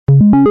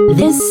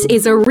This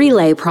is a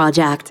relay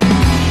project.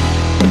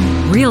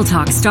 Real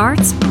Talk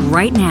starts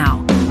right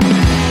now.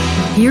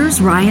 Here's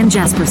Ryan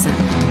Jesperson.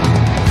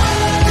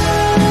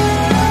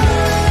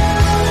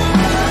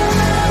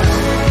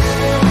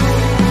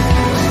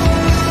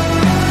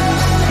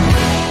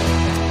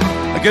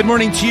 Good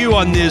morning to you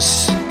on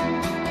this.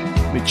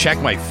 Let me check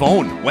my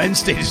phone.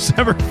 Wednesday,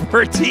 December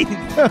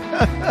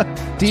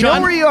 14th. Do you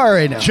know where you are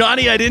right now?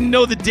 Johnny, I didn't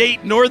know the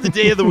date nor the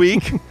day of the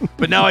week,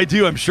 but now I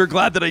do. I'm sure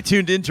glad that I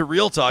tuned into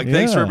Real Talk. Yeah.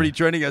 Thanks for everybody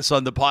joining us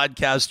on the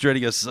podcast,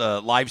 joining us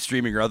live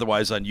streaming or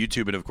otherwise on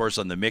YouTube, and of course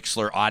on the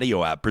Mixlr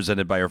audio app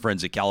presented by our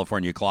friends at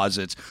California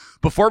Closets.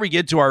 Before we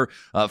get to our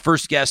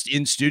first guest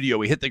in studio,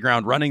 we hit the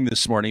ground running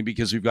this morning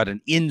because we've got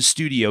an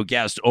in-studio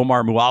guest,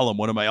 Omar Muallim,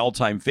 one of my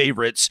all-time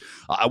favorites.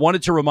 I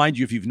wanted to remind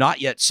you, if you've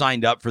not yet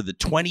signed up for the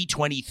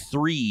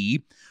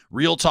 2023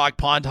 Real Talk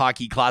Pond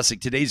Hockey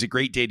Classic, today's a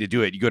great day to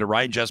do it. You go to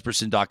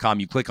ryanjesperson.com,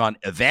 you click on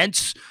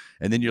events,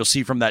 and then you'll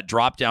see from that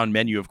drop-down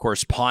menu, of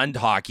course, Pond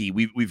Hockey.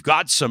 We've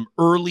got some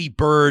early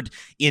bird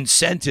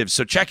incentives.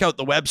 So check out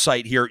the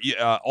website here.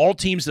 All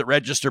teams that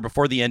register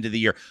before the end of the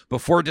year,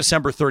 before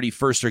December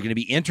 31st, are going to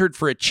be entered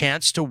for a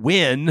chance to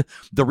win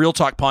the Real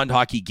Talk Pond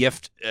Hockey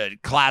Gift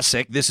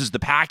Classic. This is the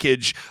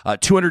package,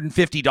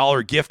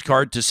 $250 gift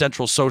card to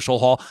Central Social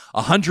Hall,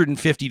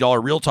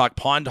 $150 Real Talk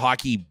Pond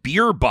Hockey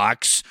beer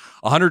bucks,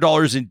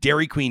 $100 in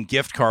Dairy Queen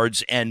gift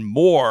cards, and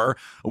more.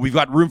 We've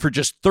got room for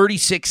just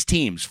 36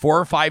 teams,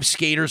 4 or 5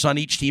 skaters on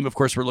each team. Of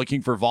course, we're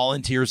looking for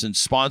volunteers and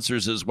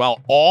sponsors as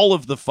well. All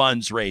of the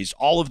funds raised,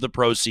 all of the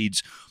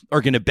proceeds are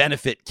going to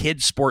benefit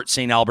Kids Sports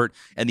St. Albert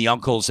and the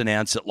Uncles and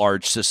Aunts at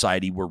Large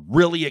Society. We're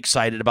really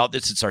excited about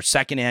this. It's our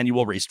second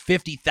annual, raised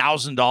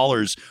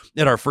 $50,000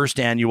 at our first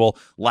annual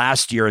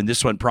last year, and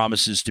this one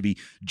promises to be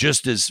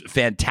just as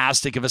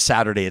fantastic of a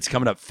Saturday. It's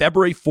coming up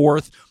February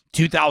 4th,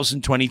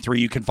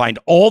 2023. You can find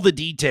all the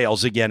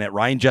details again at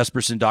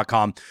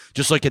ryanjesperson.com.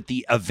 Just look at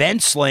the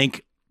events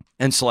link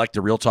and select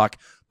the Real Talk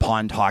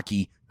Pond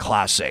Hockey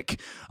Classic.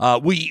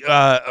 We're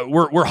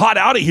hot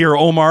out of here,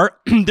 Omar.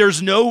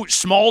 There's no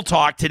small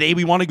talk today.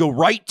 We want to go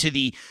right to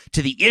the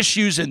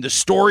issues and the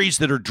stories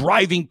that are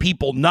driving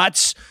people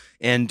nuts.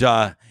 And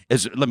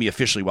let me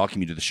officially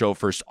welcome you to the show.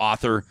 First,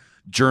 author,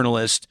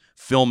 journalist,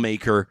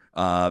 filmmaker.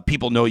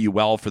 People know you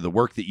well for the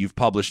work that you've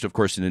published, of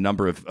course, in a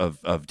number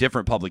of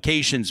different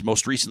publications,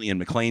 most recently in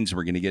Maclean's.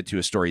 We're going to get to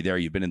a story there.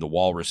 You've been in The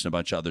Walrus and a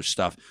bunch of other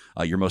stuff.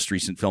 Your most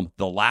recent film,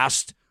 The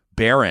Last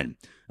Baron,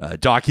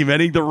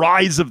 documenting the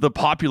rise of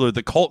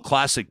the cult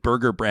classic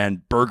burger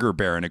brand Burger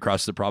Baron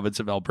across the province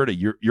of Alberta.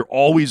 You're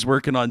always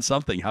working on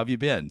something. How have you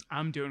been?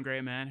 I'm doing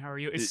great, man. How are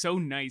you? It's so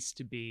nice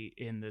to be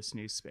in this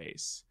new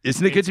space.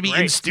 Isn't it good to be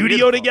great. in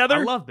studio together?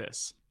 I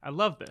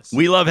love this.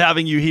 We love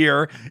having you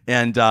here,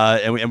 and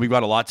we've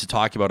got a lot to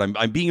talk about.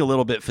 I'm being a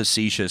little bit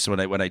facetious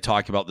when I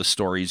talk about the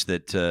stories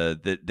that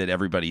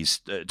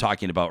everybody's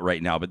talking about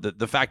right now. But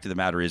the fact of the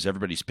matter is,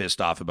 everybody's pissed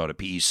off about a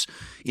piece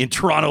in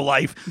Toronto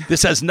Life.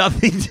 This has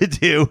nothing to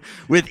do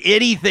with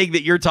anything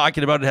that you're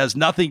talking about. It has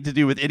nothing to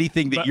do with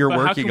anything that you're working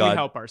on. How can we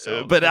help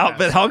ourselves?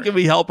 But how can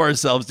we help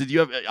ourselves? Did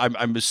you have?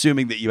 I'm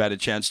assuming that you had a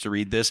chance to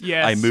read this.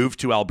 Yes. I moved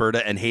to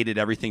Alberta and hated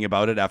everything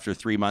about it. After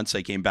 3 months,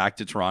 I came back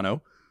to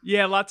Toronto.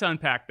 Yeah, a lot to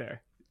unpack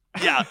there.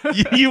 Yeah,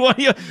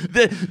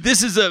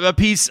 this is a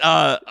piece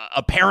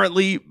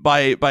apparently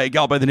by a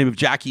gal by the name of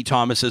Jackie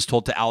Thomas, as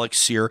told to Alex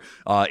Sear.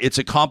 It's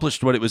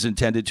accomplished what it was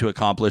intended to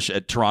accomplish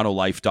at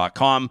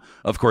torontolife.com,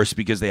 of course,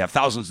 because they have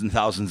thousands and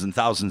thousands and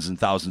thousands and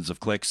thousands of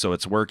clicks, so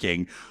it's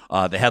working.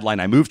 The headline,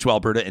 I moved to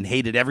Alberta and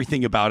hated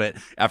everything about it.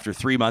 After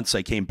 3 months,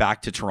 I came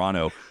back to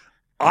Toronto.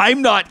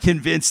 I'm not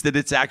convinced that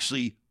it's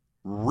actually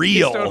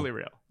real. It's totally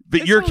real.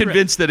 But you're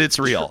convinced that it's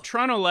real.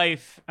 Toronto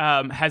Life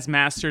has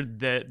mastered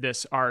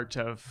this art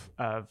of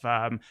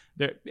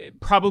they're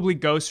probably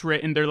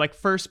ghostwritten. They're like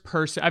first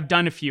person. I've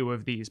done a few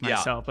of these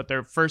myself, but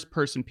they're first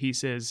person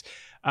pieces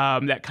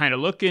that kind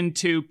of look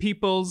into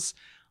people's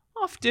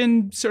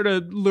often sort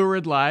of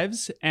lurid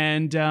lives,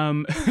 and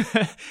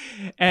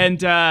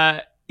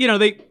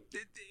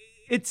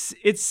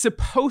it's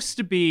supposed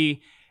to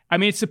be. I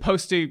mean, it's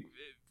supposed to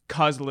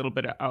cause a little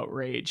bit of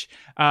outrage.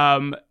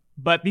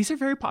 But these are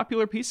very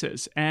popular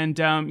pieces, and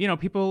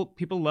people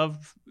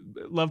love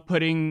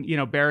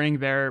putting burying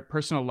their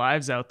personal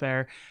lives out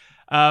there.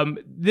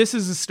 This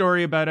is a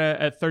story about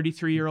a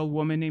 33-year-old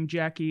woman named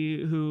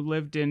Jackie who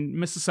lived in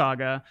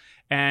Mississauga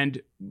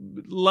and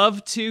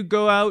loved to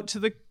go out to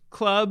the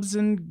clubs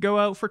and go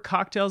out for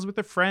cocktails with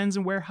her friends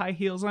and wear high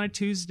heels on a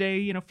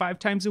Tuesday, 5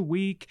 times a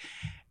week.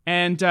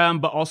 And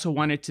but also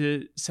wanted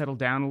to settle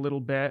down a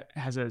little bit,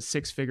 has a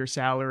 6-figure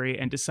salary,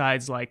 and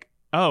decides like,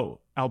 oh,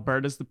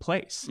 Alberta's the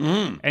place.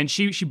 And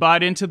she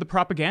bought into the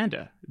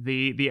propaganda,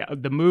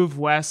 the move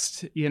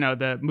west,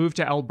 the move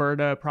to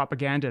Alberta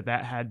propaganda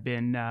that had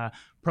been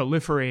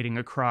proliferating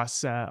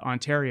across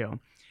Ontario.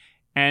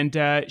 And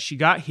she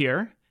got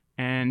here,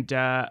 and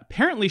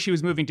apparently she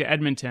was moving to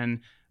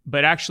Edmonton,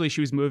 but actually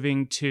she was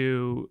moving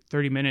to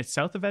 30 minutes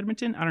south of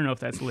Edmonton. I don't know if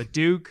that's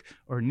Leduc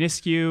or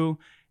Nisku,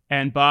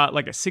 and bought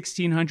like a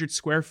 1,600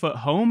 square foot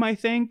home, I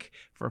think,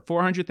 for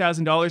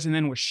 $400,000, and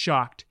then was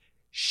shocked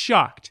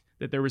shocked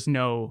that there was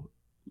no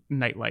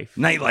nightlife.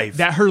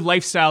 That her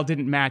lifestyle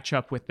didn't match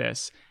up with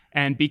this,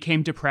 and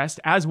became depressed,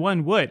 as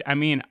one would. I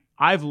mean,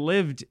 I've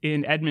lived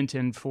in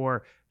Edmonton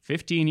for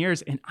 15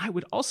 years, and I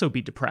would also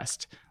be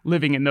depressed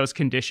living in those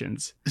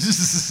conditions.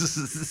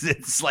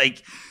 It's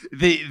like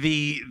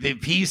the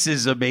piece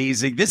is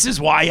amazing. This is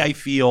why I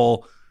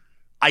feel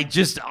I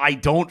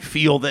don't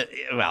feel that,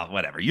 well,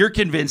 whatever. You're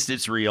convinced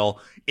it's real.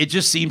 It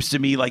just seems to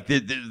me like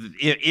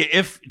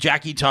if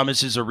Jackie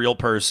Thomas is a real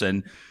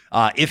person,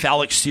 if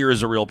Alex Sear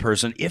is a real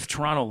person, if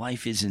Toronto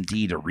Life is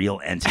indeed a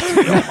real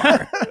entity,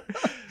 Omar,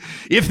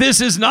 if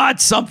this is not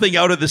something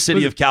out of the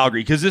city of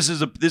Calgary, because this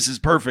is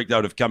perfect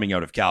coming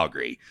out of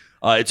Calgary.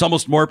 It's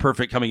almost more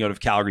perfect coming out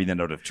of Calgary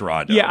than out of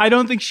Toronto. Yeah, I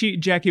don't think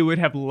Jackie would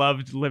have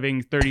loved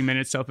living 30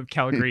 minutes south of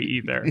Calgary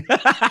either.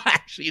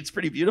 Actually, it's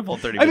pretty beautiful.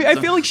 30 minutes.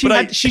 I feel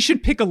like she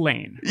should pick a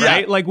lane,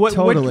 right? Like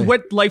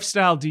what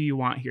lifestyle do you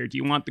want here? Do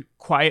you want the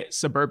quiet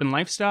suburban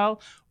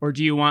lifestyle, or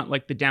do you want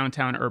like the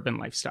downtown urban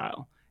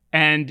lifestyle?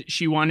 And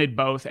she wanted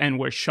both, and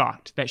was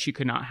shocked that she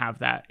could not have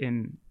that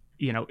in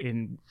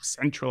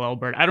central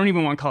Alberta. I don't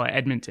even want to call it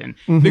Edmonton.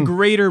 The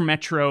greater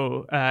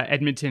metro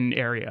Edmonton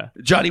area.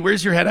 Johnny,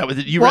 where's your head at with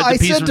it? I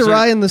said to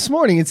Ryan this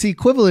morning, it's the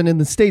equivalent in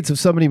the States of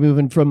somebody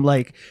moving from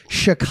like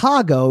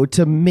Chicago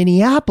to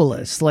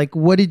Minneapolis. Like,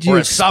 what did you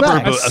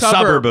expect? A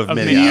suburb of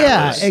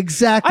Minneapolis. Yeah,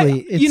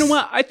 exactly. You know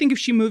what? I think if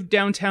she moved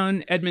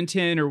downtown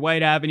Edmonton or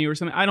White Avenue or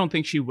something, I don't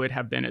think she would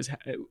have been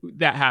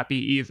that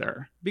happy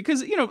either.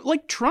 Because,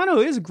 like Toronto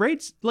is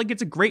great. Like,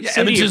 it's a great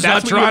city. Edmonton's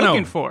that's not what Toronto. You're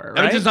looking for, right?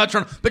 Edmonton's not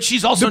Toronto. But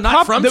she's also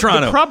not from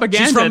Toronto. The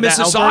propaganda she's from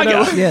Mississauga.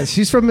 Alberta, yes,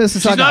 she's from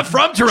Mississauga. She's not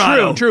from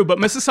Toronto. True. But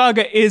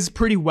Mississauga is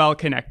pretty well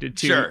connected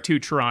to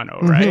Toronto,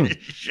 right?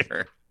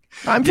 Sure.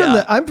 I'm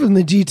from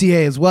the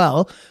GTA as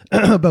well,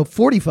 about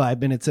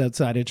 45 minutes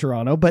outside of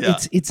Toronto,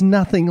 but it's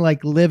nothing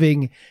like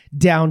living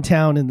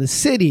downtown in the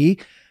city.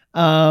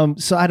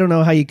 So I don't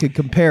know how you could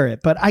compare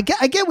it, but I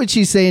get what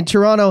she's saying.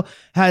 Toronto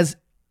has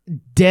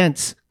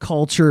dense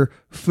culture,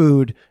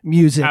 food,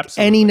 music.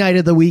 Absolutely. Any night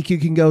of the week you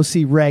can go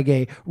see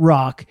reggae,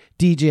 rock,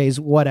 DJs,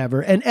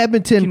 whatever. And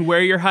Edmonton, you can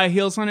wear your high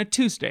heels on a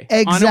Tuesday,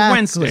 exactly, on a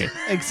Wednesday.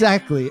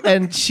 Exactly.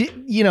 And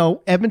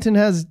Edmonton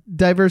has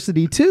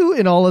diversity too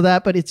in all of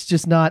that, but it's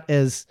just not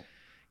as,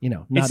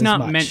 not it's as not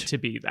much. meant to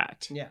be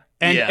that. Yeah.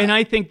 And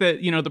I think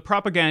that, the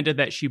propaganda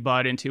that she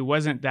bought into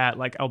wasn't that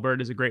like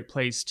Alberta is a great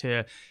place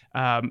to,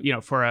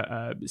 for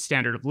a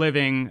standard of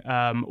living,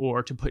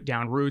 or to put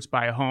down roots,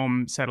 buy a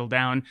home, settle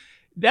down.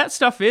 That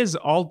stuff is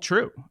all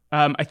true.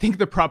 I think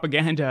the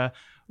propaganda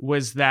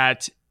was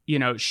that,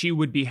 she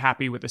would be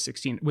happy with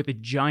a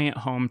giant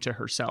home to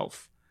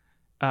herself.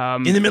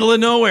 In the middle of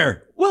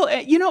nowhere. Well,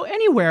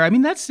 anywhere. I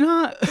mean, that's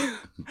not.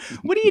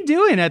 What are you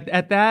doing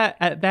at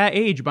that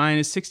age, buying a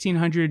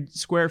 1,600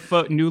 square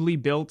foot newly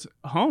built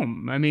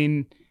home? I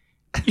mean,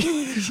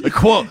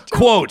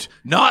 quote.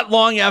 Not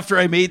long after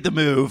I made the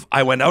move,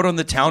 I went out on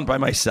the town by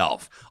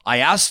myself. I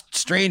asked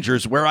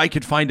strangers where I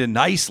could find a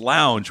nice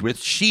lounge with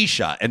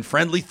shisha and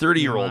friendly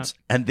 30-year-olds,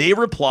 and they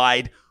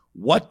replied,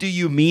 "What do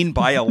you mean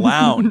by a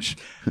lounge?"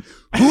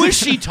 Who is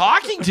she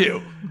talking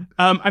to?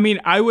 I mean,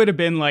 I would have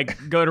been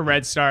like, go to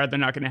Red Star. They're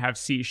not going to have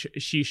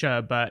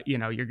shisha, but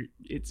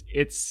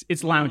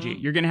it's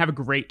loungy. You're going to have a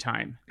great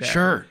time there.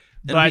 Sure.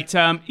 But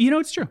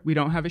it's true. We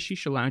don't have a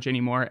shisha lounge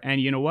anymore.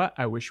 And you know what?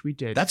 I wish we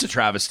did. That's a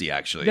travesty,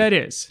 actually. That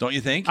is. Don't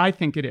you think? I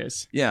think it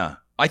is. Yeah.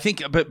 I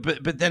think,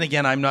 but then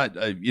again, I'm not,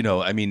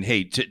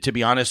 hey, to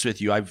be honest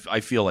with you, I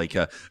feel like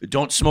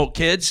don't smoke,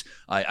 kids.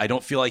 I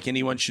don't feel like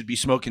anyone should be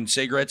smoking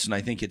cigarettes, and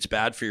I think it's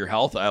bad for your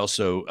health. I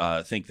also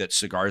think that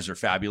cigars are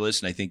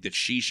fabulous, and I think that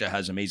shisha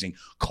has amazing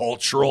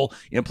cultural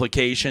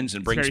implications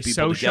and brings people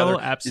social,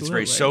 together. Absolutely. It's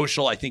very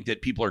social. I think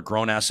that people are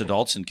grown-ass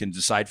adults and can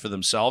decide for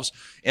themselves,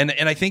 and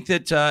I think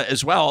that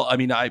as well. I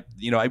mean, I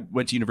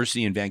went to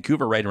university in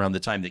Vancouver right around the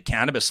time that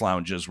cannabis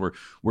lounges were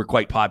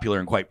quite popular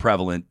and quite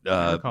prevalent.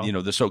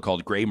 The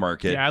so-called gray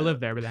market. Yeah, I lived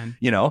there, but then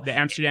the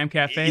Amsterdam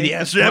Cafe. The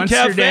Amsterdam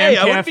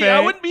Cafe. I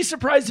wouldn't be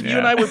surprised if you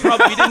and I were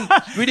probably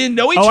we didn't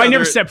know each other. Oh, I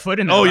never stepped foot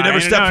in there. Oh, you never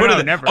stepped foot in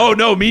there. Never. Oh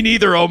no, me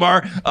neither,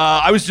 Omar.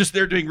 I was just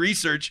there doing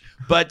research,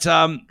 but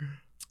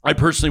I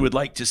personally would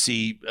like to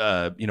see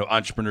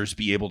entrepreneurs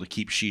be able to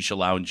keep shisha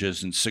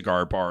lounges and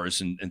cigar bars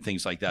and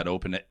things like that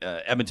open.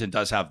 Edmonton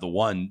does have the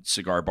one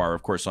cigar bar,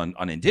 of course, on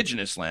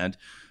Indigenous land.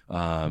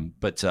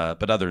 But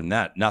other than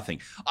that,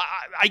 nothing.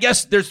 I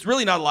guess there's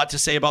really not a lot to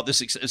say about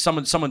this.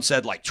 Someone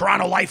said like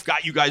Toronto Life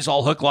got you guys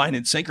all hook, line,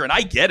 and sinker, and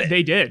I get it.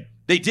 They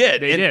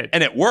did,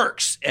 and it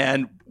works.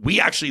 And we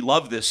actually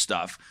love this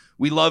stuff.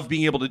 We love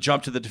being able to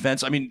jump to the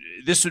defense. I mean,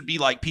 this would be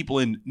like people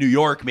in New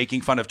York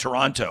making fun of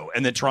Toronto,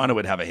 and then Toronto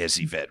would have a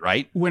hissy fit,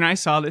 right? When I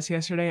saw this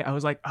yesterday, I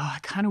was like, oh, I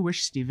kind of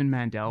wish Stephen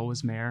Mandel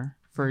was mayor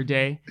for a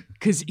day,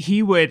 because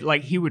he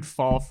would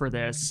fall for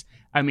this.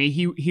 I mean,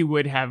 he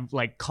would have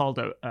like called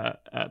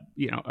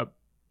a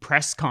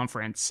press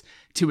conference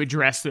to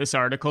address this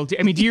article.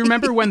 I mean, do you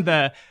remember when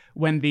the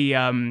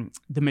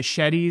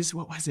machetes?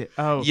 What was it?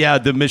 Oh, yeah,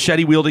 the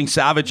machete wielding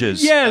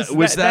savages. Yes,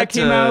 was that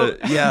came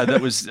out. Yeah, that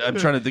was. I'm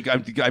trying to think. I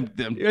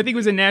think it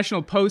was a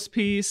National Post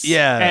piece.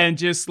 Yeah, and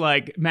just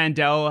like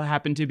Mandel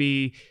happened to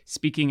be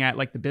speaking at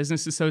like the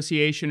Business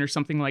Association or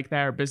something like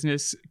that, or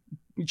Business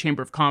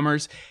Chamber of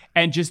Commerce,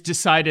 and just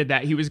decided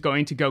that he was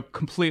going to go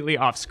completely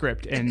off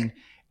script and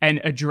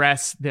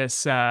address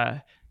this.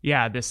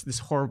 This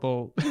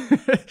horrible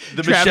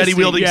the machete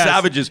wielding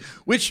savages,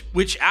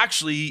 which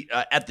actually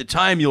at the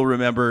time, you'll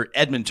remember,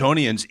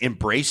 Edmontonians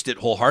embraced it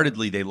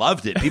wholeheartedly. They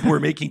loved it. People were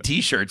making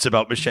T-shirts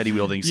about machete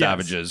wielding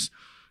savages.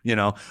 You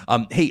know,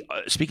 hey,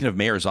 speaking of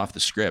mayors off the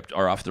script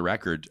or off the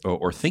record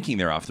or thinking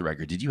they're off the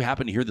record, did you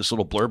happen to hear this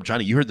little blurb,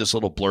 Johnny? You heard this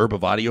little blurb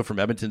of audio from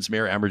Edmonton's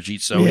mayor Amarjeet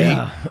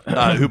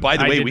Sohi, who, by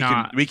the way,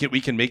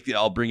 we can make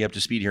I'll bring you up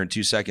to speed here in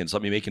 2 seconds.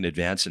 Let me make an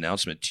advance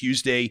announcement.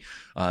 Tuesday,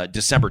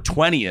 December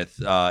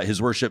 20th,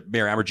 His Worship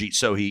Mayor Amarjeet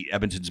Sohi,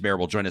 Edmonton's mayor,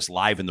 will join us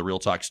live in the Real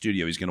Talk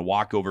studio. He's going to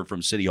walk over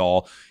from City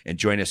Hall and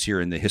join us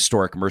here in the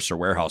historic Mercer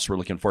warehouse. We're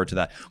looking forward to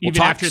that. We'll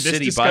talk after this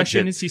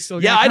discussion, budget. Is he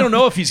still? Yeah, I don't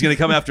know if he's going to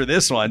come after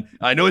this one.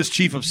 I know his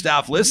chief of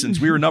staff listens.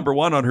 We were number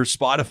one on her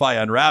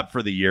Spotify Unwrapped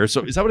for the year.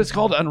 So is that what it's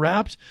called?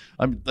 Unwrapped?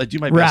 I do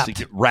my best to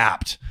get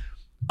Wrapped.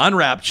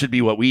 Unwrapped should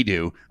be what we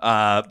do.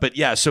 But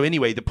yeah, so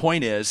anyway, the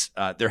point is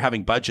they're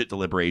having budget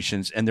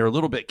deliberations and they're a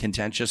little bit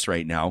contentious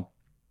right now.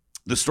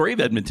 The story of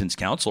Edmonton's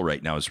council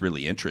right now is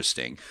really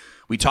interesting.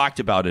 We talked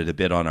about it a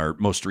bit on our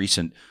most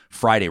recent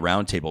Friday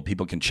roundtable.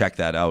 People can check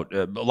that out.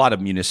 A lot of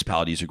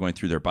municipalities are going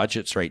through their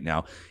budgets right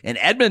now. And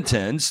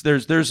Edmonton's,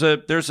 there's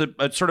a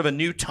sort of a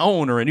new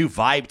tone or a new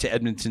vibe to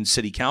Edmonton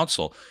City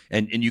Council.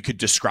 And you could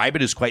describe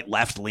it as quite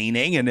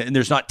left-leaning. And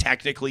there's not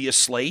technically a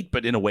slate,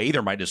 but in a way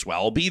there might as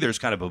well be. There's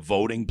kind of a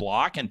voting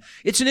block. And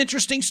it's an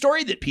interesting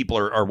story that people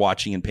are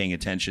watching and paying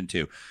attention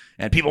to.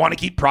 And people want to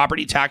keep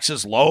property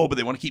taxes low, but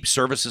they want to keep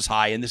services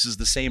high. And this is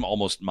the same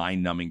almost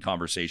mind-numbing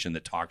conversation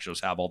that talk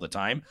shows have all the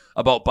time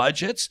about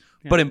budgets,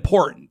 but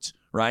important,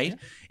 right? Yeah.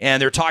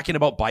 And they're talking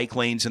about bike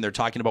lanes and they're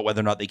talking about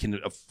whether or not they can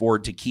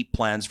afford to keep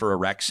plans for a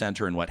rec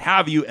center and what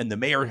have you. And the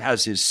mayor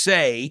has his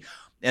say.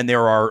 And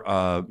there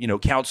are,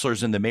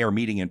 councilors and the mayor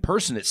meeting in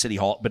person at City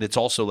Hall, but it's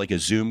also like a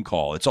Zoom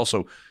call. It's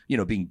also,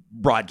 being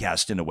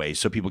broadcast in a way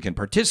so people can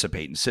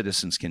participate and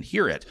citizens can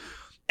hear it.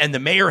 And the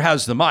mayor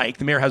has the mic.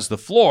 The mayor has the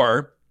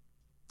floor.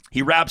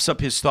 He wraps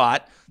up his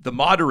thought. The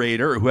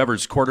moderator, or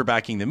whoever's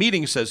quarterbacking the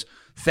meeting, says,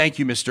 "Thank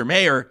you, Mr.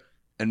 Mayor,"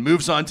 and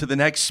moves on to the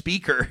next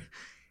speaker.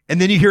 And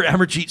then you hear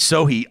Amarjeet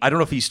Sohi, I don't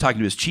know if he's talking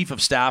to his chief of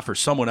staff or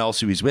someone else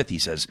who he's with. He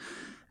says,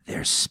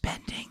 "They're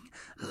spending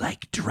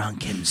like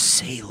drunken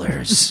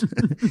sailors."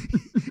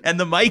 And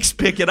the mics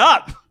pick it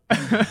up.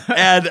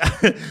 and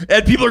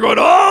people are going,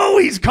 "Oh,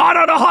 he's caught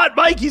on a hot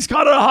mic. He's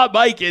caught on a hot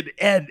mic."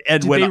 And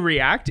did they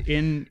react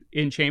in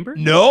chamber?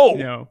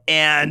 No.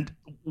 And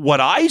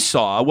what I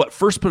saw, what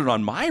first put it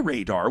on my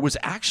radar, was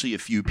actually a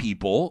few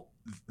people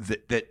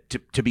that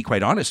to be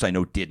quite honest, I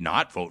know did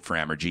not vote for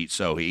Amarjeet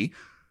Sohi,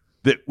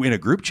 that in a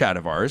group chat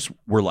of ours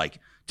were like,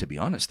 "To be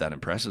honest, that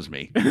impresses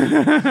me."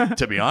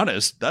 To be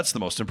honest, that's the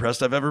most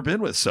impressed I've ever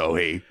been with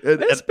Sohi.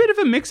 That's a bit of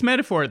a mixed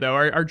metaphor, though.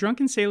 Are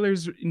drunken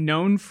sailors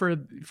known for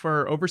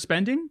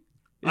overspending?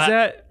 Is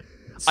that...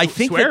 I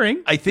think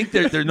swearing. I think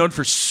they're known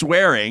for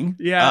swearing.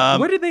 Yeah.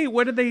 What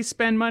do they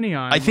spend money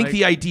on? I think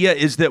the idea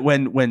is that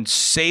when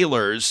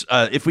sailors,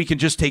 if we can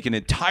just take an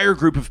entire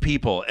group of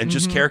people and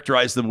just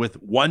characterize them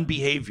with one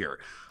behavior.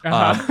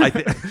 I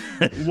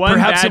think one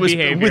perhaps bad it was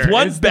behavior. With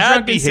one it's bad the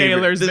drunken behavior.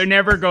 Sailors, they're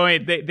never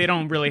going. They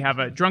don't really have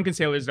a. Drunken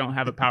sailors don't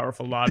have a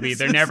powerful lobby.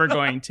 They're never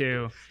going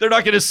to. They're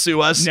not going to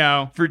sue us.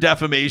 No. For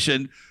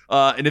defamation.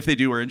 And if they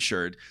do, we're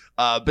insured.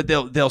 But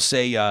they'll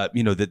say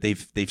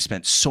that they've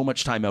spent so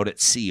much time out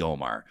at sea,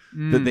 Omar,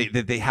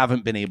 that they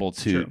haven't been able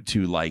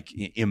to like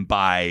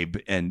imbibe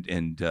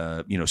and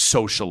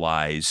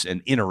socialize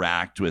and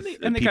interact with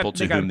people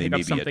to whom they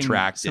may be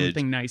attracted.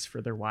 Something nice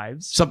for their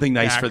wives. Something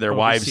nice for their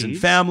wives and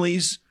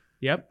families.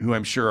 Yep. Who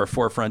I'm sure are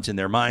forefront in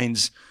their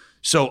minds.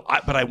 So,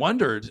 but I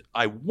wondered,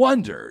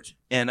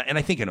 and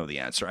I think I know the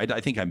answer. I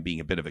think I'm being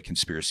a bit of a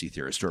conspiracy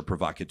theorist or a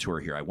provocateur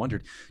here. I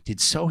wondered, did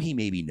Sohi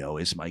maybe know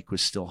his mic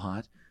was still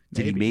hot?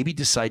 Did he maybe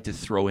decide to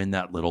throw in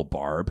that little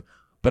barb?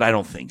 But I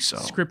don't think so.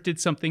 Scripted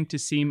something to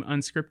seem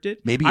unscripted?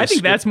 Maybe I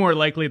think that's more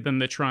likely than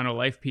the Toronto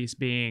Life piece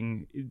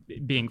being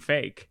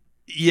fake.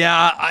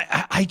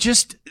 Yeah, I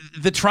just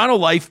the Toronto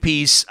Life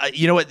piece.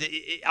 You know what?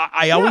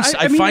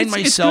 I find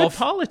myself it's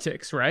good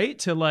politics, right?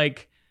 To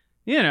like,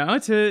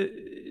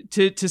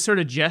 to sort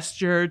of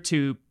gesture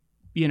to,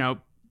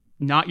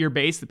 not your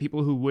base, the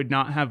people who would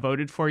not have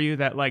voted for you.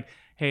 That like,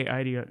 hey,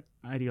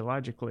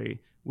 ideologically,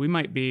 we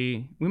might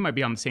be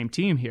on the same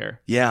team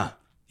here. Yeah.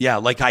 Yeah,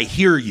 like I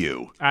hear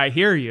you. I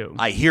hear you.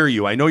 I hear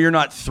you. I know you're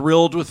not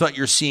thrilled with what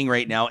you're seeing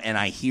right now, and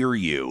I hear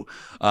you.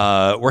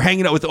 We're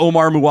hanging out with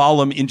Omar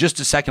Mualim. In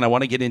just a second, I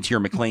want to get into your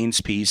Maclean's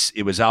piece.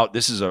 It was out.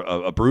 This is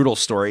a brutal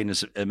story, and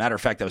as a matter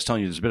of fact, I was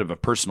telling you there's a bit of a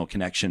personal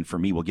connection for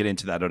me. We'll get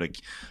into that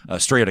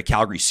story out of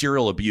Calgary.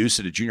 Serial abuse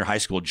at a junior high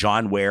school,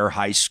 John Ware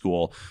High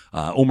School.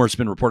 Omar's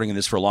been reporting on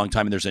this for a long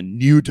time, and there's a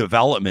new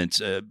development,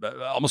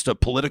 almost a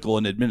political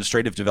and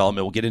administrative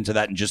development. We'll get into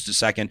that in just a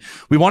second.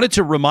 We wanted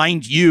to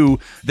remind you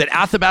that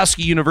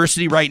Athabasca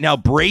University right now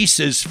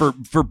braces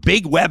for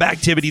big web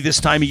activity this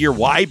time of year.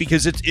 Why?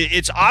 Because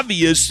it's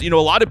obvious,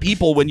 a lot of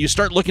people, when you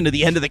start looking to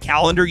the end of the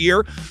calendar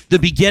year, the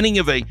beginning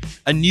of a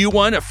new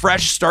one, a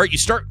fresh start, you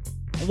start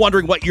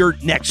wondering what your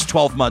next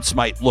 12 months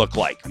might look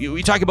like.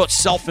 We talk about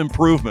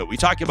self-improvement. We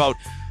talk about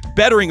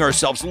bettering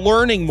ourselves,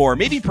 learning more,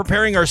 maybe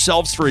preparing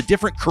ourselves for a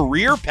different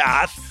career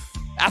path.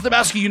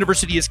 Athabasca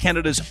University is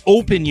Canada's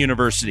open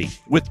university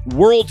with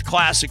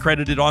world-class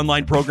accredited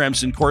online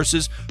programs and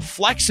courses,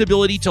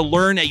 flexibility to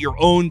learn at your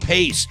own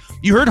pace.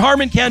 You heard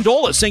Harmon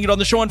Candola sing it on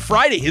the show on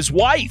Friday. His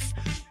wife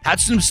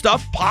had some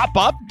stuff pop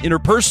up in her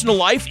personal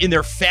life, in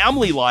their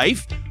family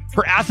life.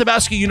 Her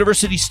Athabasca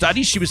University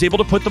studies, she was able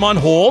to put them on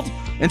hold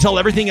until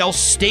everything else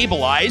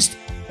stabilized.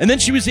 And then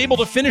she was able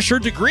to finish her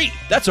degree.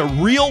 That's a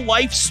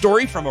real-life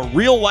story from a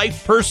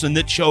real-life person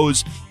that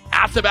chose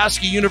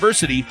Athabasca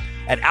University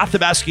at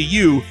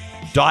athabascau.ca.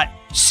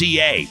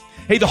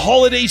 Hey, the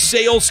holiday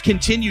sales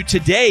continue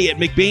today at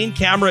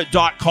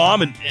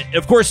mcbainecamera.com. And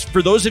of course,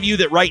 for those of you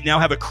that right now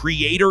have a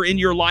creator in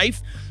your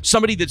life,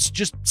 somebody that's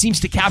just seems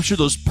to capture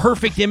those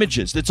perfect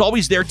images, that's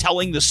always there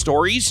telling the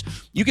stories,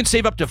 you can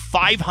save up to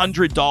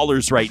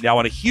 $500 right now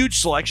on a huge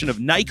selection of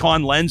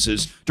Nikon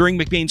lenses during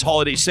McBain's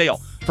holiday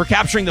sale. For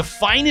capturing the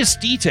finest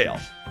detail,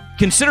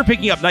 consider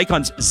picking up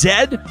Nikon's Z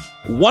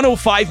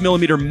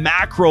 105mm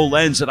macro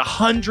lens at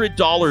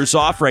 $100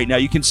 off right now.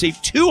 You can save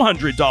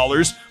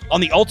 $200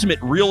 on the ultimate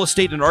real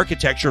estate and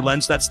architecture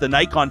lens. That's the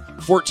Nikon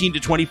 14 to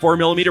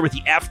 24mm with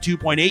the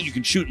f2.8. You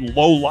can shoot in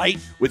low light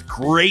with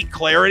great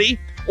clarity.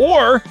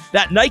 Or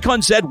that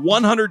Nikon Z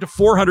 100 to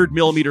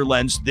 400mm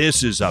lens.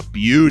 This is a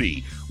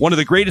beauty. One of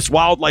the greatest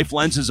wildlife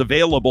lenses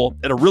available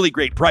at a really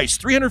great price.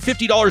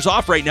 $350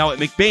 off right now at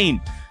McBain.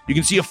 You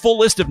can see a full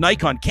list of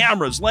Nikon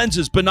cameras,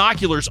 lenses,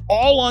 binoculars,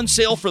 all on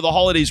sale for the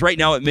holidays right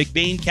now at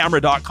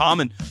mcbainecamera.com,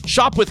 and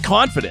shop with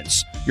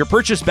confidence. Your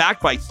purchase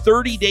backed by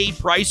 30-day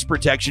price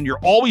protection. You're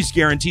always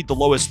guaranteed the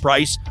lowest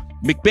price.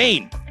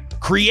 McBain,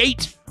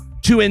 create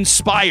to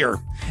inspire.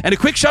 And a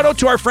quick shout out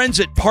to our friends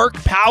at Park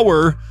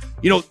Power.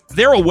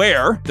 They're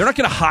aware. They're not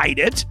going to hide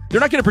it.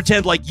 They're not going to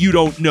pretend like you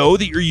don't know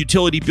that your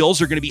utility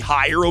bills are going to be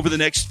higher over the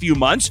next few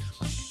months.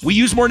 We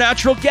use more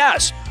natural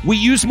gas. We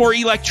use more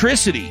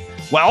electricity.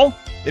 Well,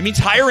 it means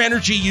higher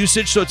energy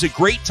usage, so it's a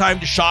great time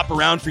to shop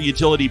around for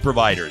utility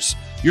providers.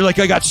 You're like,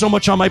 I got so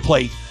much on my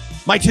plate.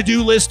 My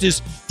to-do list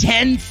is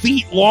 10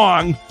 feet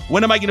long.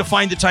 When am I going to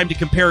find the time to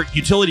compare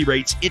utility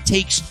rates? It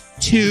takes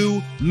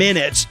 2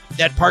 minutes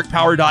at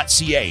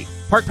parkpower.ca.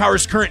 Park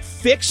Power's current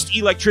fixed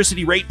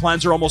electricity rate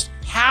plans are almost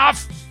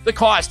half the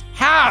cost,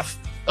 half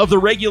of the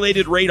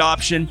regulated rate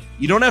option.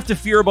 You don't have to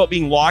fear about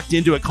being locked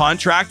into a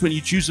contract when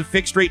you choose a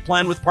fixed rate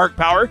plan with Park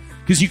Power,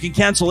 because you can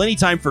cancel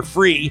anytime for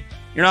free.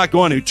 You're not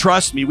going to.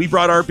 Trust me, we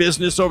brought our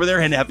business over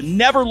there and have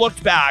never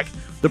looked back.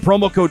 The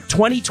promo code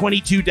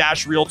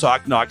 2022-Real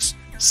Talk knocks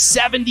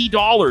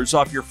 $70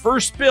 off your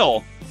first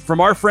bill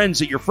from our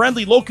friends at your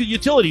friendly local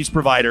utilities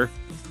provider,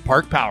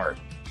 Park Power.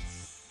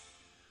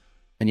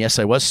 And yes,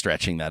 I was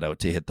stretching that out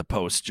to hit the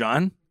post,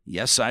 John.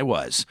 Yes, I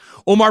was.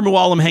 Omar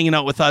Mualim hanging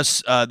out with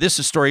us. This is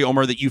a story,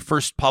 Omar, that you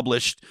first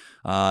published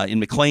in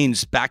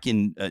Maclean's back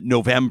in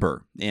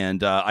November.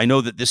 And I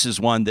know that this is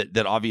one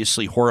that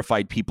obviously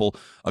horrified people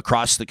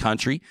across the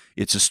country.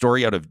 It's a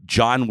story out of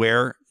John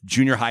Ware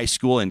Junior High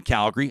School in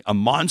Calgary. A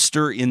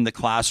monster in the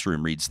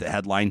classroom, reads the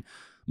headline.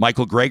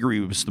 Michael Gregory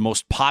was the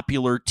most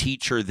popular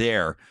teacher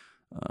there,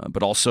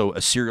 but also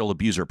a serial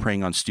abuser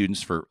preying on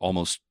students for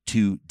almost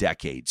 2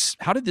 decades.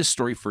 How did this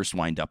story first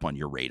wind up on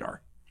your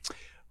radar?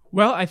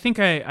 Well, I think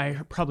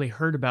I probably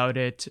heard about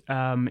it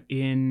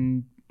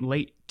in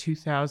late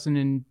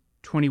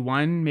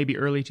 2021, maybe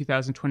early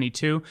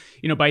 2022.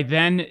 By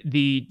then,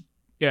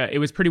 it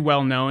was pretty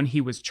well known.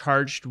 He was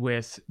charged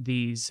with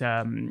these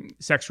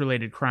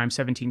sex-related crimes,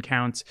 17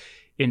 counts,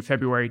 in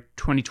February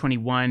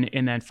 2021,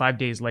 and then 5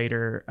 days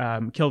later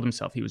killed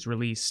himself. He was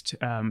released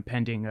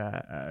pending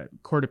a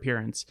court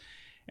appearance,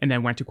 and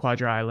then went to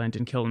Quadra Island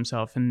and killed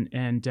himself.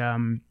 And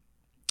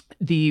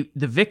the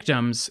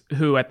victims,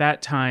 who at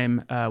that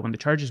time, when the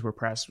charges were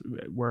pressed,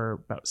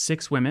 were about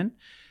 6 women,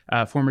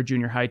 former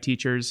junior high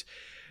teachers.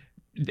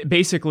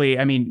 Basically,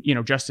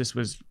 justice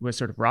was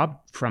sort of robbed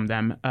from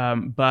them.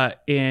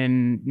 But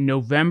in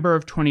November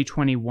of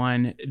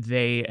 2021,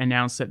 they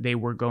announced that they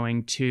were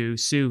going to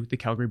sue the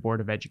Calgary Board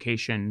of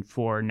Education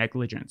for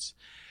negligence.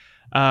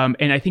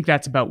 And I think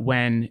that's about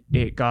when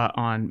it got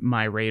on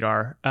my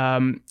radar.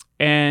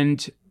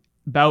 And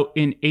about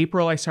in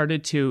April, I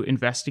started to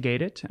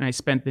investigate it. And I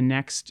spent the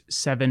next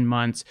 7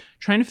 months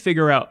trying to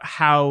figure out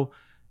how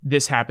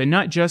this happened.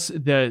 Not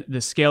just the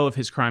scale of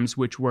his crimes,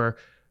 which were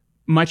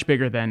much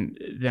bigger than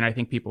I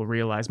think people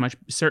realize,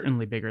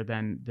 certainly bigger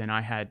than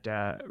I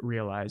had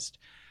realized,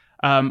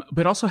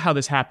 but also how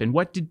this happened.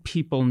 What did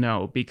people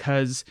know?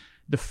 Because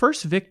the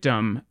first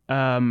victim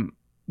the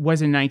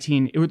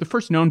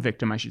first known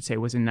victim, I should say,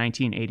 was in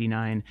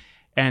 1989.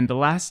 And the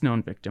last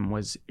known victim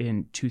was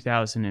in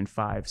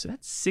 2005. So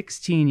that's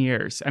 16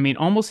 years. I mean,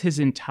 almost his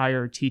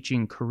entire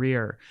teaching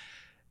career.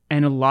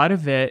 And a lot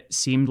of it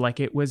seemed like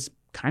it was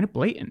kind of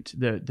blatant,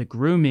 the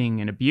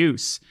grooming and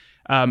abuse.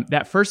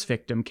 That first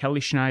victim, Kelly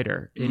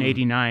Schneider, in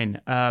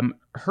 89,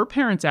 her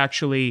parents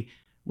actually,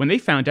 when they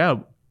found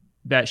out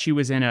that she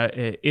was in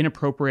a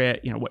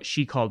inappropriate, what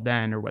she called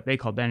then, or what they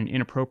called then, an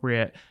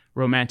inappropriate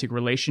romantic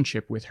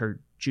relationship with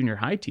her junior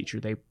high teacher,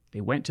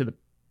 they went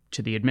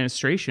to the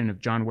administration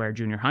of John Ware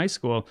Junior High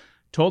School,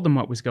 told them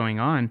what was going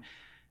on,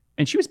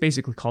 and she was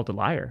basically called a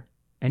liar,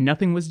 and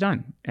nothing was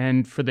done.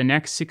 And for the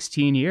next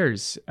 16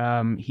 years,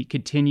 he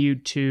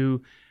continued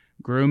to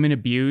groom and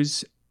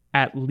abuse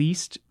at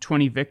least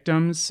 20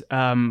 victims.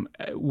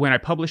 When I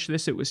published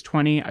this, it was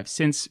 20. I've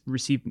since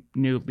received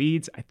new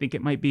leads. I think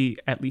it might be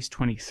at least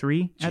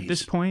 23 at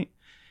this point.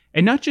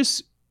 And not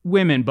just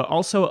women, but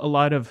also a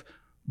lot of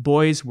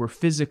boys were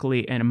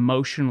physically and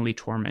emotionally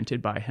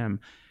tormented by him.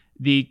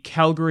 The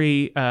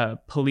Calgary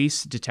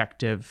police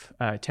detective,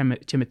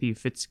 Timothy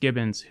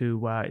Fitzgibbons,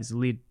 who is the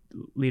lead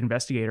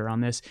investigator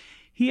on this,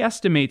 he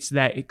estimates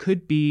that it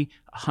could be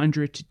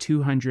 100 to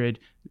 200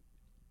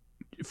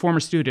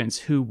 former students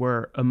who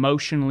were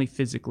emotionally,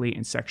 physically,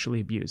 and sexually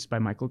abused by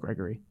Michael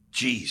Gregory.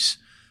 Jeez.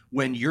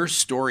 When your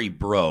story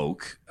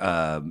broke,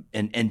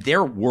 and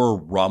there were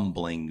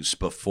rumblings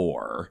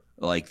before,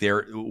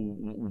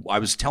 I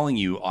was telling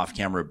you off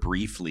camera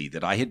briefly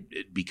that I had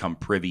become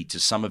privy to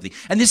some of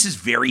and this is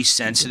very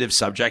sensitive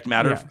subject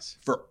matter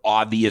for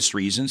obvious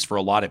reasons for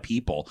a lot of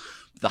people.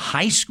 The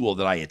high school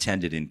that I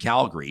attended in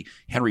Calgary,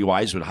 Henry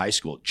Wisewood High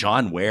School,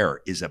 John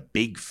Ware is a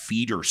big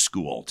feeder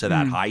school to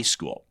that high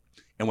school.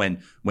 And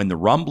when the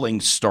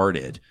rumblings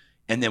started,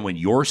 and then when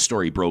your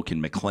story broke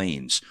in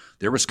Maclean's,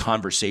 there was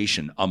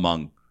conversation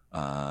among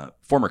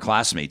former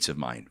classmates of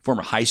mine,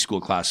 former high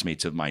school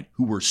classmates of mine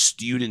who were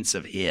students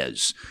of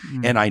his.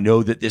 And I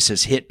know that this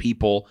has hit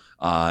people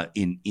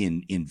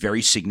in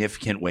very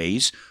significant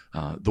ways.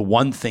 The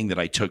one thing that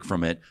I took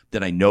from it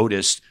that I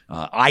noticed,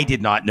 I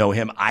did not know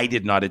him. I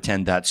did not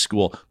attend that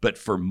school. But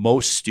for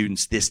most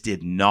students, this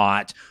did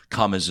not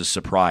come as a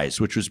surprise,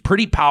 which was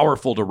pretty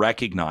powerful to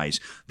recognize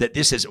that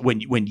this is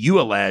when you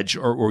allege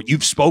or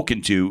you've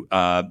spoken to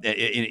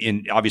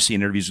in obviously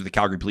in interviews with the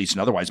Calgary police and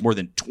otherwise more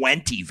than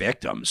 20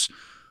 victims.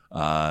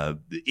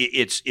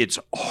 It's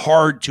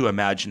hard to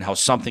imagine how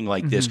something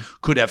like this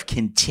could have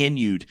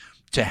continued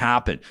to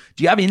happen.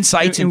 Do you have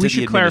insights into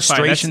the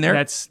administration there?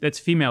 That's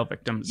female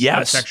victims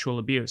of sexual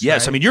abuse.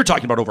 Yes. Right? I mean, you're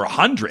talking about over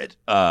 100,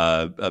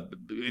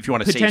 if you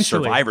want to say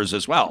survivors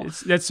as well.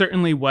 That's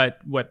certainly what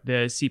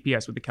the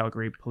CPS, what the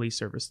Calgary Police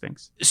Service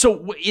thinks.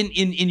 So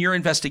in your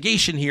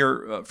investigation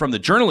here, from the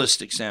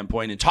journalistic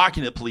standpoint and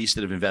talking to the police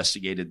that have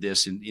investigated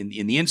this in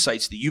the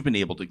insights that you've been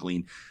able to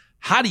glean,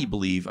 how do you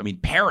believe, I mean,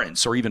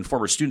 parents or even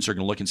former students are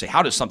going to look and say,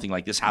 how does something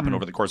like this happen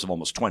over the course of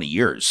almost 20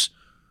 years?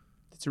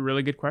 That's a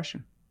really good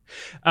question.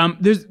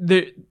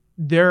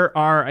 There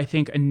are, I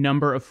think, a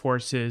number of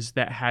forces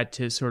that had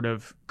to sort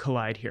of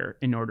collide here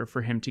in order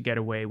for him to get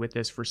away with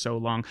this for so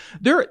long.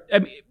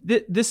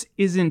 This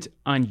isn't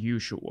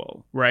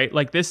unusual, right?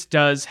 Like, this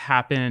does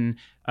happen.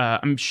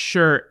 I'm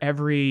sure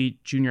every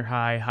junior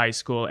high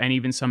school, and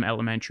even some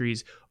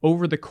elementaries,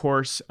 over the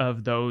course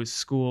of those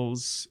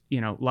schools,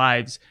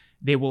 lives,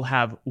 they will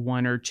have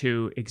one or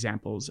two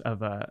examples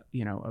of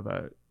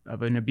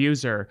an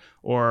abuser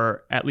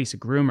or at least a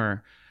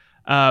groomer.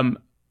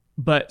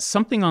 But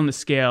something on the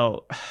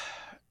scale,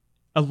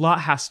 a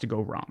lot has to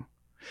go wrong.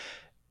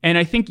 And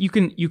I think you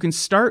can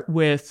start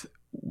with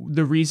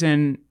the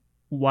reason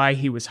why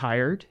he was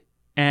hired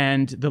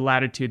and the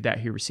latitude that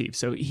he received.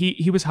 So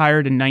he was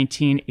hired in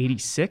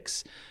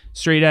 1986,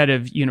 straight out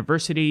of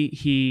university.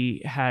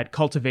 He had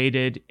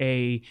cultivated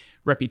a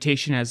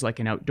reputation as like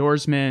an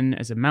outdoorsman,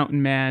 as a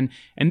mountain man.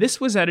 And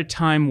this was at a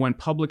time when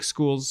public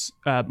schools,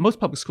 most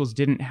public schools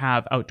didn't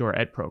have outdoor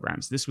ed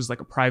programs. This was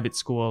like a private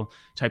school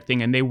type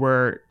thing. And they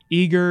were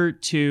eager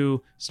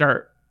to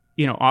start,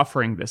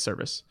 offering this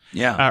service.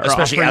 Yeah,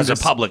 especially as a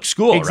public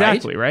school,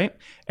 exactly, right?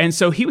 And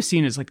so he was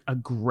seen as like a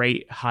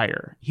great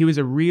hire. He was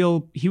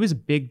a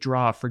big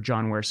draw for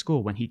John Ware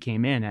School when he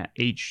came in at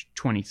age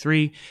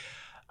 23.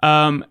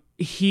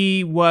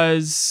 He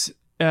was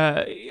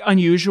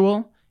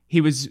unusual.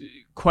 His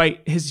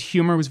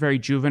humor was very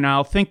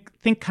juvenile.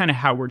 Think kind of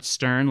Howard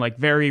Stern, like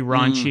very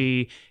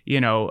raunchy,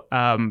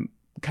 kind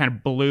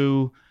of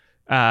blue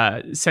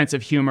sense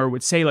of humor,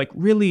 would say like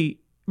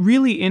really,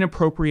 really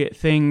inappropriate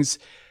things,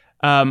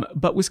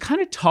 but was kind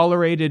of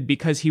tolerated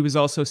because he was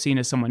also seen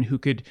as someone who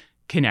could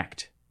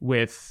connect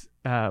with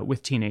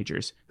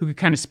teenagers, who could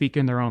kind of speak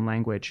in their own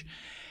language.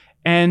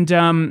 And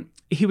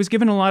he was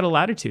given a lot of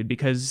latitude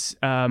because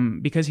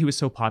he was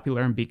so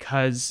popular and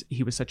because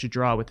he was such a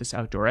draw with this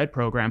outdoor ed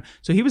program.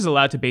 So he was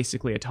allowed to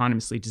basically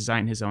autonomously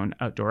design his own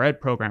outdoor ed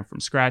program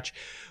from scratch,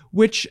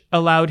 which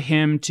allowed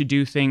him to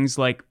do things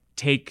like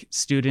take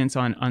students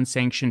on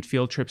unsanctioned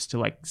field trips to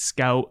like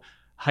scout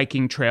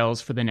hiking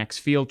trails for the next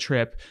field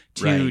trip,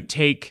 to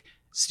take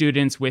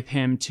students with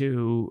him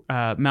to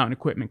Mountain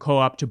Equipment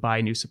Co-op to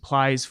buy new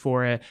supplies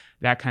for it,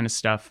 that kind of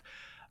stuff.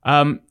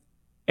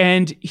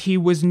 And he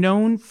was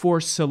known for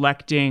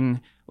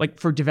selecting, like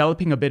for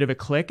developing a bit of a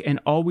clique, and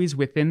always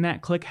within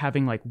that clique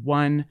having like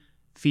one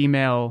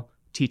female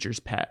teacher's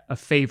pet, a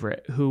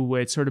favorite, who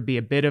would sort of be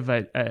a bit of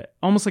a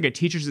almost like a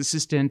teacher's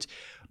assistant,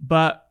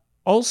 but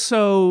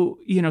also,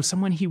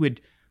 someone he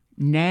would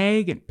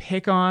nag and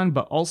pick on,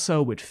 but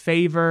also would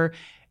favor.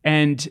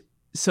 And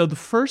so the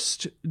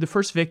first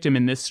victim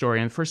in this story,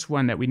 and the first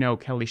one that we know,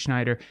 Kelly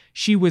Schneider,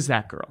 she was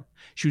that girl.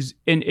 She was,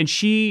 and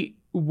she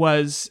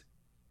was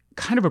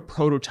kind of a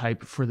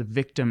prototype for the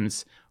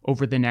victims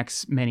over the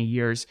next many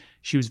years.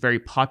 She was very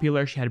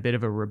popular. She had a bit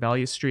of a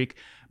rebellious streak,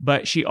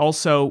 but she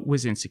also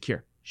was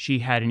insecure. She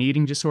had an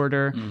eating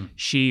disorder.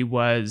 She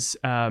was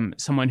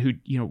someone who,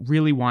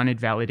 really wanted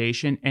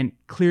validation, and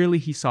clearly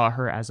he saw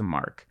her as a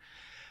mark.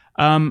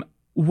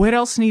 What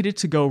else needed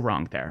to go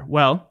wrong there?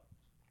 Well,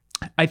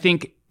 I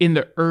think in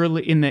the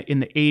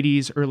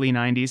 80s, early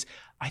 90s,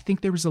 I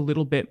think there was a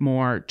little bit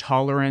more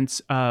tolerance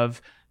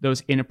of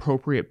those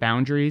inappropriate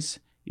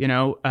boundaries.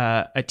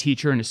 A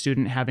teacher and a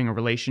student having a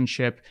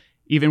relationship,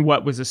 even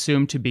what was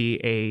assumed to be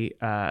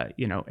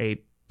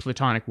a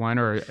platonic one,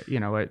 or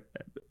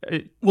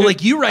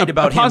like you write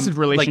about a positive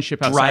him,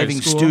 relationship like outside driving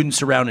of school,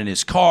 students around in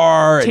his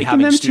car, taking and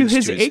having them students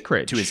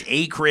to his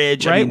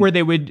acreage, right? Where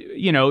they would,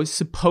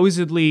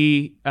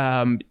 supposedly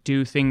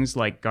do things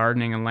like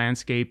gardening and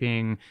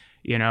landscaping.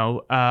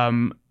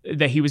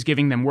 That he was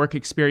giving them work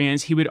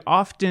experience. He would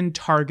often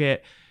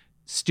target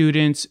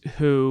students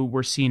who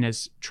were seen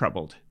as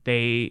troubled.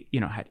 They,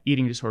 had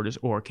eating disorders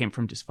or came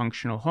from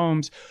dysfunctional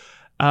homes.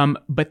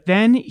 But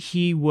then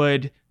he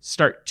would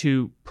start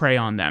to prey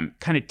on them,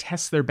 kind of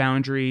test their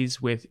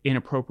boundaries with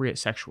inappropriate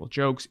sexual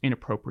jokes,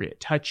 inappropriate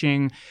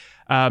touching.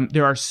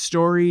 There are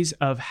stories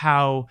of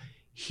how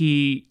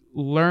he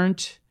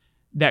learned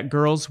that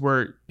girls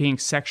were being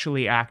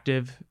sexually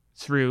active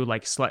through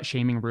like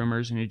slut-shaming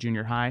rumors in a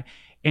junior high,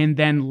 and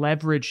then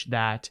leveraged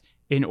that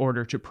in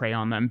order to prey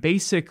on them.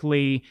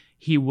 Basically,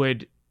 he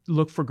would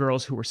look for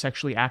girls who were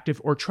sexually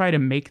active or try to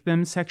make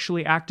them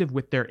sexually active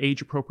with their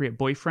age-appropriate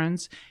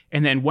boyfriends.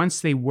 And then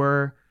once they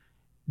were,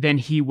 then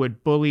he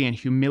would bully and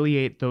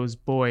humiliate those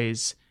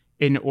boys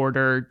in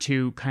order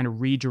to kind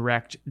of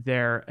redirect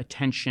their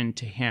attention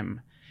to him.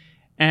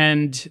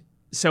 And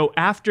so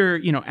after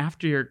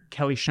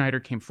Kelly Schneider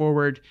came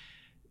forward,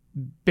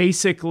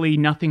 basically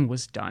nothing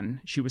was done.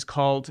 She was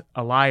called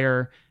a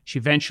liar. She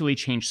eventually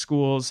changed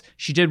schools.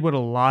 She did what a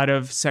lot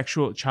of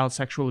child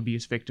sexual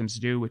abuse victims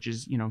do, which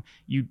is,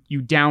 you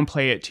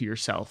downplay it to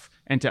yourself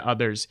and to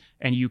others,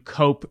 and you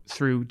cope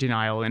through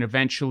denial. And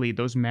eventually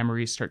those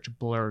memories start to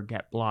blur,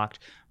 get blocked.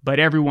 But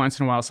every once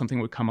in a while, something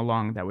would come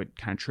along that would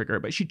kind of trigger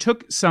it. But she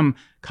took some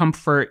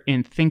comfort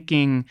in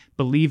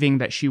believing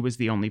that she was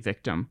the only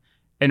victim.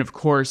 And of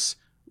course,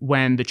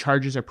 when the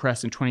charges are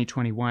pressed in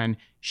 2021,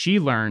 she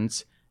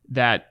learns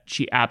that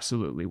she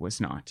absolutely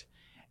was not.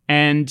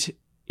 And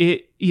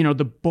it,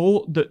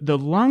 the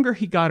longer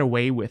he got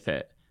away with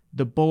it,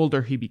 the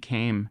bolder he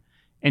became.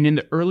 And in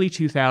the early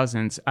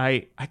 2000s,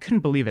 I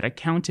couldn't believe it. I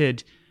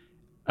counted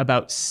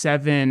about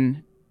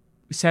seven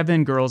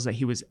girls that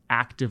he was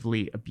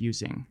actively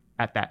abusing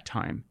at that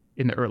time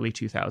in the early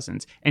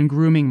 2000s, and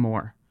grooming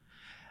more.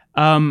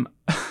 Some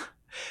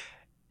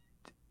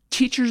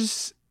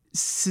teachers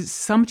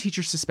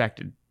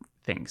suspected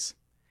things.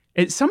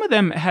 Some of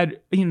them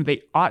had,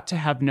 they ought to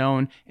have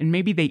known, and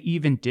maybe they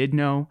even did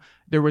know.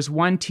 There was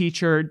one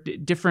teacher,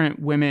 different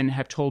women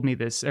have told me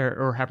this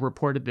or have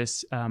reported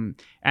this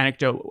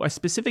anecdote. A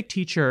specific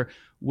teacher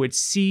would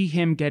see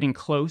him getting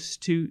close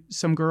to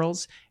some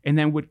girls and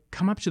then would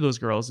come up to those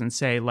girls and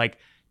say, like,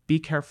 be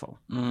careful,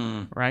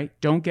 right?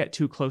 Don't get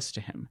too close to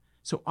him.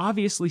 So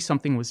obviously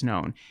something was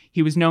known.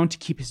 He was known to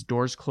keep his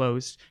doors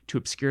closed, to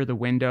obscure the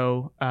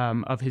window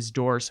of his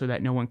door so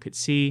that no one could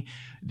see.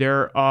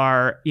 There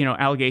are,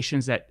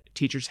 allegations that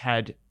teachers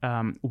had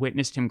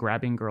witnessed him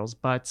grabbing girls'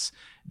 butts,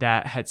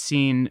 that had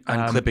seen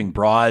unclipping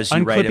bras.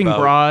 You write about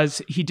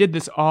bras. He did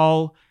this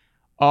all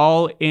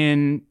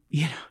in,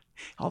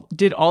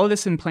 did all of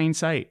this in plain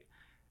sight.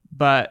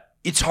 But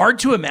it's hard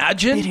to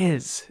imagine. It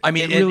is. I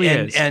mean, it really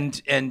is.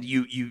 And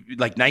you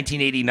like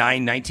 1989,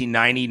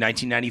 1990,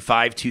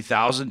 1995,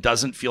 2000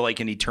 doesn't feel like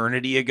an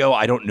eternity ago.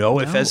 I don't know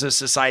if as a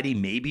society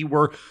maybe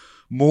we're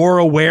more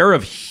aware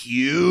of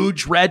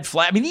huge red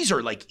flags. I mean, these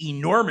are like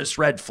enormous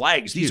red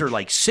flags. These are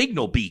like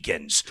signal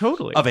beacons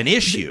of an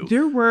issue.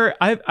 There were,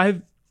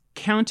 I've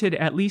counted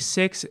at least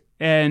 6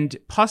 and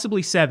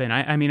possibly 7.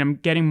 I mean, I'm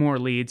getting more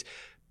leads.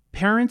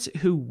 Parents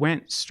who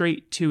went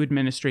straight to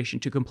administration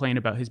to complain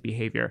about his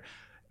behavior.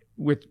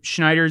 with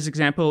Schneider's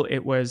example,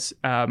 it was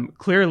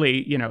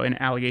clearly, an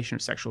allegation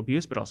of sexual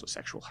abuse, but also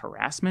sexual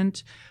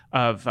harassment,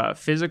 of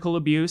physical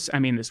abuse. I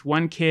mean, this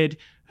one kid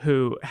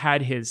who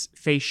had his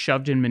face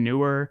shoved in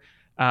manure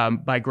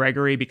by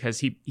Gregory because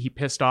he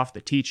pissed off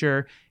the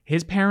teacher.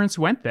 His parents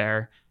went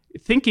there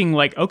thinking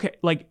like, okay,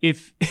 like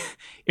if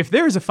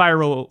there is a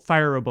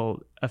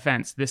fireable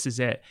offense, this is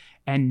it.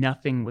 And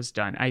nothing was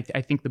done. I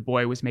think the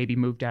boy was maybe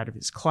moved out of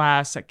his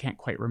class. I can't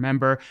quite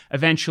remember.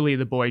 Eventually,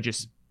 the boy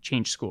just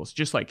changed schools,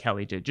 just like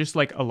Kelly did, just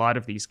like a lot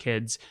of these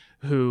kids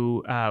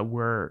who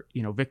were,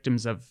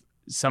 victims of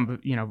some,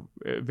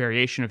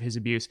 variation of his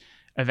abuse.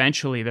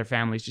 Eventually, their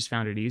families just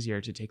found it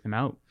easier to take them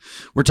out.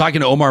 We're talking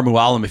to Omar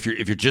Mualim. If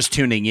you're just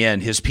tuning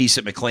in, his piece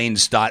at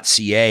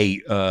macleans.ca,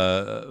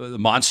 The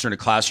Monster in a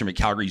Classroom at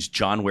Calgary's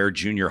John Ware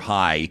Junior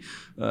High.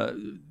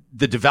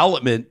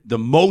 The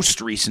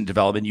most recent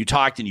development, you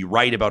talked and you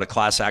write about a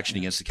class action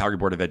against the Calgary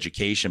Board of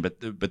Education,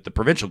 but the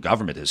provincial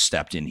government has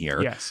stepped in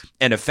here. Yes.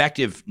 And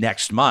effective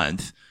next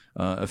month,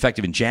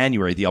 effective in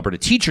January, the Alberta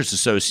Teachers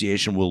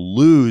Association will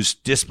lose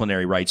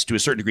disciplinary rights to a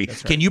certain degree.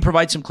 Right. Can you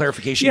provide some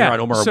clarification here on,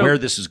 Omar, where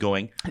this is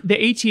going?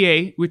 The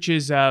ATA, which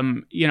is,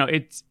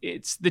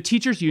 it's the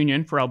teachers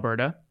union for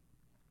Alberta.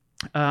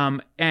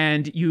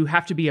 And you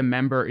have to be a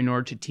member in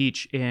order to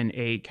teach in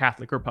a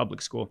Catholic or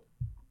public school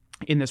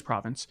in this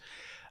province.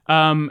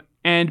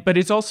 But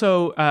it's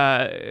also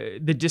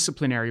the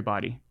disciplinary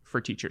body for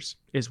teachers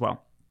as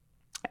well.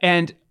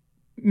 And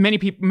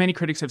many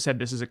critics have said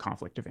this is a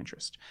conflict of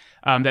interest,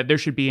 that there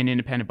should be an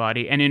independent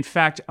body. And in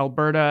fact,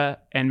 Alberta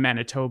and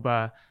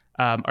Manitoba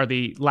are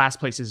the last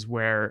places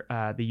where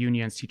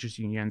the teachers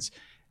unions,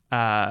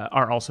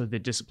 are also the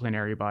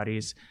disciplinary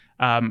bodies.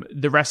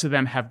 The rest of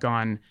them have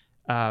gone,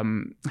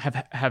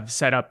 have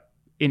set up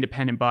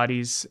independent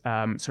bodies,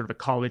 sort of a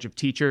college of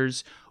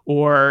teachers,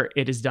 or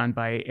it is done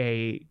by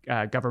a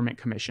government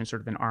commission,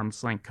 sort of an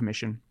arm's length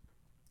commission.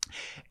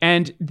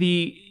 And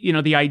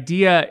the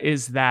idea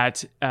is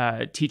that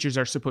teachers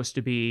are supposed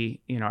to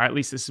be, or at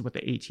least this is what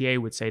the ATA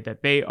would say,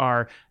 that they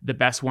are the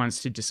best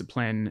ones to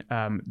discipline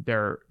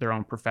their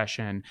own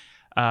profession.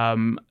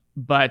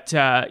 But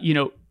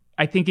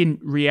I think in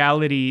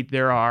reality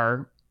there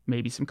are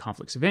maybe some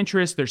conflicts of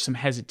interest. There's some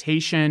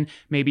hesitation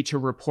maybe to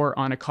report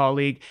on a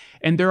colleague,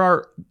 and there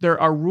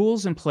are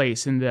rules in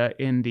place in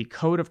the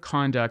code of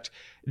conduct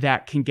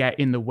that can get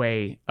in the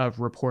way of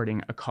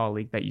reporting a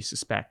colleague that you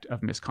suspect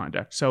of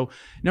misconduct. So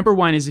number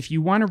one is, if you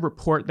want to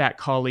report that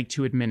colleague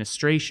to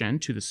administration,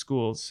 to the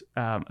school's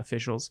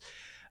officials,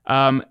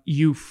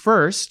 you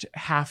first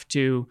have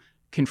to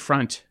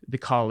confront the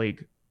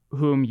colleague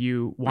whom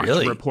you want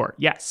to report.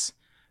 Yes.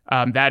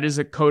 That is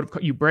a code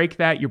of, you break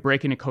that, you're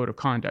breaking a code of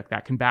conduct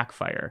that can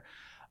backfire.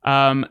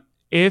 So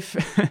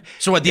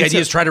what the idea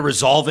is, try to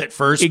resolve it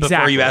first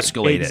before you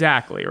escolate it.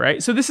 Exactly,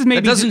 right? So this is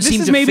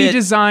maybe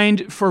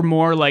designed for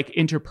more like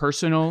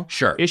interpersonal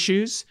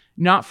issues,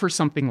 not for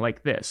something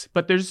like this.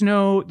 But there's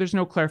no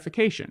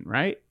clarification,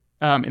 right?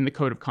 In the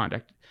code of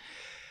conduct.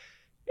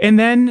 And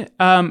then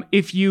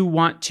if you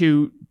want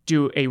to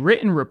do a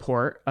written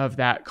report of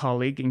that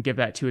colleague and give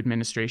that to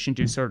administration,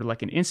 do sort of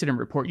like an incident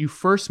report, you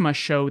first must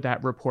show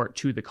that report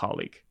to the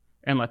colleague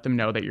and let them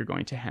know that you're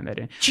going to hand that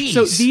in. Jeez.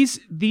 So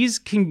these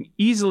can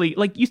easily,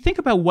 like, you think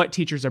about what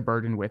teachers are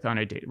burdened with on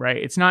a day, right?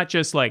 It's not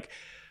just like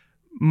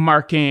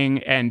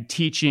marking and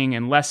teaching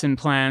and lesson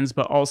plans,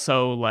 but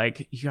also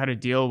like you got to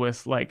deal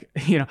with like,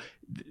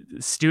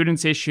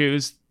 students'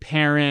 issues,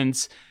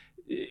 parents,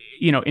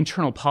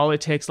 internal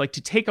politics. Like,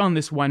 to take on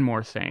this one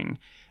more thing,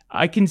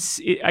 I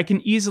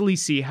can easily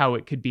see how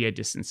it could be a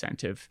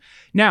disincentive.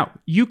 Now,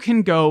 you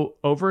can go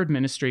over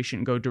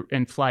administration,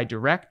 and fly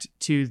direct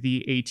to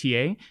the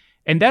ATA.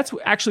 And that's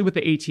actually what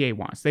the ATA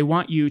wants. They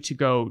want you to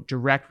go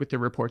direct with the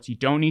reports. You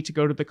don't need to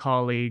go to the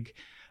colleague.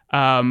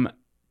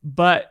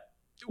 But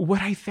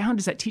what I found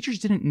is that teachers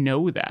didn't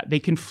know that.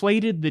 They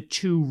conflated the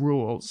two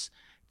rules,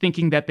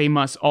 thinking that they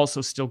must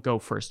also still go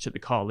first to the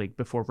colleague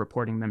before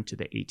reporting them to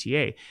the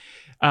ATA.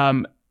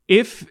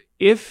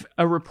 If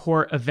a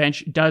report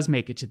eventually does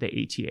make it to the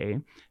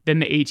ATA, then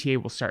the ATA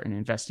will start an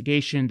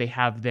investigation. They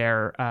have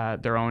their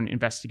own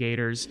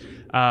investigators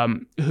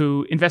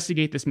who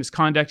investigate this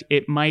misconduct.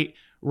 It might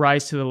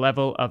rise to the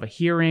level of a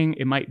hearing.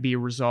 It might be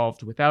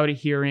resolved without a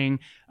hearing,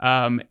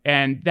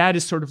 and that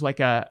is sort of like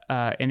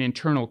an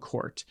internal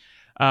court.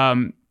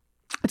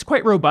 It's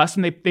quite robust,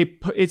 and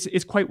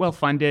it's quite well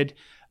funded.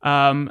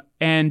 But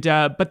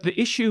the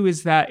issue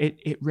is that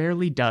it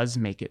rarely does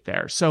make it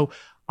there. So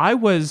I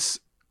was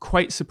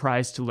quite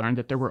surprised to learn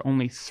that there were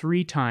only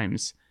 3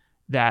 times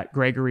that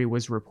Gregory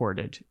was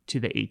reported to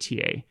the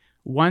ATA.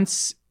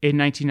 Once in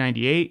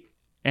 1998,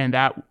 and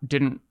that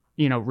didn't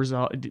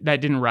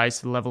rise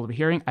to the level of a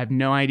hearing. I have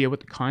no idea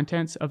what the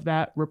contents of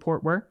that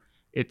report were.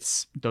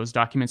 Those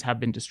documents have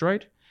been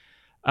destroyed.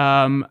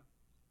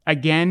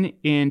 Again,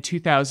 in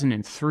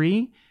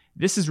 2003,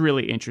 this is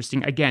really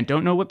interesting. Again,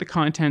 don't know what the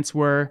contents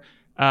were.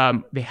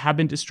 They have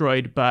been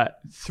destroyed,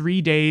 but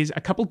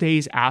a couple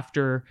days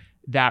after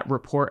that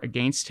report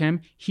against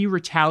him, he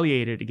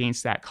retaliated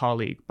against that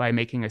colleague by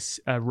making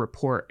a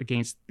report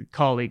against the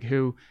colleague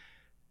who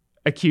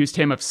accused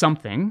him of some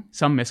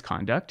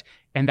misconduct,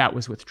 and that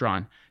was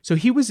withdrawn. So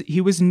he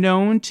was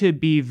known to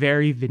be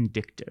very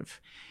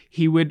vindictive.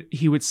 He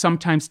would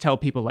sometimes tell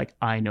people like,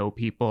 I know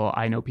people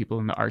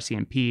in the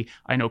RCMP,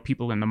 I know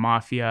people in the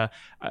mafia.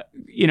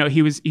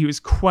 He was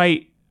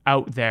quite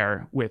out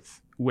there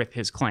with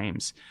his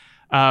claims.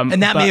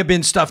 And that may have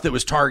been stuff that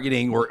was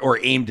targeting or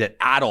aimed at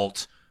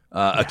adult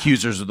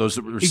accusers of those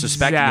that were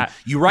suspecting him.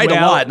 You write a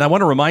lot, and I want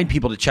to remind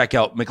people to check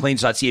out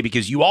McLean's.ca,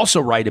 because you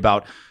also write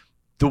about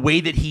the way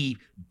that he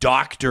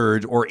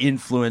doctored or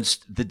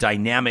influenced the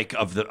dynamic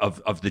of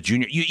the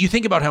junior. You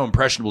think about how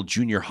impressionable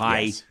junior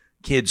high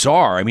kids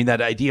are. I mean, that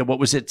idea, what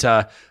was it,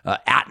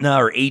 ATNA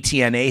or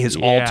ATNA, his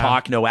all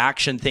talk, no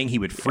action thing. He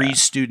would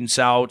freeze students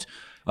out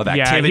of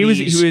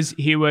activities.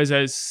 He was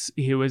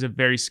a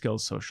very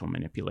skilled social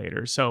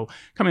manipulator. So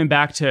coming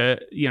back to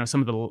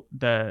some of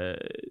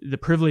the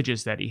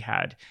privileges that he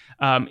had,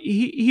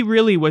 he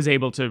really was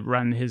able to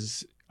run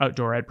his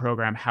outdoor ed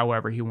program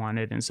however he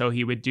wanted, and so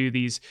he would do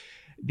these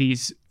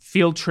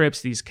field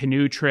trips, these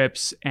canoe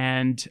trips,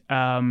 and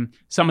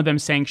some of them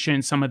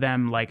sanctioned, some of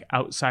them like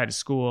outside of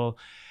school.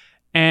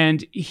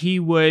 And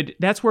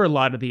that's where a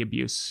lot of the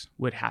abuse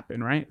would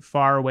happen, right?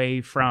 Far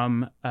away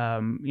from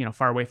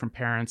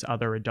parents,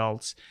 other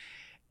adults.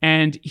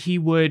 And he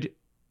would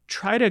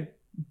try to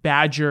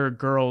badger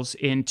girls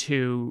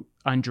into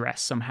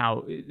undress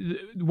somehow.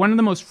 One of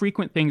the most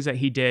frequent things that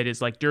he did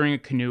is like during a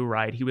canoe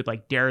ride, he would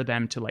like dare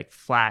them to like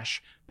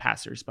flash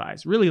passersby,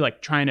 really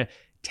like trying to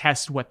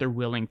test what they're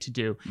willing to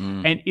do.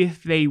 And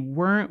if they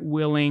weren't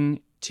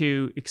willing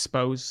to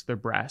expose their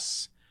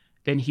breasts,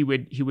 then he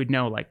would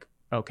know like,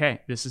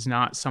 okay, this is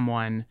not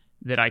someone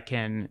that I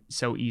can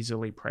so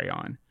easily prey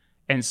on.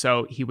 And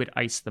so he would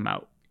ice them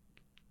out,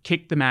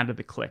 kick them out of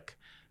the clique,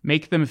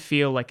 make them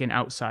feel like an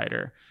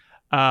outsider.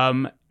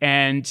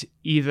 And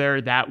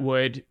either that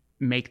would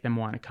make them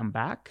want to come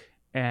back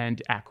and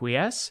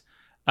acquiesce,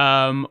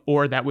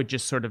 or that would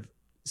just sort of,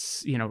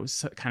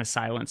 kind of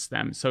silence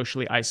them,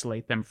 socially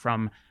isolate them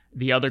from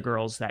the other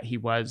girls that he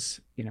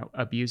was,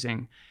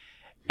 abusing.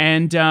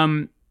 And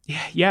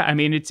I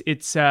mean,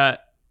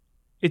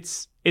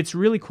 it's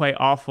really quite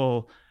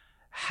awful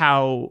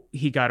how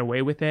he got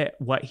away with it,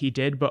 what he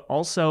did, but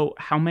also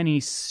how many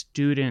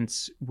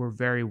students were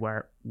very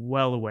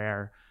well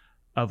aware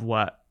of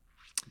what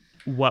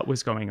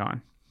was going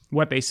on,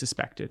 what they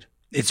suspected.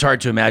 It's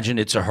hard to imagine.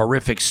 It's a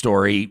horrific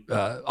story.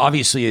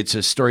 Obviously, it's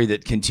a story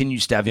that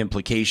continues to have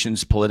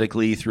implications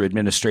politically through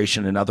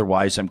administration and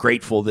otherwise. I'm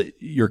grateful that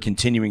you're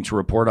continuing to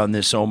report on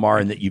this, Omar,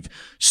 and that you've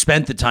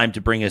spent the time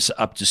to bring us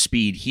up to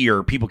speed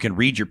here. People can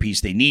read your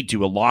piece. They need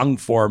to. A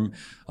long-form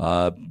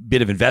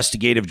bit of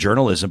investigative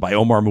journalism by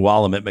Omar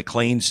Muallim at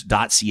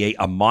McLean's.ca,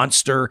 a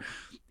monster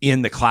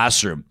in the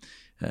classroom.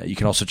 You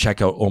can also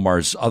check out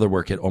Omar's other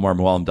work at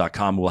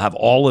omarmuallim.com. We'll have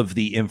all of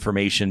the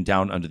information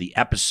down under the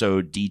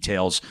episode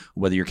details,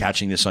 whether you're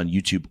catching this on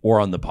YouTube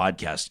or on the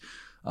podcast.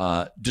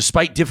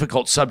 Despite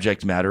difficult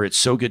subject matter, it's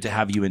so good to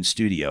have you in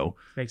studio.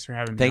 Thanks for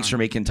having me. Thanks for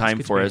making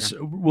time for us.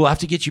 We'll have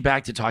to get you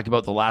back to talk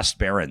about The Last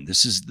Baron.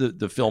 This is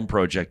the film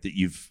project that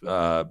you've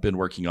been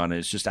working on, and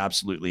it's just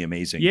absolutely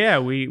amazing. Yeah,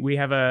 we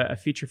have a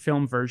feature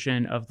film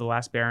version of The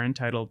Last Baron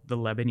titled The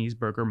Lebanese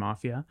Burger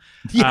Mafia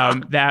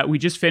that we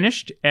just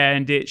finished,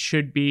 and it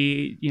should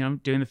be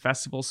doing the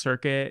festival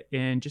circuit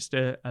in just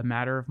a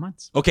matter of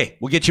months. Okay,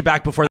 we'll get you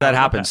back before that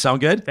happens.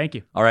 Sound good? Thank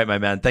you. All right, my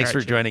man. Thanks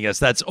for joining us.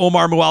 That's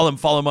Omar Muallim.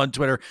 Follow him on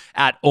Twitter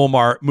at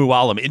Omar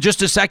Muallim. In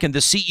just a second, the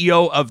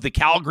CEO of the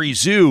Calgary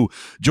Zoo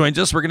joins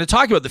us. We're going to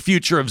talk about the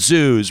future of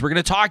zoos. We're going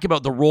to talk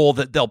about the role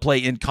that they'll play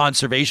in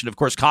conservation. Of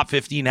course,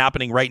 COP15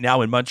 happening right now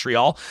in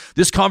Montreal.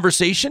 This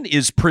conversation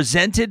is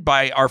presented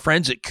by our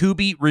friends at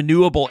Kubi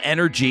Renewable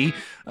Energy.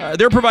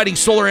 They're providing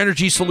solar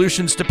energy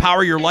solutions to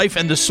power your life,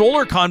 and the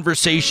solar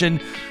conversation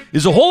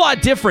is a whole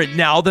lot different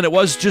now than it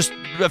was just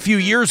a few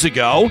years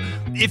ago.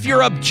 If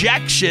your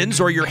objections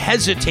or your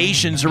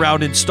hesitations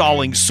around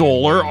installing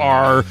solar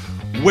are,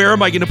 where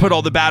am I going to put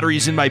all the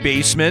batteries in my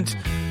basement?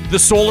 The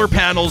solar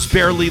panels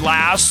barely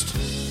last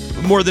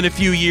more than a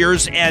few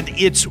years, and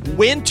it's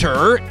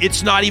winter.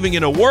 It's not even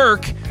going to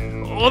work.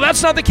 Well,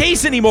 that's not the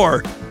case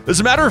anymore.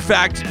 As a matter of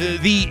fact,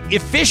 the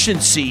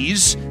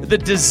efficiencies, the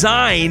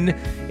design,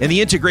 and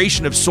the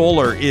integration of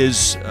solar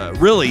is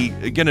really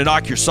going to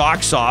knock your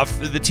socks off.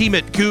 The team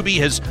at Kubi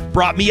has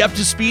brought me up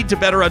to speed to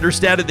better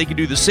understand it. They can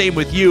do the same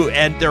with you.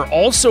 And they're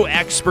also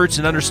experts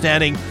in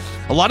understanding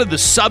a lot of the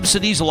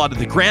subsidies, a lot of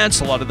the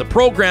grants, a lot of the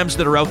programs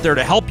that are out there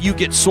to help you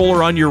get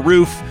solar on your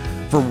roof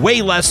for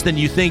way less than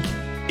you think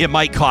it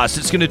might cost.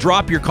 It's going to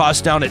drop your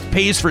costs down. It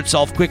pays for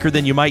itself quicker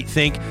than you might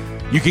think.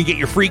 You can get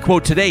your free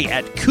quote today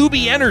at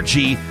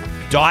kubienergy.ca.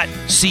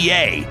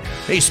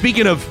 Hey,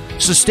 speaking of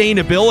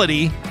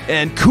sustainability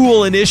and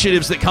cool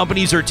initiatives that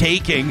companies are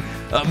taking,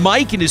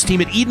 Mike and his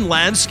team at Eden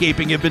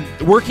Landscaping have been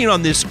working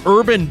on this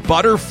urban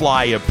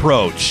butterfly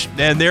approach.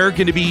 And they're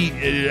going to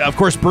be, of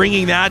course,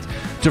 bringing that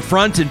to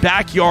front and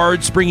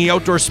backyards, bringing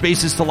outdoor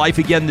spaces to life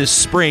again this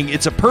spring.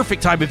 It's a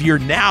perfect time of year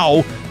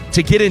now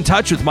to get in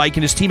touch with Mike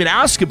and his team and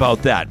ask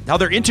about that, how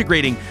they're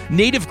integrating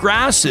native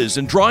grasses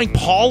and drawing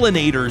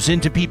pollinators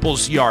into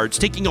people's yards,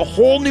 taking a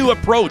whole new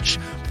approach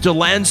to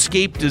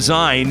landscape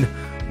design.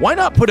 Why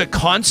not put a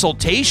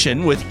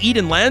consultation with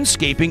Eden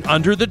Landscaping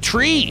under the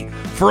tree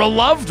for a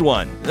loved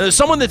one?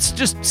 Someone that's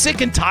just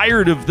sick and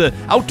tired of the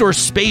outdoor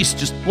space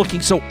just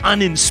looking so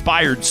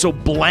uninspired, so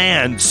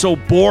bland, so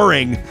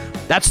boring.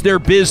 That's their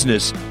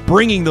business,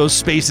 bringing those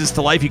spaces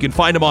to life. You can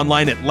find them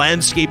online at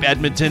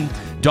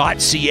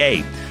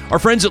landscapeedmonton.ca. Our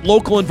friends at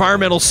Local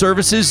Environmental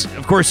Services,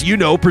 of course,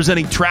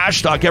 presenting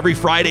Trash Talk every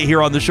Friday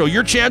here on the show.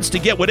 Your chance to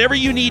get whatever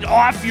you need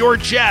off your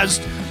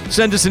chest.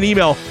 Send us an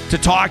email to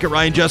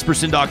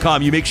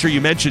talk@ryanjesperson.com. You make sure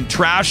you mention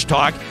Trash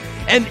Talk.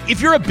 And if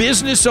you're a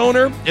business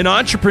owner, an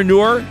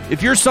entrepreneur,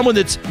 if you're someone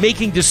that's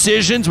making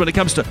decisions when it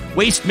comes to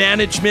waste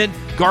management,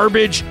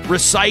 garbage,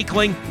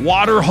 recycling,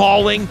 water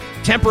hauling,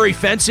 temporary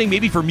fencing,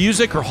 maybe for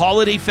music or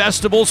holiday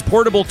festivals,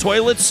 portable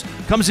toilets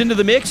comes into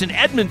the mix in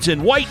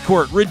Edmonton,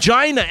 Whitecourt,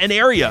 Regina, and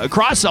area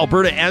across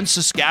Alberta and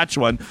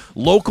Saskatchewan.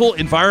 Local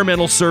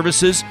Environmental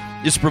Services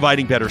is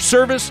providing better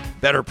service,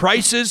 better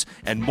prices,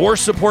 and more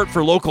support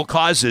for local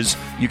causes.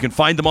 You can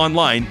find them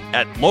online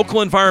at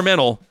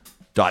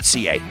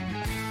localenvironmental.ca.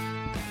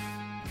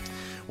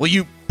 Well,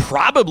 you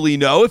probably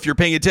know, if you're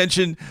paying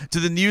attention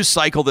to the news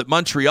cycle,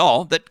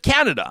 that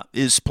Canada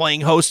is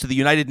playing host to the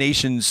United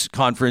Nations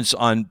Conference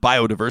on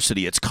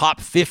Biodiversity. It's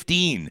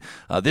COP15.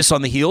 This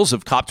on the heels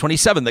of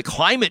COP27, the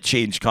climate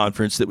change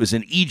conference that was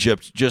in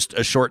Egypt just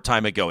a short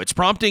time ago. It's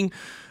prompting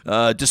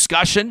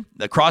discussion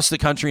across the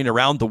country and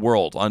around the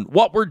world on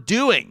what we're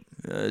doing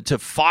to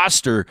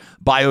foster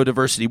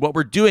biodiversity, what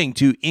we're doing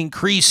to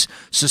increase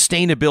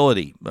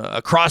sustainability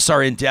across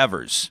our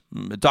endeavors.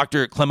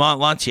 Dr. Clément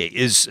Lantier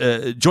is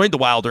joined the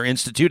Wilder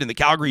Institute in the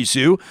Calgary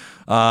Zoo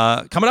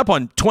coming up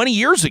on 20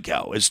 years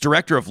ago as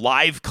director of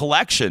live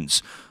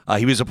collections.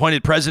 He was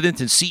appointed president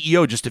and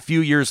CEO just a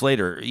few years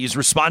later. He's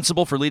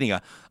responsible for leading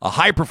a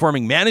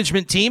high-performing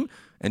management team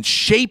and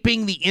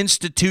shaping the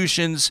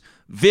institution's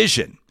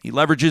vision. He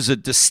leverages a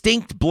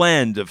distinct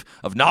blend of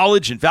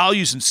knowledge and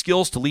values and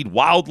skills to lead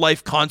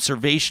wildlife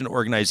conservation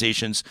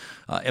organizations,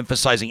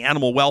 emphasizing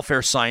animal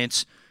welfare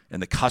science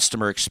and the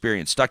customer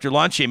experience. Dr.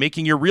 Lantier,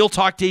 making your Real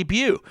Talk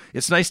debut.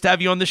 It's nice to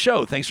have you on the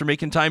show. Thanks for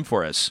making time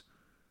for us.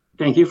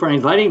 Thank you for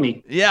inviting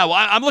me. Yeah, well,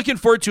 I'm looking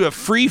forward to a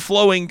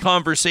free-flowing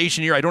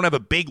conversation here. I don't have a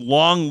big,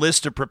 long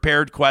list of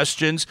prepared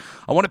questions.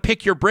 I want to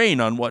pick your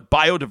brain on what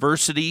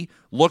biodiversity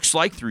looks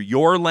like through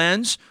your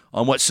lens,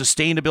 on what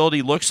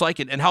sustainability looks like,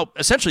 and how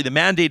essentially the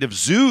mandate of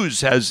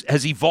zoos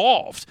has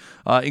evolved,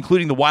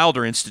 including the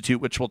Wilder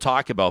Institute, which we'll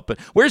talk about. But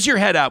where's your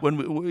head at when,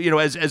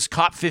 as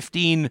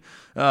COP15,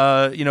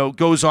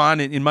 goes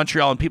on in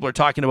Montreal and people are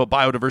talking about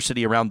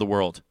biodiversity around the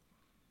world?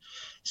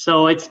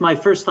 So it's my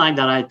first time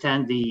that I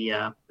attend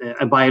a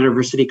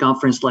biodiversity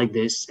conference like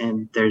this,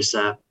 and there's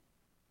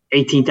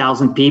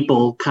 18,000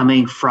 people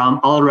coming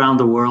from all around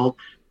the world,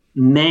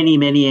 many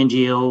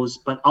NGOs,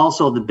 but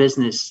also the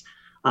business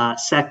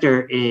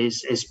sector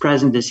is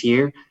present this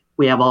year.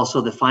 We have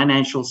also the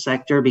financial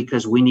sector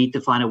because we need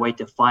to find a way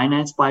to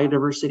finance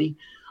biodiversity.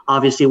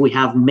 Obviously, we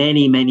have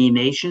many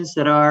nations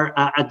that are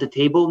at the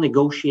table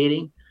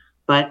negotiating.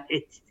 But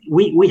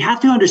we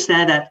have to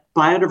understand that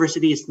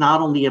biodiversity is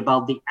not only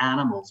about the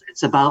animals,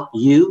 it's about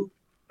you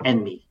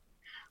and me.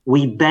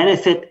 We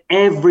benefit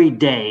every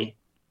day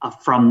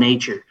from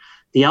nature.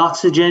 The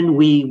oxygen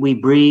we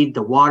breathe,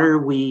 the water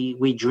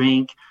we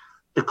drink,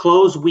 the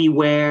clothes we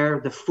wear,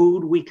 the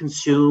food we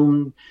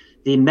consume,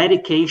 the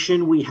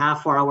medication we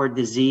have for our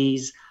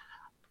disease,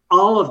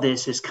 all of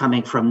this is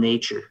coming from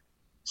nature.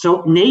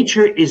 So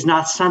nature is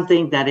not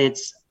something that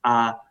it's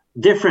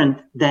different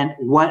than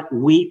what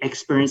we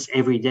experience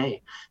every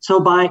day. So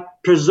by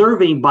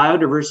preserving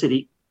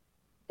biodiversity,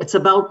 it's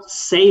about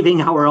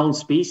saving our own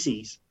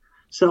species.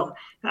 So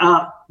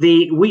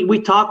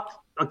we talked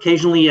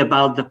occasionally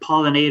about the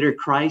pollinator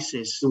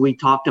crisis. We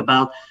talked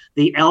about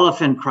the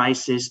elephant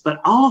crisis,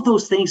 but all of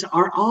those things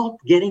are all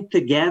getting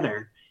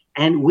together,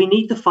 and we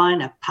need to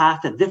find a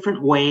path, a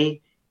different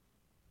way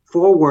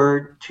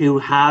forward to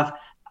have,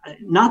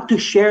 not to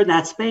share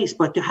that space,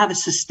 but to have a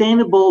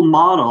sustainable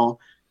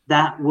model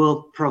that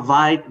will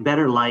provide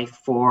better life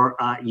for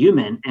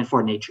human and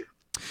for nature.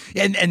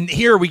 And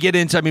here we get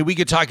into, we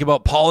could talk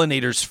about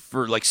pollinators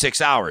for like 6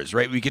 hours,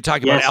 right? We could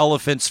talk about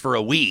elephants for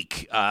a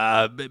week.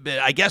 But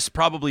I guess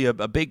probably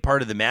a big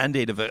part of the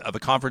mandate of a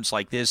conference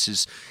like this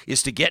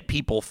is to get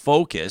people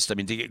focused. To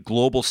get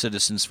global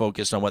citizens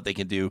focused on what they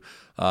can do,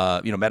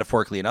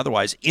 metaphorically and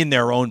otherwise, in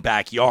their own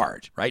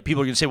backyard, right?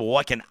 People are going to say, well,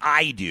 what can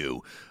I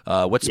do?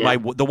 What's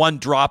the one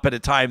drop at a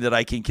time that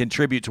I can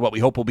contribute to what we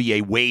hope will be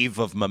a wave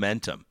of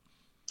momentum?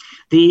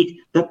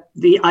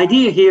 The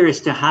idea here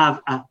is to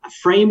have a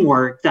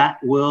framework that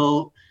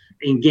will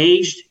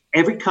engage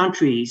every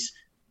country's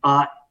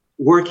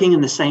working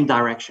in the same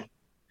direction.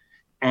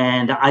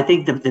 And I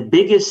think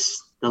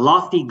the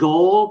lofty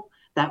goal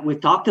that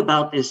we've talked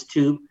about is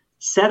to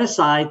set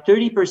aside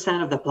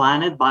 30% of the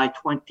planet by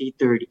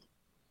 2030.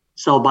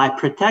 So by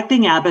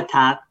protecting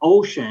habitat,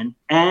 ocean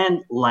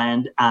and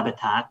land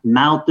habitat,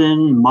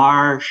 mountain,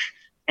 marsh,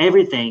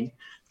 everything,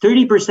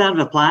 30% of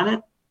the planet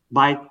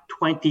by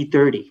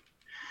 2030.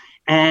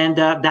 And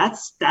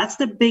that's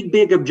the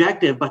big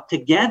objective. But to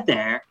get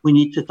there, we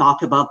need to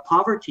talk about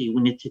poverty.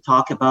 We need to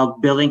talk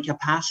about building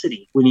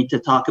capacity. We need to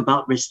talk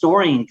about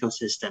restoring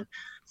ecosystem,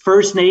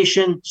 First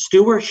Nation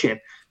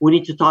stewardship. We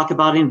need to talk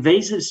about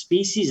invasive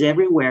species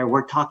everywhere.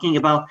 We're talking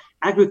about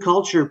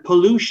agriculture,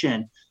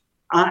 pollution.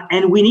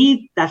 And we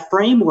need that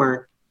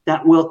framework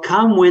that will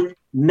come with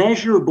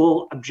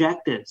measurable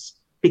objectives.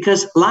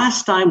 Because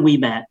last time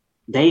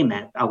they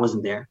met, I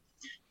wasn't there,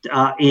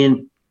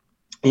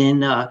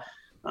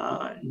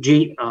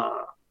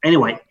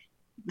 anyway,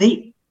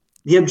 the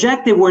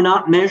objective were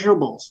not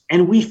measurables,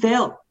 and we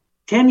failed.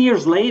 10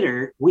 years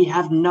later, we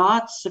have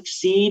not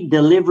succeeded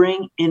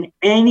delivering in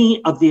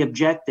any of the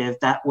objectives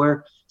that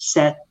were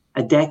set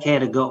a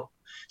decade ago.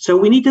 So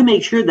we need to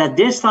make sure that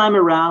this time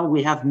around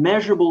we have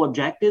measurable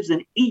objectives,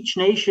 and each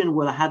nation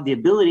will have the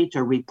ability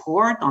to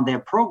report on their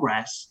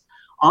progress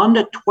on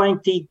the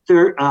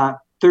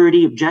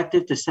 2030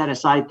 objective to set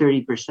aside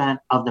 30%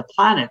 of the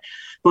planet.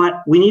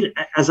 But we need,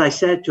 as I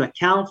said, to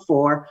account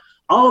for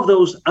all of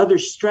those other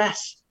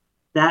stress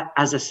that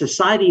as a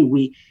society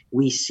we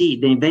see,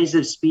 the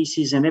invasive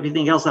species and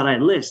everything else that I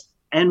list,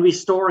 and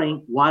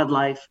restoring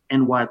wildlife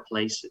and wild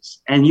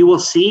places. And you will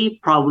see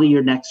probably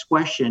your next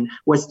question,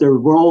 what's the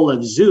role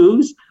of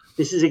zoos?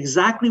 This is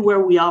exactly where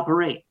we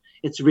operate.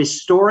 It's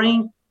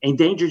restoring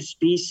endangered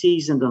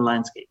species in the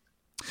landscape.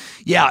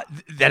 Yeah,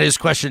 that is a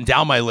question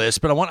down my list,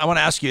 but I want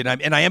to ask you,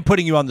 and I am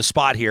putting you on the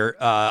spot here.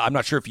 I'm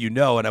not sure if you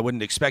know, and I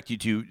wouldn't expect you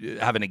to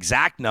have an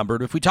exact number,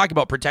 but if we talk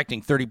about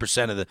protecting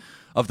 30%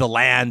 of the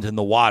land and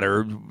the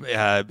water,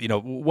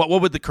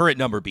 what would the current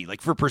number be?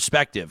 Like, for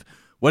perspective,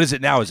 what is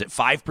it now? Is it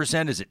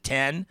 5%? Is it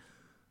 10?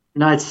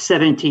 No, it's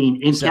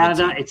 17. In 17.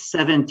 Canada, it's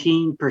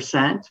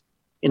 17%.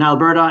 In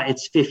Alberta,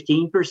 it's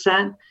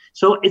 15%.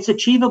 So it's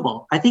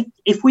achievable. I think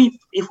if we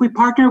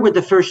partner with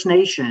the First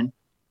Nation,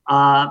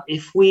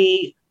 if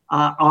we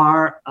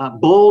are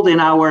bold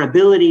in our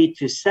ability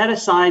to set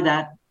aside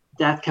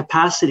that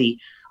capacity,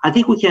 I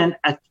think we can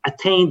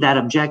attain that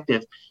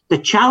objective. The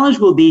challenge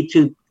will be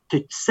to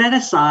set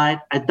aside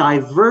a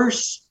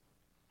diverse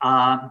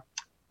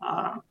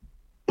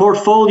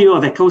portfolio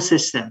of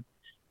ecosystem.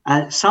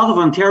 South of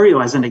Ontario,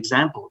 as an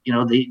example,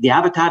 the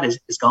habitat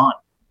is gone.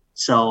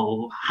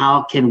 So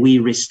how can we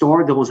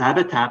restore those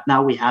habitat?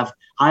 Now we have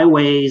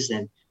highways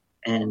and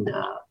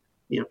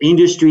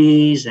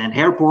industries and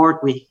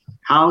airport,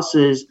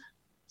 houses.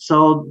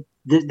 So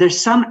there's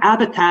some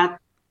habitat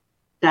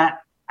that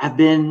have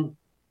been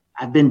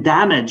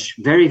damaged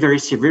very, very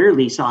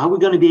severely. So how are we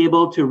going to be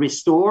able to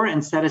restore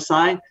and set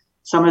aside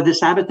some of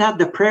this habitat?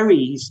 The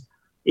prairies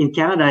in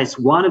Canada is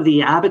one of the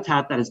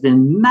habitat that has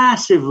been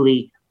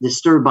massively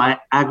disturbed by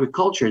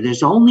agriculture.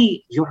 There's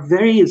only a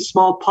very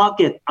small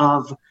pocket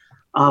of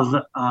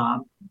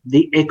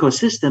the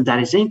ecosystem that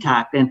is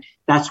intact, and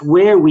that's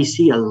where we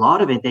see a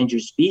lot of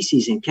endangered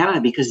species in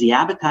Canada because the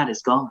habitat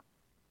is gone.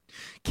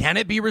 Can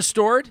it be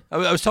restored?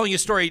 I was telling you a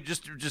story,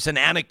 just an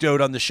anecdote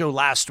on the show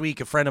last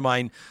week. A friend of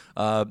mine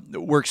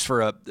works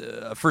for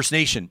a First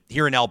Nation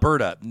here in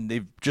Alberta. And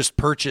they've just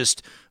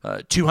purchased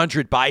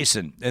 200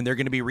 bison, and they're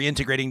going to be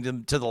reintegrating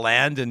them to the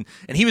land. And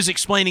he was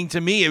explaining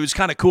to me, it was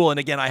kind of cool. And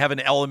again, I have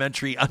an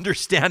elementary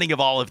understanding of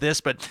all of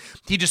this, but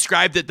he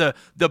described that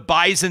the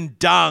bison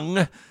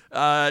dung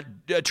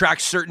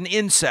attracts certain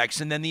insects,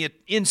 and then the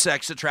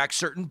insects attract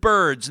certain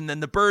birds, and then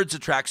the birds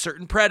attract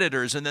certain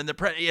predators, and then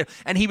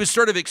and he was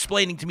sort of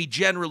explaining to me,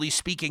 generally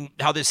speaking,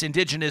 how this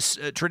indigenous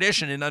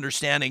tradition and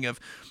understanding of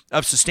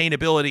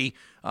sustainability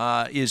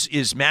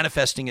is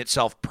manifesting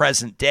itself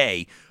present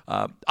day.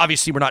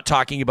 Obviously, we're not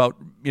talking about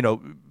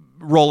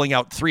rolling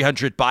out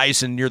 300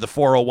 bison near the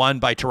 401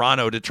 by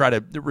Toronto to try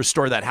to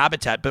restore that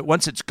habitat, but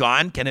once it's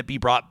gone, can it be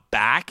brought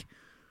back?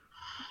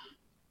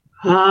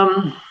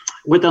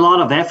 With a lot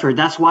of effort.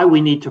 That's why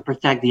we need to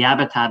protect the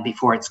habitat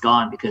before it's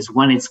gone, because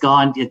when it's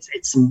gone,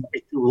 it's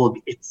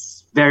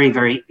very,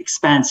 very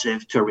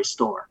expensive to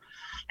restore.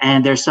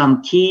 And there's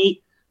some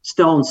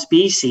keystone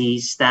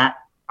species that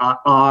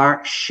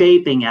are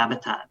shaping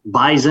habitat.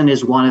 Bison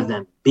is one of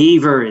them.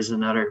 Beaver is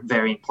another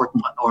very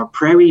important one, or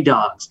prairie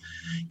dogs,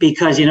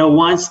 because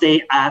once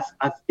they have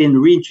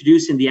been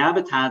reintroduced in the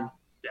habitat,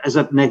 as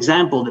an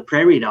example, the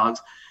prairie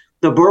dogs,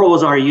 the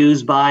burrows are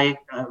used by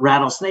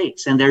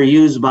rattlesnakes, and they're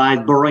used by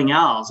burrowing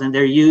owls, and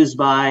they're used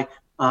by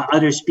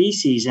other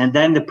species. And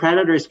then the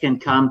predators can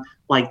come,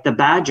 like the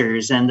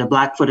badgers, and the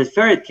black-footed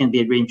ferret can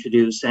be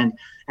reintroduced. And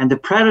the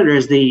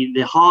predators, the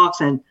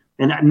hawks, and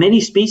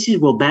many species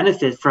will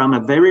benefit from a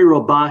very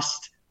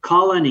robust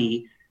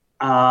colony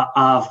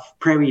of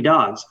prairie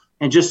dogs.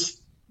 And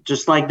just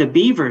like the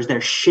beavers,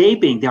 they're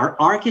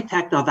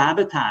architect of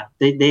habitat.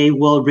 They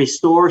will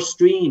restore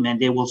stream,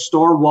 and they will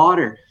store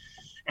water.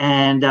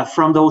 And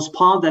from those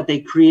ponds that they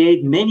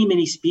create, many,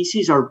 many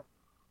species are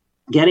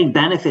getting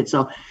benefits.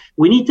 So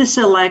we need to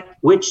select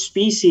which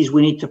species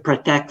we need to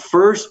protect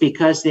first,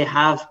 because they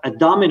have a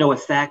domino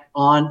effect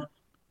on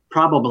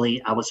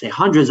probably, I would say,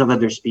 hundreds of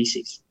other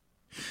species.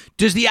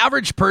 Does the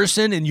average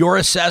person, in your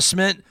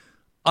assessment,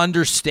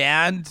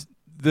 understand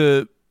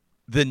the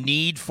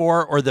need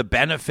for or the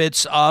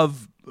benefits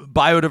of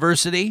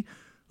biodiversity?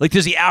 Like,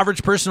 does the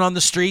average person on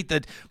the street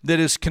that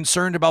is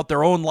concerned about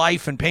their own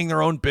life and paying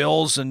their own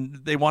bills, and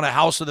they want a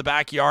house in the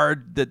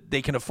backyard that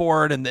they can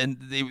afford, and then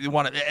they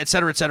want to, et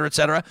cetera, et cetera, et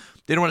cetera.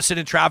 They don't want to sit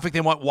in traffic.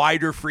 They want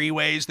wider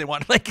freeways. They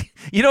want, like,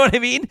 you know what I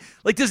mean?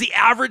 Like, does the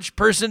average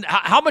person,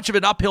 how much of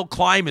an uphill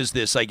climb is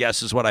this, I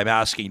guess, is what I'm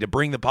asking, to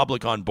bring the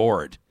public on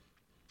board?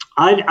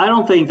 I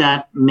don't think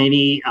that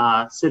many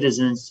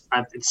citizens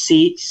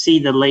see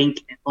the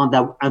link on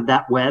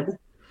that web.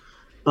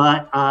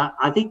 But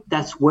I think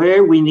that's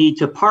where we need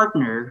to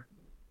partner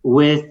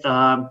with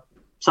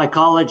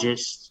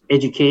psychologists,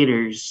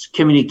 educators,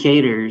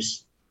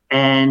 communicators,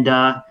 and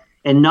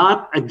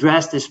not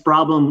address this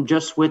problem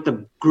just with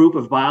a group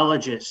of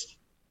biologists.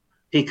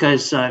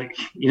 Because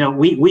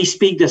we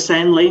speak the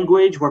same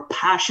language, we're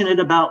passionate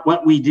about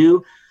what we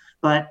do,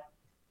 but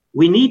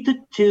we need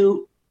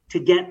to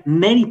get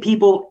many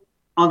people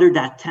under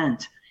that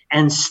tent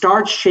and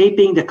start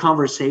shaping the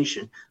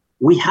conversation.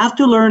 We have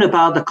to learn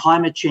about the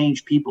climate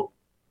change people.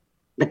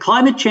 The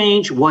climate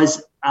change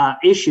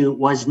issue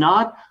was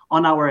not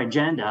on our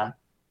agenda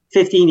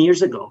 15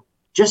 years ago,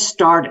 just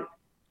started.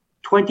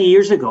 20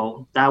 years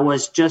ago, that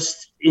was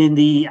just at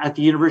the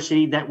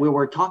university that we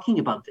were talking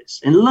about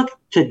this. And look,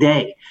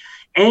 today,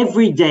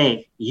 every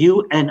day,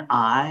 you and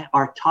I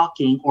are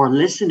talking or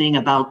listening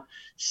about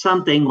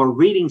something or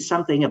reading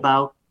something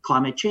about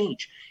climate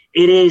change.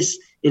 It is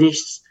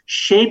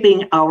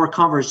shaping our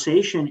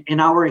conversation in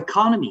our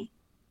economy,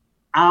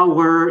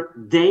 our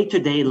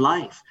day-to-day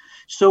life.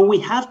 So we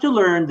have to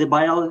learn the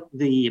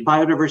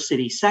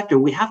biodiversity sector.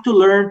 We have to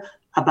learn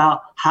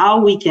about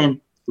how we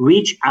can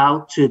reach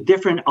out to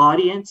different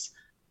audience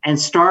and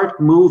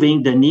start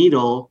moving the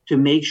needle to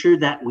make sure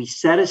that we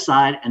set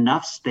aside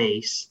enough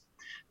space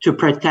to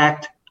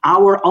protect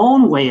our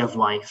own way of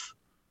life.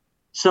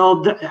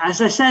 So as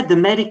I said, the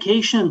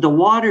medication, the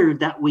water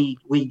that we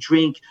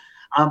drink,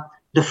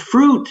 the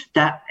fruit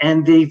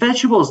and the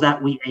vegetables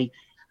that we ate,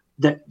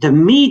 the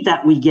meat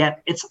that we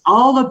get, it's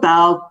all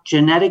about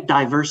genetic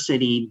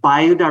diversity,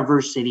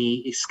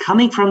 biodiversity. It's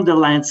coming from the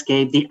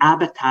landscape, the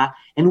habitat,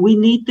 and we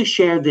need to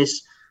share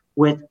this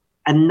with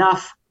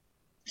enough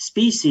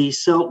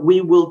species so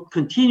we will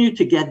continue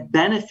to get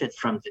benefit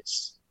from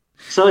this.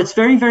 So it's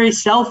very, very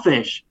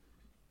selfish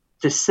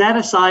to set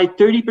aside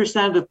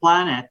 30% of the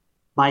planet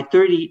by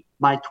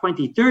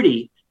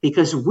 2030,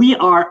 because we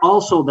are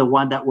also the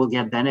one that will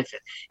get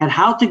benefit. And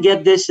how to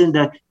get this in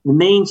the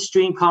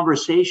mainstream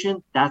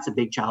conversation, that's a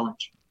big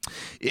challenge.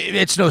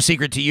 It's no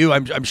secret to you.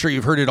 I'm sure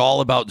you've heard it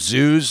all about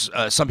zoos.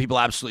 Some people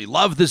absolutely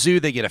love the zoo.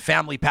 They get a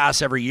family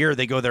pass every year.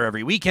 They go there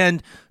every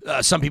weekend.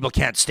 Some people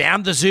can't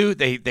stand the zoo.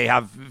 They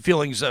have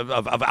feelings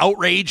of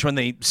outrage when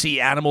they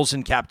see animals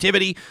in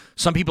captivity.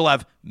 Some people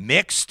have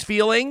mixed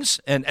feelings,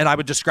 and I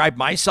would describe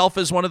myself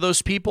as one of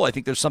those people. I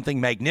think there's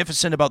something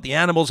magnificent about the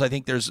animals. I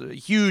think there's a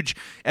huge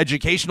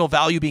educational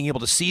value being able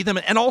to see them.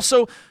 And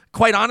also,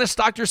 quite honest,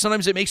 doctor,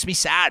 sometimes it makes me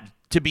sad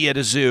to be at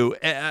a zoo.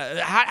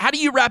 How do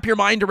you wrap your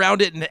mind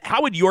around it, and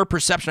how would your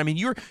perception, I mean,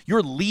 you're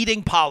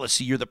leading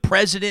policy, you're the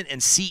president and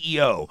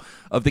CEO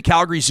of the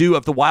Calgary Zoo,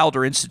 of the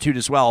Wilder Institute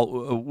as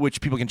well, which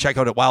people can check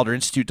out at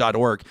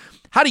wilderinstitute.org.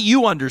 How do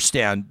you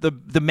understand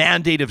the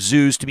mandate of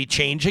zoos to be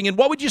changing, and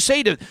what would you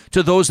say to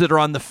those that are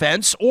on the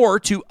fence or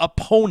to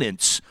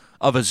opponents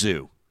of a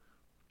zoo?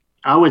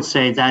 I would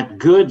say that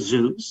good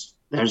zoos,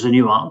 there's a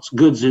nuance,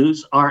 good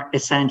zoos are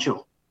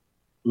essential.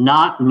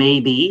 Not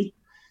maybe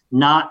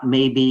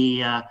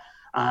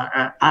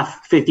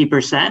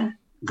 50%.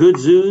 Good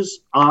zoos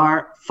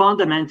are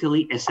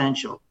fundamentally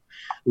essential.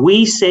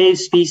 We save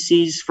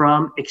species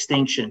from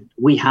extinction.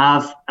 We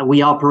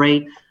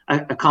operate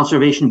a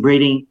conservation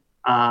breeding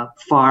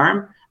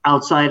farm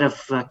outside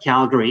of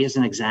Calgary, as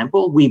an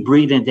example. We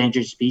breed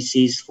endangered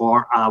species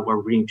for our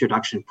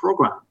reintroduction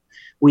program.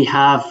 We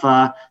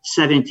have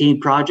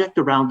 17 projects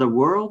around the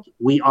world.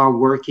 We are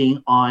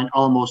working on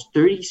almost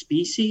 30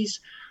 species.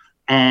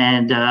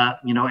 And,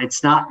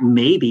 it's not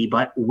maybe,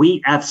 but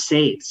we have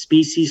saved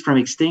species from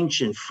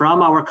extinction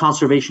from our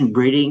conservation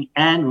breeding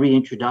and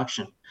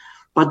reintroduction.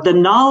 But the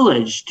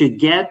knowledge to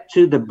get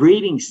to the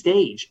breeding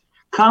stage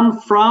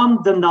come from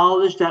the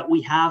knowledge that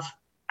we have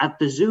at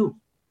the zoo.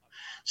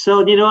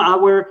 So,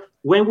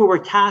 when we were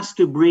tasked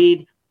to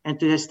breed and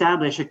to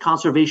establish a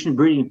conservation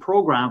breeding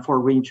program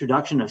for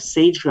reintroduction of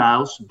sage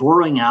grouse,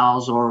 burrowing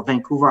owls, or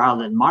Vancouver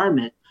Island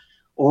marmot,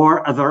 or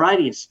a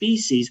variety of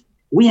species,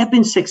 we have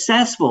been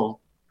successful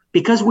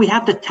because we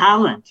have the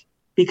talent,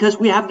 because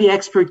we have the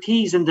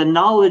expertise and the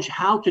knowledge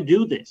how to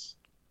do this.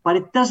 But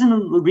it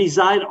doesn't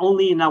reside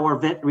only in our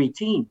veterinary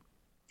team.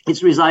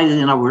 It's resided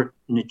in our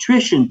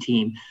nutrition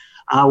team,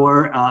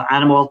 our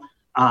animal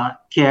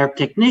care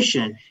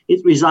technician.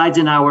 It resides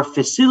in our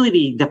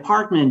facility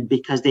department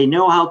because they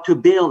know how to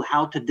build,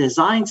 how to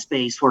design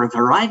space for a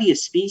variety of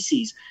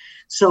species.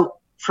 So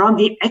from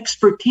the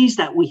expertise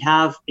that we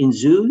have in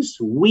zoos,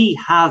 we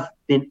have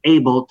been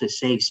able to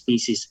save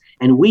species.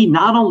 And we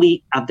not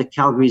only at the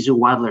Calgary Zoo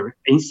Wildlife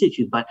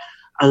Institute, but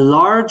a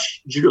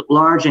large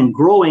and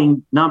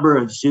growing number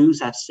of zoos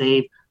have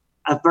saved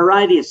a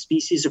variety of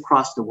species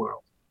across the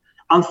world.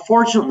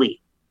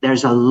 Unfortunately,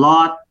 there's a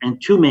lot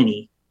and too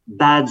many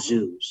bad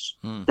zoos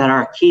that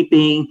are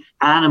keeping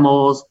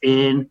animals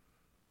in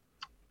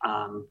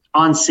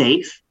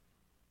unsafe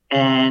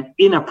and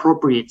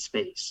inappropriate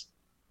space.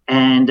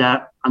 And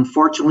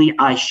unfortunately,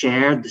 I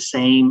share the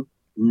same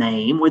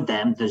name with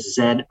them, the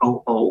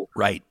ZOO,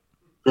 right?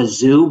 The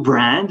zoo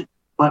brand.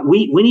 But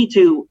we need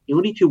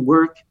to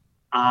work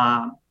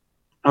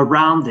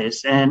around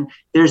this. And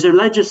there's a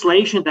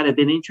legislation that had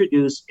been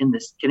introduced in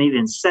the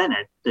Canadian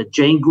Senate, the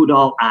Jane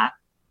Goodall Act,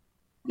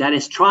 that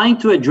is trying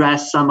to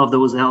address some of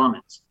those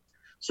elements.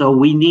 So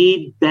we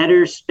need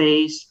better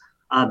space,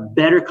 a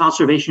better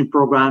conservation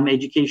program,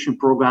 education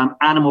program,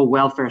 animal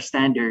welfare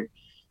standard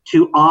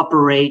to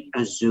operate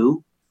a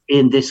zoo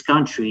in this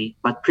country.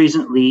 But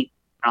presently,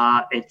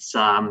 it's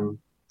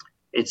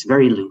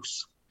very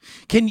loose.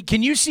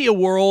 Can you see a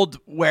world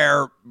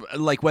where,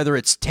 like, whether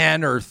it's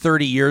 10 or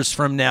 30 years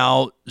from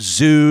now,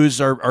 zoos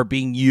are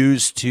being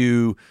used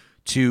to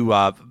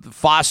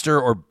foster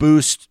or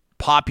boost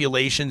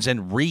populations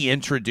and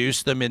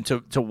reintroduce them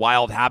into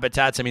wild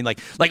habitats? I mean,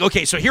 like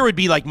okay, so here would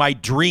be like my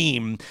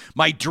dream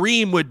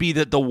would be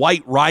that the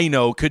white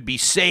rhino could be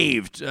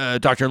saved,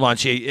 Dr.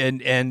 Lancier,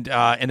 and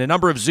a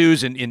number of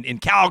zoos in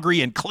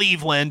Calgary and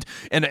Cleveland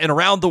and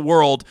around the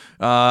world,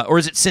 or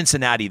is it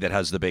Cincinnati that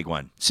has the big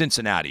one?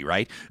 Cincinnati,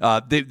 right?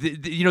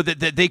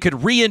 They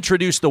could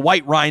reintroduce the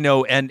white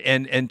rhino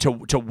and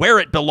to where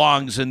it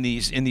belongs in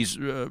these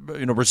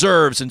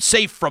reserves and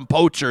safe from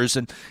poachers,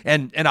 and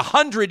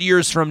 100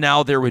 years from now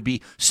there would be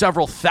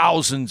several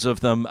thousands of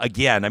them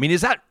again. I mean,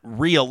 is that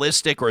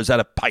realistic, or is that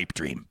a pipe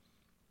dream?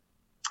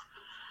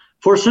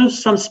 For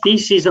some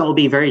species, that will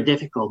be very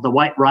difficult. The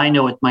white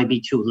rhino, it might be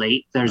too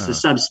late. There's a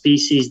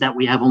subspecies that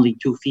we have only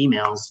 2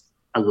 females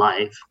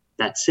alive.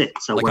 That's it.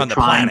 So like we're on the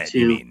trying planet,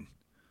 you mean?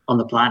 On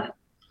the planet.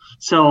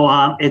 So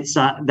it's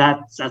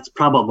that's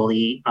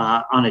probably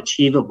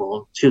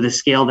unachievable to the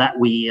scale that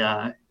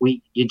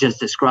you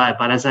just described.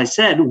 But as I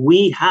said,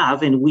 we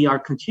have and we are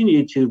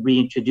continuing to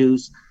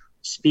reintroduce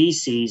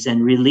species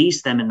and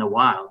release them in the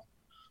wild.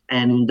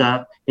 And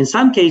in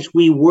some cases,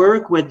 we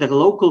work with the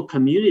local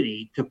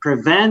community to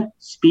prevent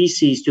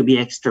species to be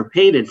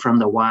extirpated from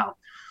the wild.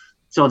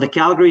 So the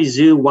Calgary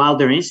Zoo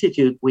Wildlife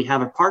Institute, we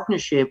have a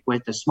partnership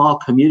with a small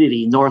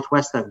community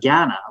northwest of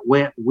Ghana,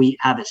 where we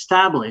have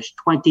established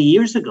 20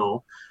 years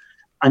ago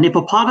an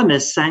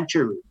hippopotamus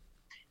sanctuary.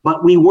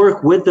 But we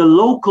work with the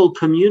local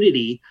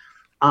community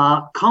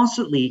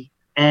constantly,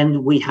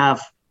 and we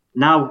have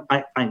now,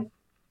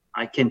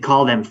 I can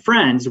call them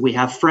friends. We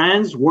have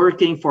friends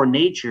working for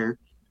nature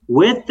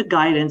with the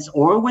guidance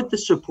or with the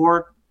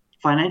support,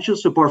 financial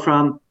support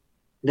from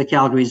the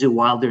Calgary Zoo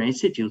Wildlife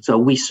Institute. So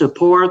we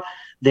support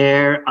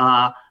their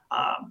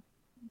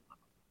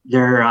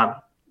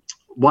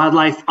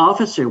wildlife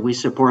officer, we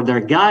support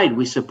their guide,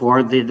 we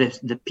support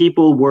the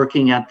people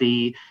working at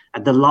the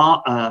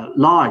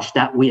lodge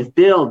that we have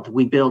built.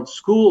 We build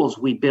schools,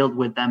 we build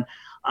with them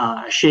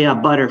shea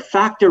butter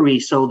factory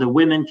so the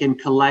women can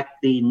collect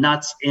the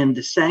nuts in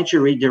the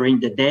sanctuary during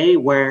the day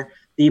where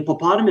the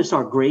hippopotamus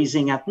are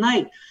grazing at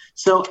night.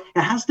 So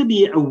it has to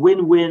be a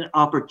win-win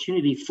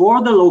opportunity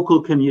for the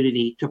local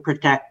community to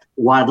protect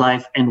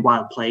wildlife and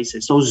wild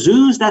places. So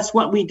zoos, that's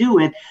what we do.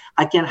 And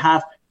I can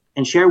have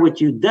and share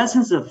with you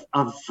dozens of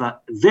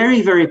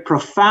very, very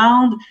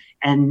profound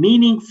and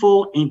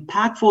meaningful,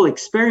 impactful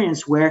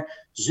experience where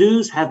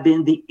zoos have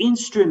been the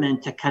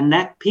instrument to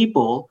connect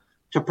people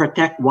to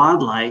protect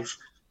wildlife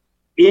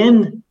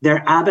in their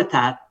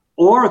habitat,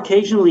 or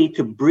occasionally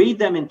to breed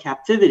them in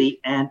captivity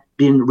and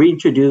being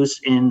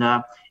reintroduced in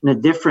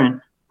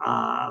different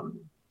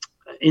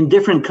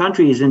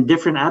countries, in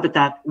different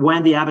habitat,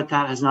 when the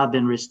habitat has not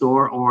been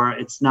restored or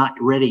it's not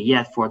ready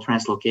yet for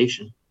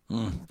translocation.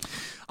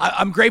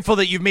 I'm grateful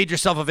that you've made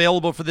yourself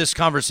available for this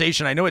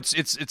conversation. I know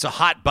it's a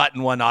hot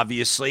button one,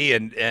 obviously,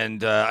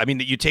 and I mean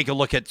that you take a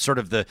look at sort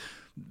of the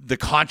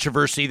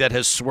controversy that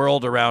has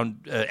swirled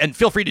around, and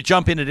feel free to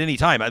jump in at any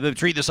time. I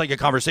treat this like a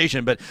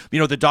conversation, but the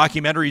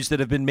documentaries that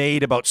have been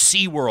made about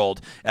SeaWorld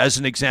as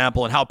an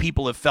example, and how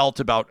people have felt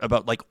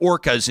about like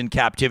orcas in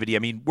captivity. I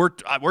mean,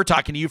 we're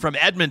talking to you from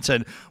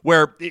Edmonton,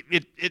 where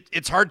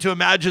it's hard to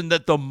imagine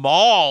that the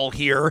mall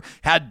here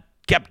had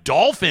kept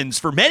dolphins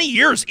for many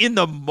years in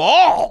the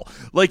mall,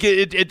 like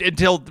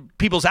until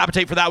people's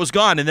appetite for that was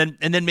gone, and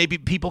then maybe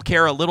people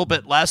care a little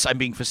bit less. I'm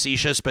being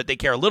facetious, but they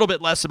care a little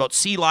bit less about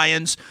sea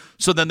lions.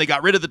 So then they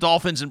got rid of the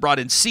dolphins and brought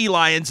in sea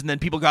lions, and then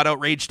people got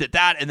outraged at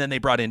that, and then they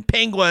brought in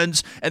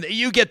penguins, and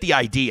you get the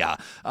idea.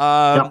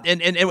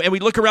 And we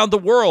look around the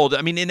world.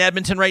 I mean, in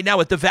Edmonton right now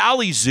at the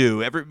Valley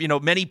Zoo,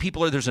 many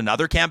people there's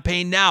another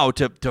campaign now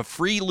to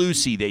free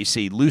Lucy. They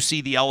see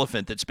Lucy the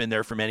elephant that's been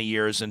there for many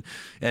years, and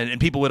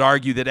people would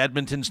argue that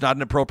Edmonton's not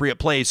an appropriate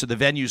place, or the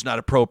venue's not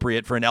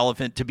appropriate for an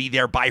elephant to be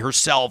there by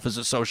herself as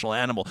a social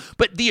animal.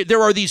 But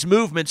there are these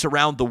movements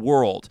around the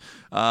world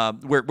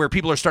where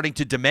people are starting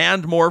to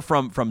demand more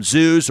from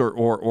zoos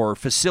or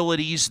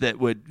facilities that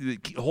would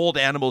hold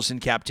animals in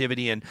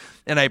captivity. And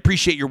I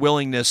appreciate your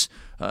willingness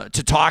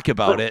to talk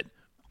about it.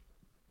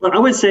 But I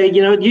would say,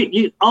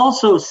 you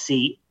also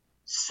see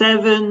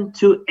 700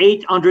 to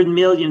 800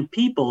 million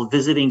people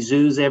visiting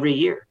zoos every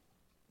year.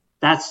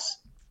 That's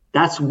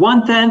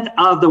 1/10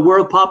 of the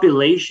world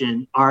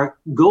population are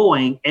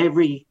going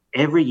every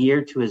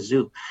year to a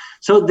zoo.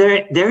 So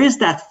there is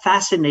that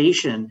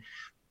fascination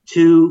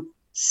to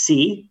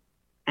see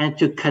and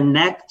to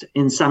connect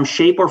in some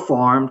shape or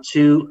form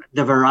to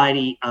the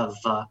variety of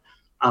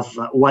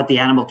what the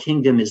animal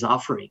kingdom is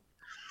offering.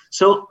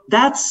 So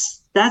that's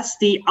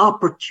the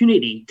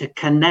opportunity to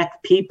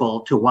connect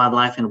people to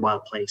wildlife and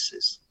wild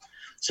places.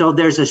 So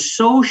there's a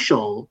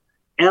social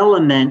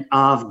element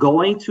of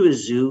going to a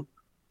zoo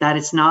that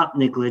it's not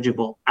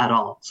negligible at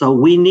all. So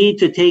we need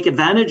to take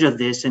advantage of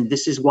this, and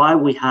this is why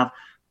we have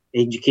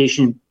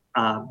education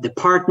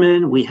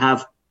department, we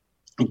have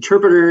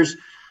interpreters,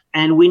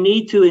 and we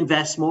need to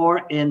invest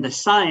more in the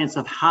science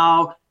of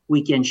how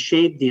we can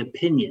shape the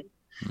opinion.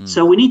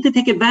 So we need to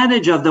take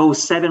advantage of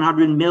those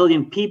 700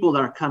 million people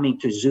that are coming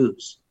to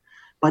zoos.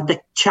 But the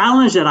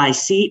challenge that I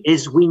see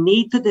is we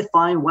need to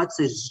define what's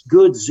a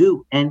good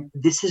zoo. And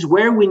this is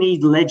where we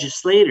need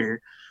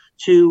legislator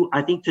to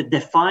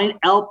define,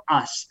 help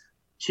us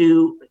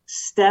to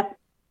step,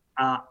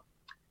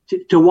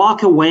 to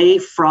walk away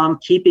from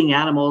keeping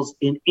animals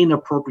in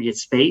inappropriate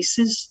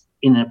spaces,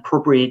 in an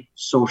appropriate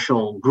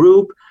social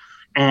group,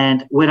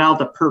 and without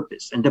the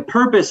purpose. And the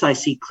purpose I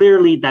see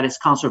clearly that is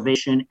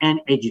conservation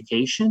and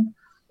education.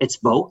 It's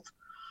both.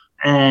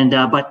 And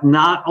but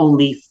not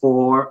only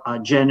for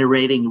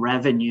generating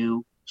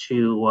revenue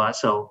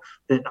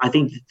I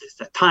think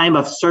the time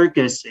of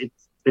circus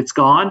it's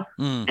gone,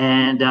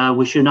 and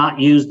we should not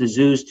use the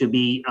zoos to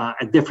be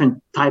a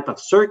different type of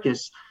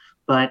circus,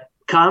 but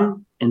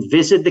come and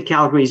visit the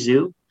Calgary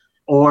Zoo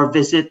or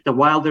visit the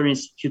Wilder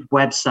Institute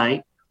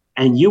website,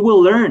 and you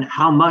will learn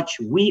how much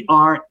we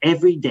are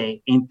every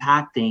day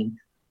impacting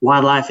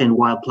wildlife and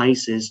wild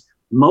places,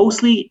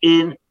 mostly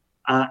in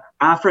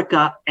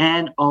Africa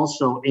and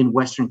also in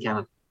Western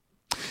Canada.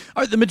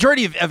 The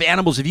majority of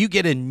animals, if you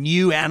get a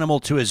new animal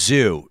to a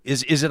zoo,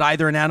 is it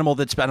either an animal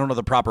that's, I don't know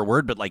the proper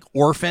word, but like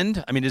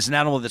orphaned? I mean, is it an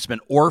animal that's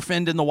been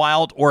orphaned in the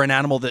wild or an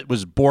animal that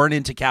was born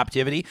into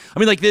captivity? I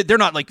mean, like they're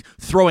not like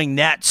throwing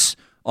nets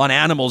on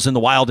animals in the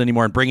wild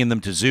anymore and bringing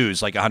them to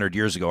zoos like 100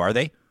 years ago, are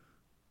they?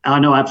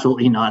 No,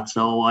 absolutely not.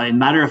 So, in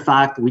matter of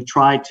fact, we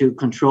try to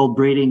control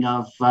breeding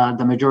of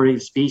the majority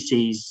of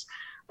species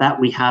that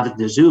we have at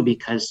the zoo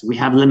because we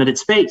have limited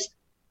space,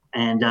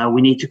 and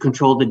we need to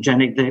control the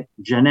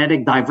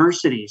genetic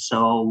diversity.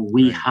 So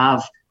we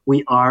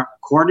are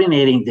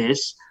coordinating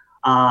this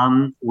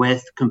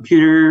with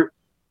computer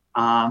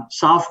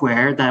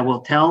software that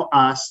will tell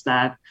us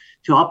that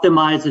to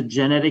optimize the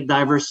genetic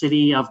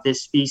diversity of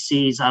this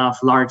species of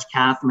large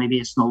cat, maybe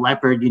a snow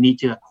leopard, you need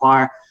to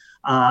acquire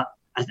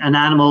an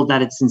animal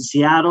that it's in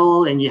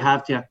Seattle, and you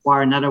have to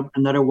acquire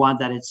another one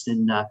that it's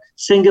in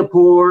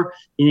Singapore.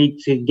 You need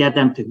to get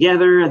them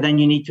together, and then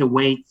you need to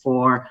wait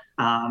for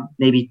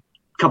maybe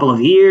a couple of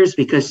years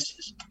because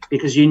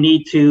you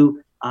need to.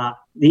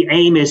 The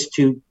aim is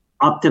to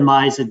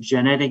optimize the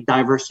genetic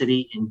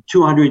diversity in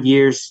 200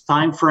 years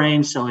time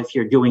frame. So if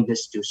you're doing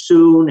this too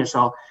soon,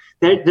 so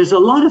there's a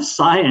lot of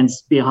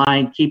science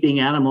behind keeping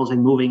animals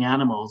and moving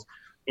animals.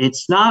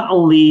 It's not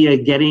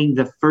only getting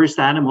the first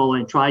animal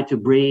and try to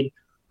breed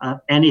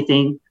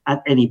anything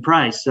at any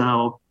price.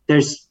 So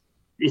it's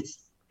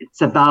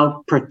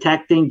about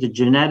protecting the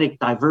genetic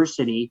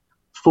diversity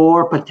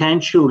for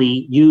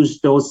potentially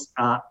use those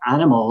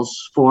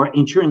animals for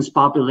insurance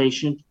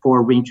population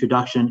for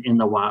reintroduction in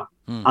the wild.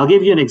 I'll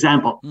give you an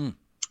example.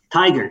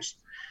 Tigers.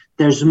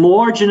 There's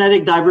more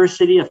genetic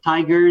diversity of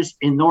tigers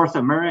in North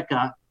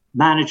America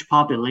managed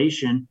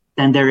population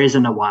than there is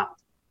in the wild.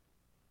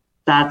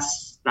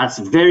 That's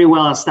very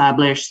well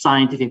established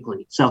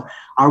scientifically. So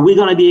are we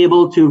going to be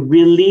able to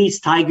release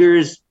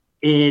tigers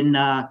in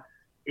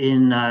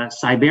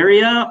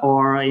Siberia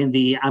or in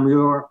the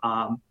Amur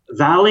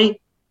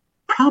Valley?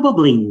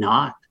 Probably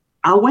not.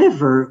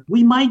 However,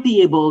 we might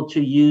be able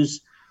to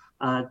use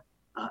a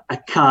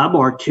cub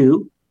or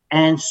two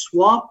and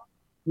swap,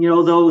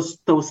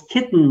 those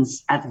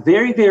kittens at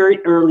very, very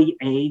early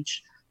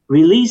age,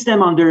 release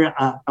them under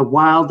a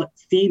wild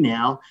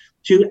female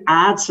to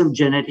add some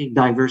genetic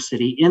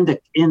diversity in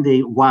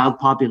the wild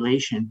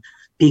population,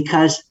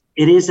 because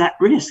it is at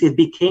risk. It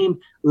became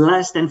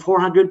less than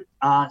 400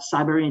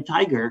 Siberian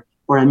tiger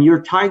or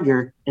Amur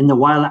tiger in the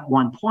wild at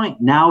one point.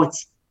 Now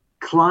it's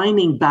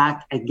climbing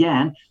back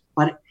again,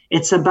 but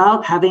it's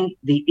about having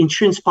the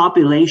insurance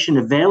population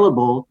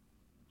available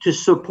to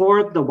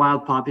support the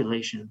wild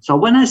population. So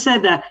when I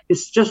said that,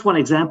 it's just one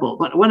example,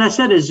 but when I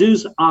said the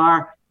zoos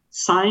are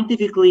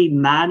scientifically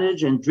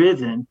managed and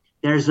driven,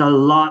 there's a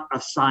lot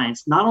of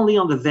science, not only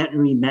on the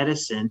veterinary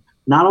medicine,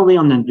 not only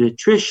on the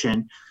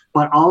nutrition,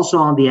 but also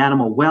on the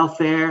animal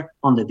welfare,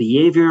 on the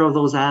behavior of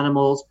those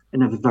animals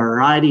in a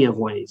variety of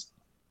ways.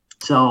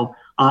 So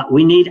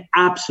we need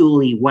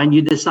absolutely, when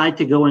you decide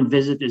to go and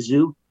visit a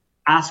zoo,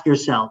 ask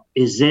yourself,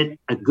 is it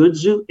a good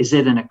zoo? Is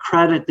it an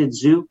accredited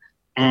zoo?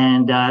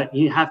 And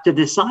you have to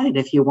decide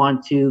if you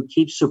want to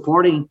keep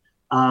supporting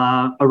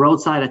a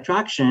roadside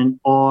attraction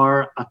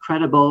or a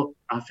credible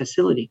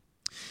facility.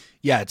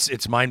 Yeah,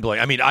 it's mind blowing.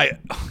 I mean,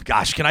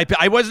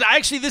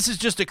 this has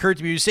just occurred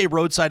to me. You say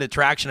roadside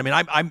attraction. I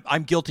mean,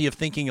 I'm guilty of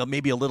thinking of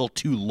maybe a little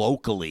too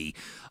locally,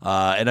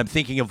 and I'm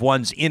thinking of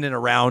ones in and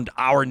around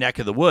our neck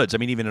of the woods. I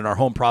mean, even in our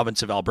home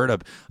province of Alberta.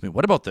 I mean,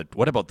 what about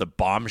the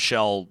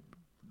bombshell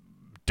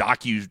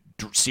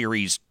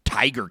docu-series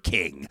Tiger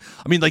King?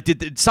 I mean, like,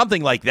 did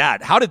something like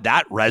that? How did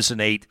that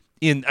resonate?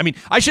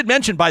 I should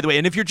mention, by the way,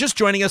 and if you're just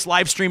joining us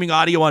live streaming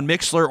audio on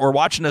Mixlr or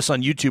watching us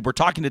on YouTube, we're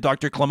talking to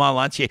Dr. Clément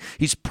Lantier.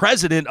 He's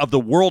president of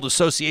the World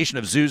Association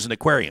of Zoos and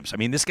Aquariums. I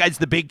mean, this guy's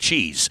the big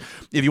cheese.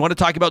 If you want to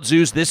talk about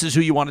zoos, this is who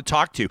you want to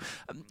talk to.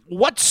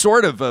 What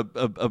sort of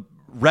a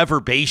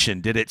reverberation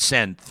did it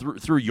send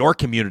through your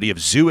community of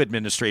zoo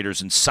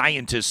administrators and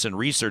scientists and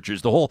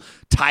researchers, the whole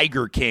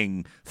Tiger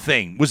King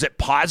thing? Was it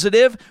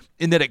positive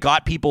in that it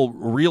got people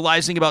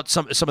realizing about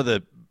some of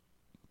the,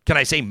 can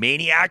I say,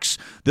 maniacs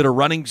that are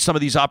running some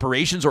of these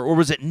operations, or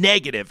was it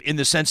negative in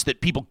the sense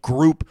that people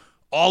group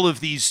all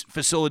of these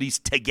facilities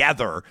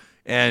together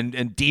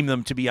and deem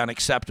them to be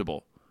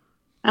unacceptable?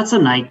 That's a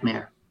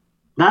nightmare.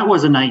 That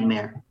was a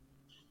nightmare.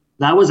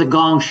 That was a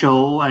gong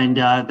show, and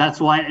that's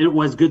why it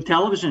was good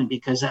television,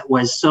 because it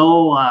was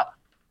so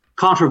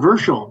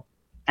controversial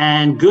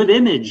and good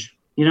image,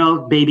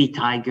 baby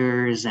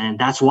tigers, and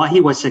that's why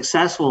he was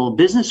successful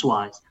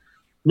business-wise.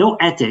 No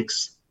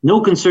ethics, no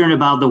concern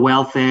about the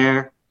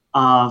welfare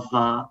of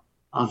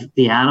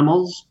the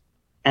animals,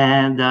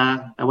 and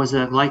it was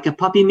like a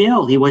puppy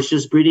mill. He was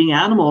just breeding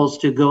animals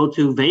to go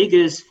to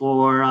Vegas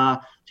to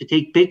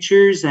take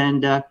pictures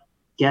and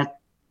get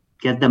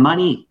the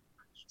money.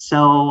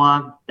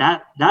 So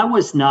that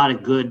was not a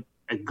good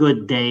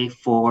day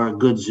for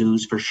good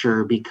zoos, for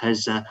sure,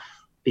 because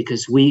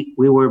we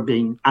were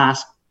being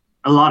asked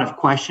a lot of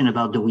questions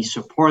about, do we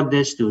support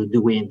this,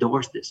 do we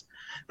endorse this?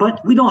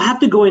 But we don't have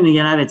to go in the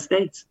United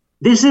States.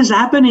 This is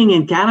happening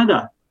in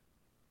Canada.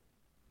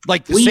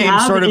 Like the same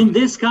sort of in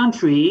this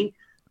country,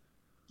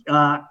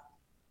 you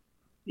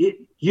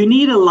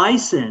need a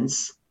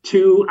license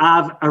to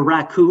have a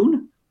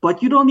raccoon,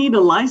 but you don't need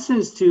a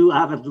license to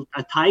have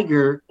a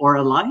tiger or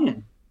a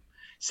lion.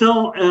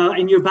 So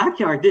in your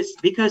backyard,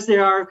 because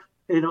there are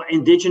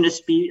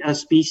indigenous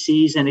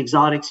species and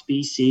exotic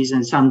species,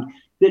 and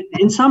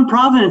in some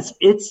province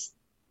it's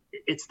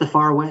the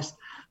far west,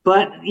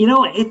 but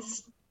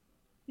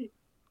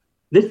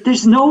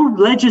there's no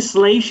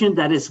legislation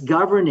that is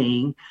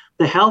governing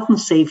the health and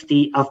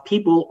safety of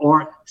people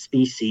or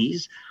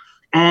species.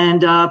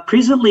 And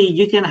presently,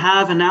 you can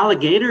have an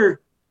alligator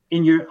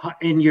in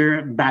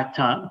your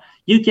bathtub.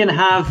 You can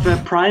have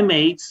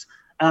primates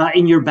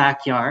in your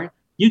backyard.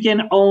 You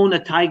can own a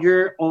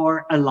tiger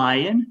or a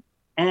lion.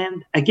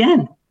 And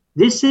again,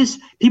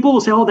 people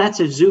will say, oh, that's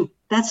a zoo.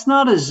 That's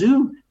not a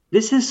zoo.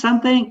 This is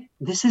someone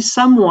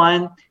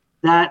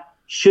that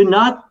should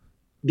not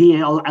be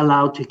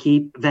allowed to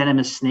keep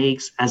venomous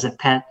snakes as a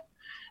pet.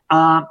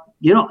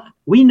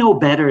 We know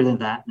better than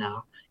that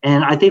now.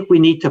 And I think we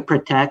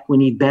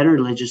need better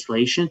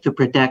legislation to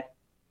protect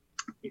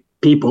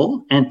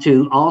people and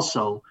to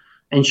also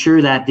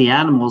ensure that the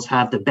animals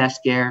have the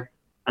best care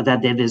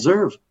that they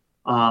deserve.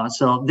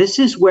 So this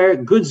is where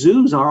good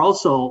zoos are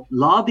also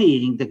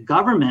lobbying the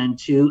government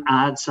to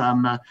add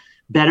some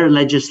better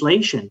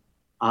legislation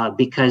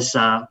because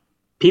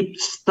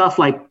stuff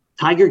like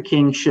Tiger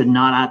King should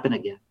not happen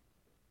again.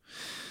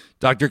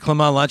 Dr.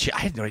 Clément Lantier,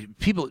 I had no idea.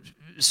 People,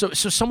 so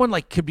someone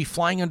could be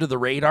flying under the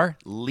radar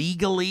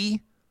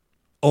legally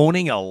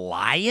owning a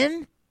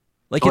lion?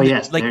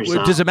 Yes.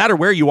 Does it matter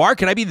where you are?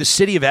 Can I be the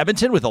city of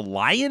Edmonton with a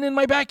lion in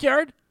my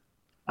backyard?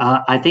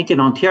 I think in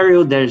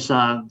Ontario there's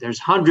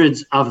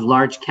hundreds of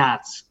large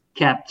cats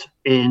kept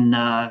in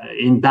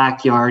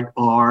backyard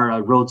or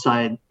a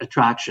roadside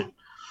attraction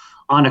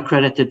on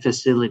accredited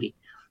facility.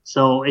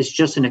 So it's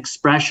just an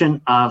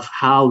expression of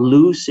how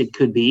loose it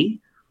could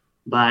be,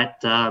 but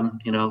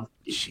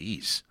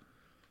Jeez.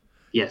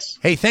 Yes.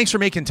 Hey, thanks for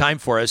making time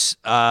for us.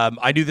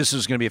 I knew this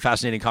was going to be a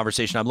fascinating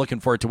conversation. I'm looking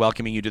forward to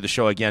welcoming you to the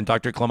show again.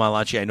 Dr. Clément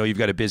Lantier, I know you've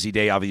got a busy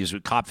day, obviously,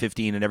 with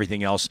COP15 and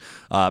everything else.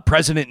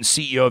 President and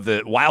CEO of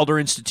the Wilder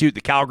Institute,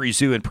 the Calgary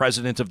Zoo, and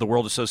president of the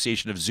World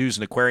Association of Zoos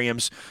and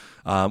Aquariums.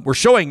 We're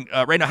showing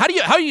right now. How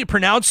do you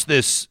pronounce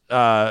this,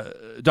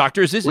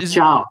 Doctor? Is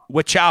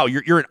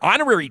Wachow? You're an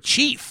honorary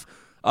chief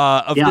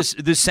of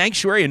this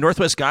sanctuary in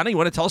Northwest Ghana. You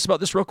want to tell us about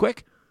this real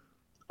quick?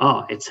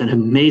 Oh, it's an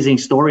amazing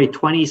story.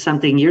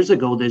 20-something years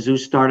ago, the zoo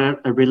started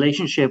a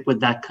relationship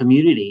with that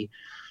community.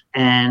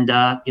 And,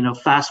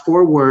 fast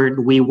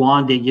forward, we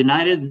won the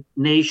United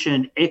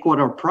Nations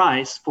Ecuador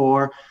Prize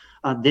for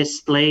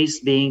this place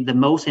being the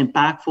most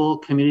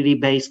impactful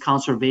community-based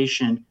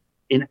conservation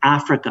in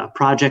Africa,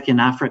 project in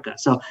Africa.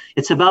 So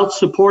it's about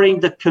supporting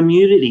the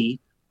community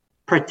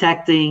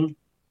protecting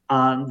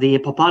the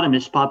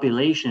hippopotamus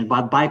population.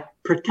 But by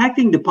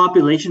protecting the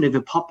population of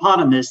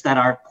hippopotamus that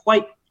are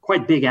quite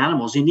big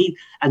animals, you need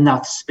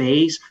enough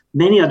space.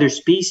 Many other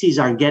species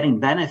are getting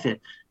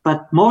benefit,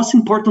 but most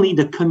importantly,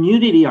 the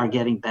community are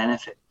getting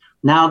benefit.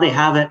 Now they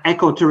have an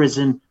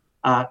ecotourism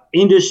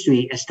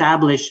industry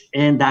established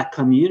in that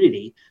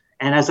community.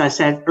 And as I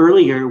said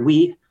earlier,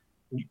 we,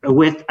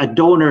 with a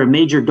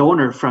major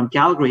donor from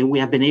Calgary, we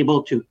have been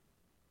able to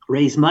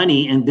raise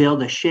money and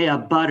build a shea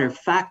butter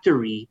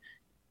factory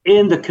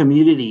in the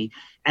community.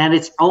 And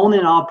it's owned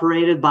and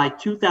operated by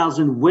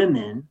 2,000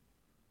 women.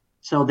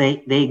 So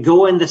they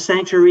go in the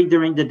sanctuary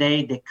during the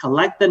day, they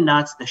collect the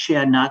nuts, the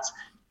shea nuts,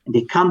 and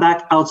they come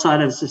back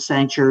outside of the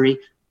sanctuary.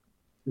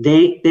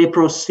 They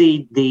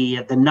proceed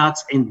the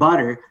nuts in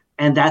butter,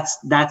 and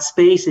that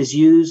space is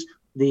used,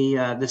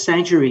 the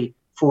sanctuary,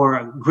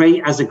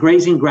 as a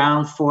grazing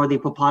ground for the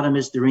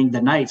hippopotamus during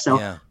the night.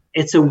 So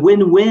It's a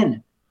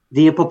win-win.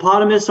 The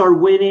hippopotamus are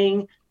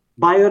winning,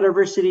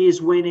 biodiversity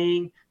is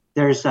winning.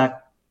 There's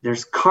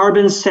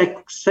carbon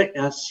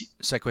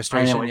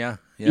sequestration. Yeah.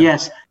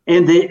 Yes,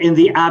 in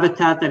the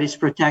habitat that is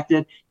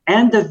protected,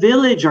 and the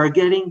village are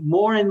getting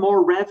more and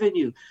more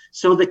revenue.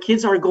 So the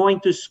kids are going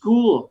to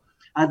school.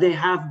 They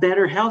have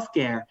better health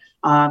care.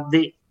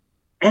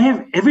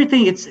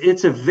 Everything.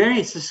 It's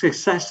a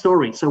success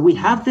story. So we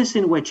have this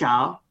in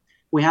Wechao.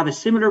 We have a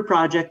similar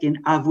project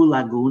in Avu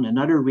Lagoon,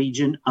 another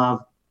region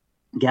of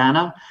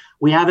Ghana.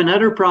 We have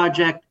another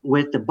project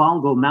with the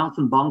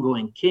mountain bongo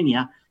in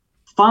Kenya.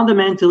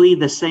 Fundamentally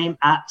the same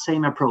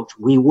approach.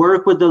 We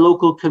work with the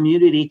local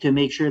community to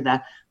make sure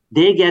that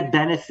they get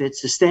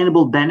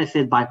sustainable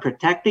benefit by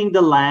protecting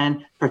the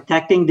land,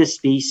 protecting the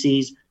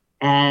species,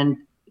 and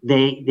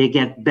they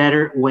get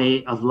better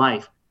way of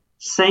life.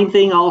 Same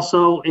thing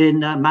also in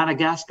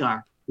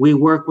Madagascar. We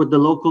work with the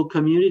local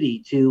community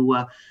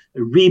to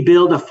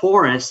rebuild a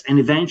forest and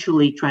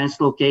eventually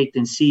translocate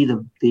and see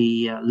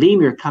the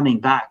lemur coming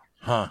back.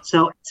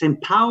 So it's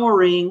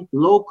empowering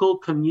local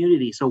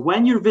community. So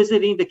when you're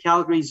visiting the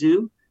Calgary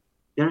Zoo,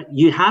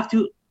 you have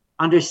to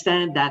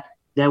understand that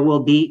there will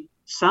be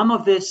some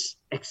of this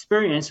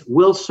experience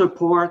will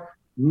support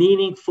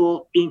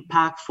meaningful,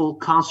 impactful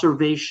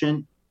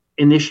conservation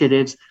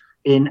initiatives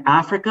in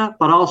Africa,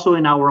 but also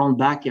in our own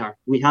backyard.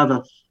 We have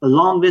a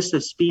long list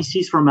of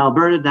species from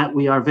Alberta that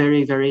we are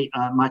very, very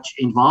much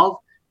involved.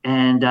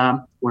 And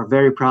we're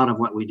very proud of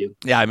what we do.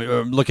 Yeah,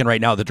 I'm looking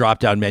right now at the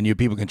drop-down menu.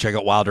 People can check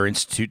out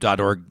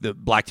wilderinstitute.org, the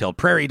black-tailed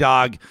prairie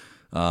dog.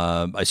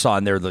 I saw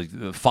in there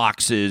the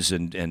foxes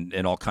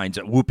and all kinds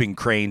of whooping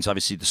cranes,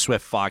 obviously the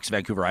swift fox,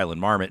 Vancouver Island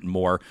marmot, and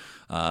more.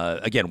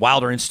 Again,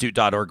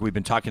 wilderinstitute.org. We've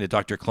been talking to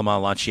Dr.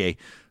 Clément Lantier.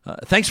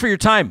 Thanks for your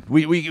time.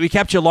 We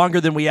kept you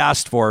longer than we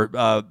asked for,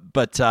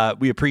 but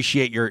we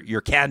appreciate your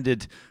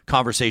candid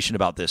conversation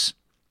about this.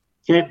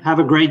 Okay, have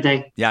a great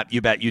day. Yeah, you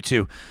bet. You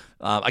too.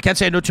 I can't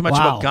say I know too much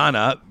about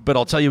Ghana, but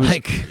I'll tell you,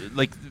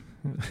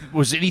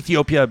 was in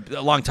Ethiopia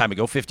a long time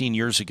ago, 15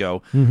 years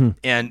ago,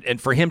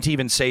 and for him to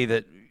even say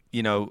that,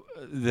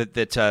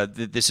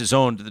 that this is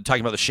owned,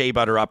 talking about the shea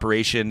butter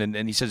operation,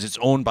 and he says it's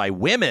owned by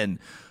women.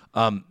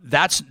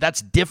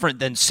 That's different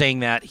than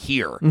saying that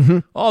here.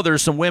 Oh,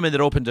 there's some women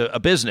that opened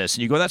a business,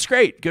 and you go, that's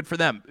great, good for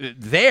them.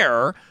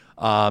 There.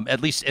 At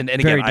least, and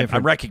again,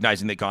 I'm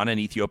recognizing that Ghana and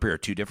Ethiopia are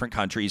two different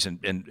countries,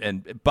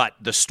 but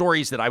the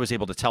stories that I was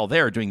able to tell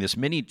there, doing this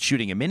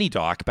shooting a mini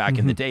doc back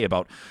in the day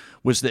about,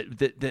 was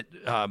that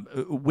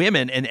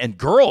women and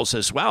girls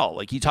as well.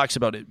 Like he talks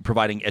about it,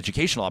 providing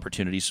educational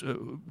opportunities.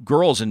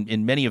 Girls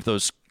in many of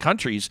those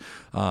countries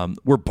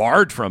were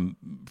barred from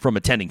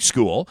attending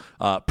school.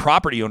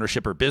 Property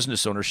ownership or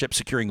business ownership,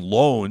 securing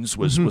loans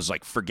was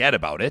like, forget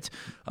about it.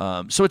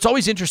 So it's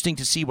always interesting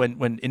to see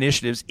when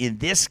initiatives, in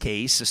this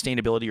case,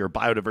 sustainability or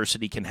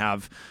biodiversity, can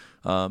have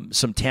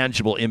some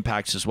tangible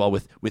impacts as well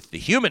with the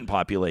human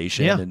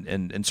population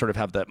and sort of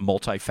have that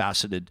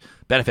multifaceted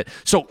benefit.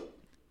 So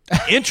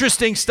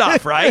interesting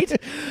stuff, right?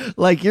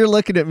 Like you're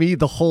looking at me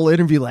the whole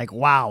interview like,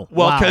 wow.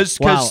 Well,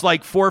 because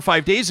like 4 or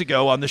 5 days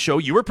ago on the show,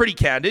 you were pretty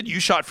candid. You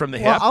shot from the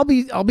hip. Well,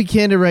 I'll be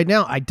candid right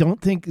now. I don't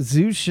think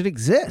zoos should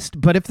exist,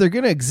 but if they're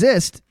going to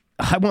exist,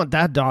 I want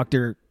that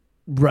doctor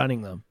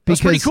running them. That's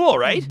pretty cool,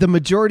 right? The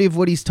majority of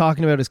what he's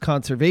talking about is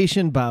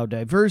conservation,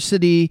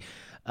 biodiversity.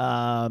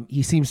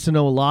 He seems to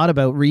know a lot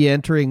about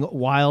re-entering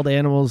wild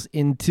animals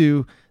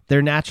into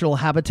their natural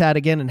habitat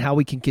again and how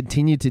we can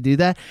continue to do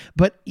that.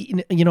 But,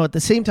 at the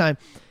same time,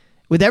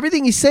 with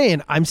everything he's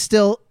saying, I'm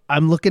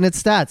looking at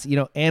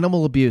stats.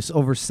 Animal abuse,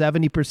 over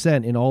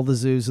 70% in all the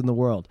zoos in the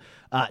world.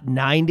 Over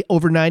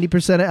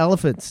 90% of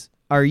elephants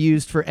are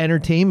used for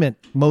entertainment,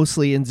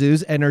 mostly in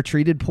zoos, and are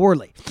treated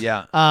poorly.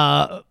 Yeah.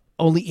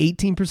 Only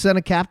 18%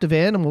 of captive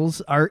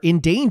animals are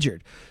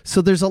endangered.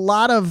 So there's a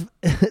lot of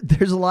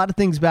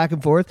things back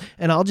and forth.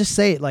 And I'll just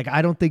say it,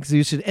 I don't think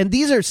zoos should. And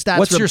these are stats.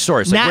 What's your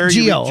source? Nat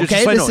Geo.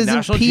 Okay, this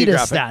isn't PETA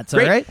stats.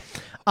 Great. All right.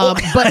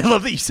 But I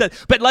love that you said.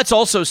 But let's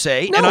also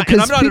say, No, and I'm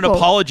 'cause not an people-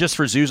 apologist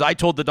for zoos. I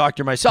told the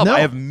doctor myself. No. I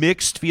have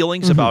mixed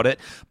feelings about it,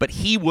 but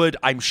he would,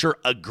 I'm sure,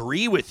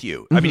 agree with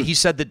you. I mean, he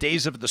said the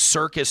days of the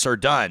circus are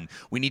done.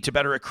 We need to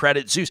better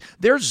accredit zoos.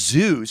 There's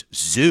zoos,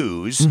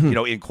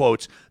 in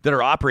quotes, that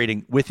are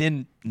operating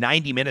within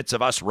 90 minutes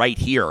of us right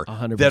here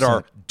 100%. that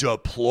are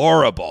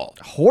deplorable.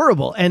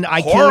 Horrible. And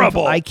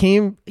Horrible. I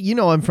came,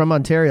 I'm from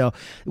Ontario.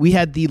 We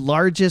had the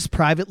largest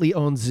privately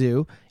owned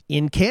zoo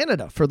in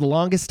Canada for the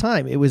longest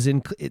time. It was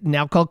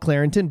now called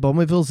Clarenton,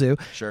 Bowmanville Zoo,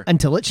 Sure.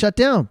 until it shut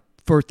down.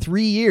 For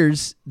 3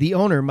 years, the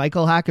owner,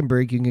 Michael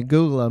Hackenberg, you can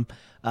Google him,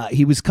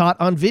 he was caught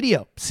on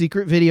video,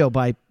 secret video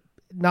by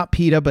not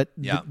PETA, but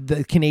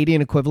the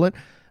Canadian equivalent,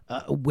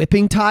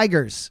 whipping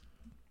tigers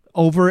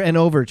over and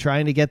over,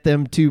 trying to get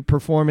them to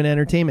perform in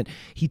entertainment.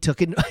 He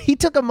took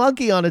a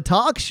monkey on a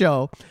talk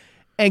show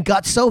and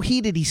got so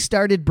heated he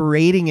started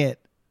berating it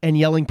and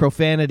yelling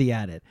profanity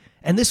at it.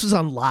 And this was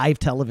on live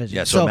television.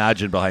 Yeah, so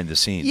imagine behind the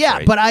scenes. Yeah,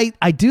 right? but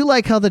I do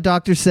like how the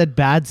doctor said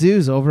bad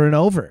zoos over and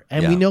over.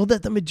 And we Yeah. know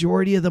that the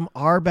majority of them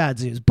are bad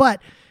zoos.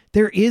 But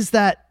there is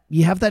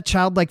you have that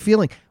childlike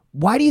feeling.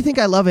 Why do you think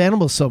I love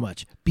animals so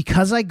much?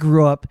 Because I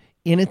grew up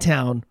in a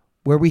town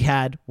where we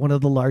had one of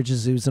the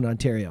largest zoos in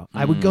Ontario.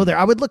 I would go there.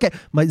 I would look at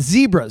my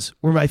zebras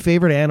were my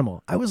favorite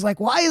animal. I was like,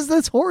 why is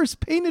this horse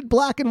painted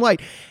black and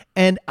white?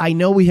 And I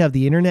know we have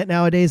the internet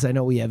nowadays. I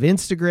know we have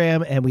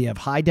Instagram and we have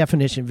high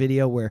definition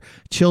video where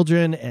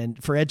children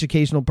and for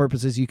educational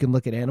purposes, you can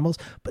look at animals,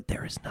 but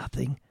there is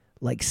nothing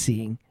like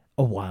seeing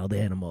a wild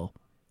animal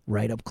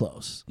right up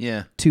close.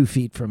 Yeah. 2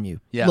 feet from you,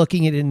 Yeah.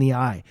 looking it in the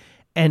eye.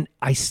 And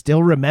I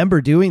still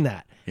remember doing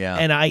that. Yeah.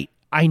 And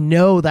I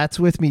know that's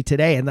with me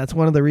today, and that's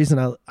one of the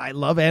reasons I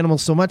love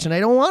animals so much, and I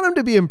don't want them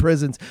to be in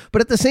prisons.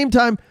 But at the same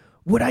time,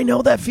 would I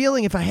know that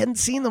feeling if I hadn't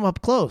seen them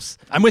up close?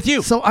 I'm with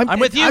you. So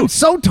I'm with you. I'm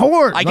so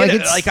torn. I get it.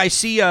 it's- Like I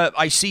see and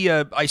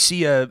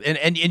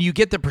you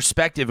get the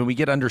perspective and we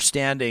get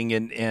understanding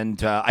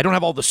and I don't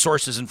have all the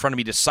sources in front of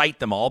me to cite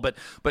them all, but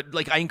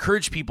like I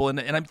encourage people and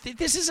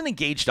this is an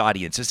engaged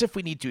audience as if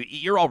we need to.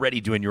 You're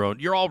already doing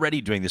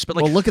this, but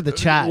like Well, look at the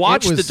chat.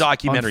 Watch It the was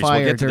documentaries. on We'll get to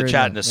fire the during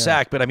chat in the- a yeah.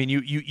 sec, but I mean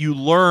you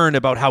learn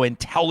about how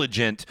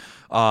intelligent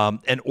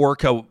an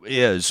orca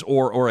is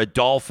or a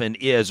dolphin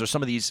is or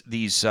some of these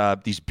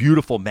beautiful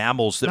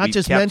mammals that Not we've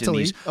just kept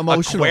mentally, in these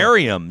emotionally.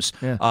 aquariums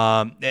Yeah.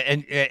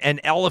 and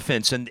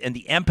elephants and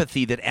the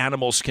empathy that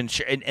animals can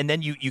share. And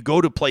then you go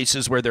to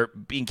places where they're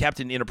being kept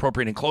in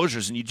inappropriate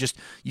enclosures and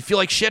you feel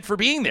like shit for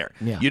being there.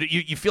 Yeah.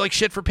 You feel like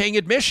shit for paying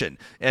admission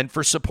and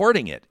for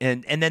supporting it.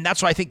 And then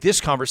that's why I think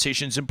this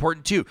conversation is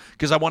important too,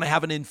 because I want to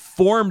have an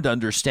informed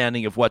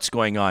understanding of what's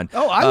going on.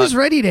 Oh, I was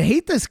ready to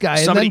hate this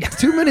guy. somebody- And then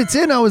 2 minutes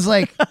in, I was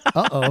like,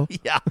 uh-oh.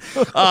 Yeah.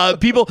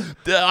 People,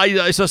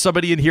 I saw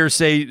somebody in here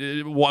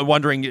say,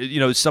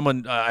 wondering,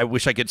 someone, I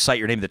wish I could cite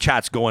your name. The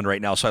chat's going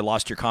right now, so I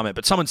lost your comment.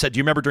 But someone said, do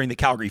you remember during the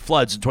Calgary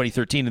floods in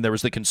 2013? And there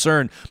was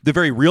the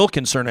very real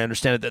concern, I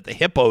understand it, that the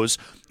hippos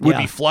would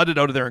be flooded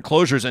out of their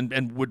enclosures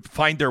and would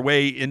find their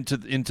way into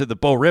the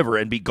Bow River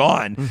and be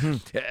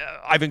gone.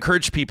 I've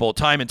encouraged people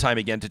time and time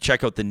again to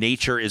check out the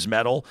Nature is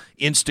Metal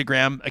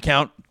Instagram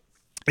account.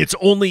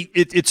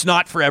 It's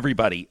not for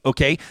everybody,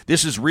 okay?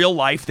 This is real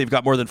life. They've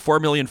got more than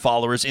 4 million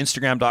followers.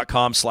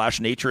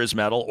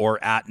 Instagram.com/natureismetal or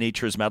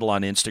 @natureismetal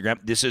on Instagram.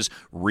 This is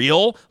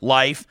real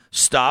life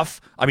stuff.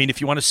 I mean,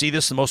 if you want to see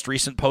this, the most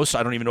recent post,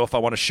 I don't even know if I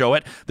want to show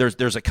it.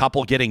 There's a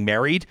couple getting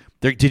married.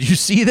 Did you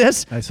see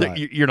this? I saw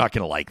it. You're not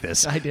going to like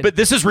this. I did. But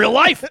this is real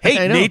life. I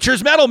Hey, know.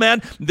 Nature's Metal,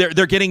 man.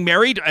 They're getting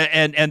married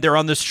and they're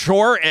on the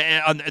shore,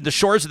 on the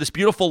shores of this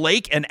beautiful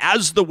lake. And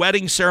as the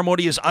wedding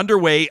ceremony is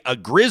underway, a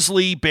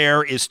grizzly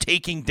bear is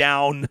taking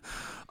down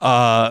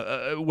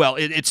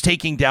it's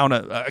taking down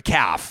a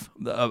calf,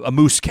 a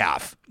moose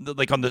calf,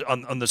 like on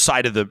the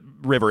side of the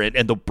river,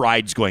 and the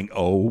bride's going,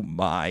 oh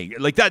my,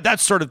 like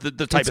that's sort of the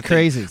type It's of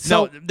crazy. thing.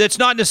 No, that's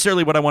not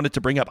necessarily what I wanted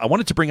to bring up. I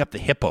wanted to bring up the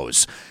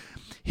hippos.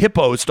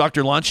 Hippos,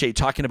 Dr. Lanche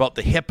talking about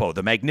the hippo,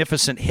 the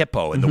magnificent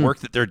hippo, and the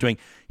work that they're doing.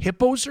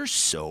 Hippos are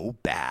so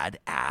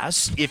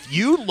badass. If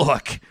you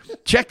look,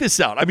 check this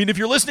out. I mean, if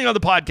you're listening on the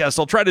podcast,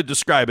 I'll try to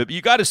describe it, but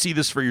you got to see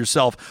this for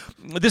yourself.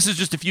 This is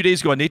just a few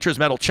days ago on Nature's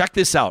Metal. Check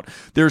this out.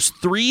 There's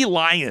 3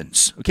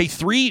 lions, okay,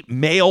 3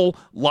 male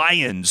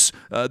lions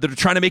that are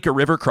trying to make a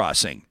river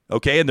crossing.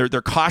 Okay, and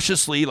they're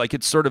cautiously, like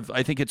it's sort of,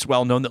 I think it's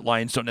well known that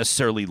lions don't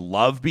necessarily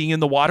love being in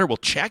the water. Well,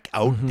 check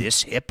out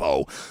this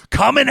hippo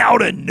coming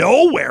out of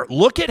nowhere.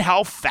 Look at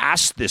how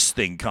fast this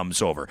thing comes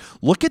over.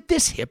 Look at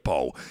this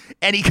hippo.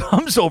 And he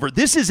comes over.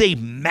 This is a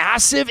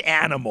massive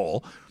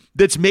animal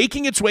that's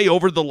making its way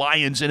over the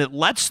lions, and it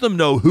lets them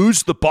know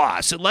who's the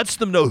boss. It lets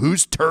them know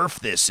whose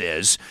turf this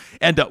is.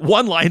 And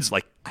one lion's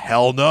like,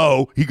 hell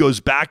no. He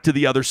goes back to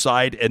the other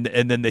side, and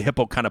then the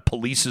hippo kind of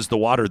polices the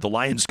water. The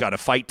lion's got to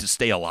fight to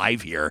stay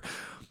alive here.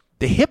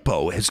 The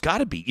hippo has got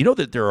to be,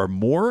 that there are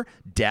more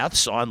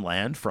deaths on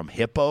land from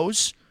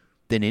hippos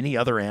than any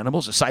other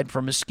animals aside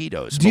from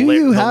mosquitoes. Do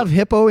you have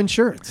hippo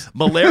insurance?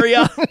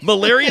 Malaria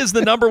is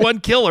the number one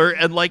killer,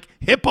 and like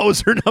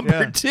hippos are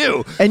number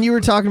two. And you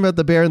were talking about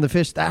the bear and the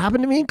fish. That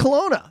happened to me in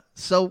Kelowna.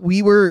 So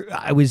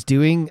I was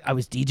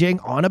DJing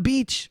on a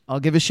beach. I'll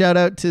give a shout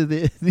out to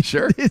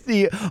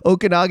the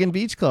Okanagan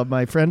Beach Club.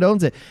 My friend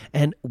owns it.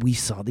 And we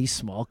saw these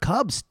small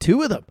cubs,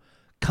 2 of them,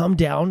 come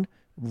down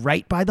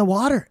right by the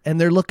water,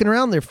 and they're looking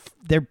around.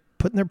 They're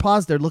putting their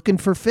paws, they're looking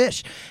for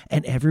fish,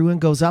 and everyone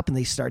goes up and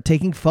they start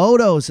taking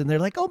photos, and they're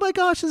like, oh my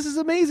gosh, this is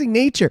amazing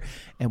nature.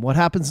 And what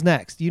happens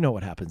next? You know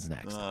what happens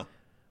next.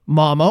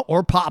 Mama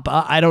or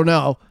Papa, I don't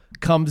know,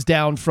 comes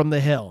down from the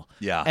hill.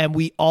 Yeah. And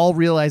we all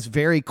realize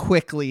very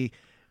quickly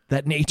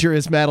that nature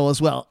is metal as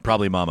well.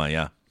 Probably Mama,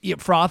 yeah. Not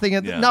frothing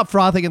in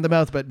the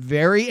mouth, but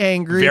very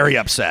angry. Very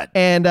upset.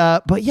 And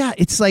but yeah,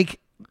 it's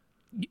like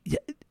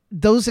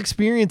those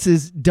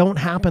experiences don't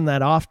happen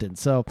that often.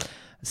 So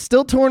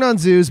still torn on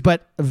zoos,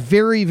 but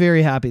very,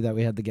 very happy that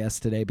we had the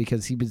guest today,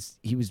 because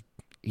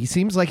he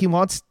seems like he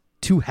wants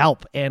to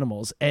help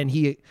animals, and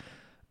he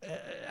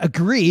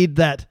agreed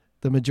that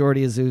the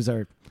majority of zoos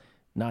are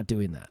not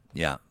doing that.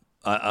 Yeah.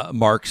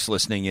 Mark's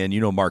listening in.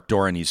 You know Mark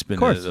Doran. He's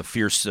been a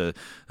fierce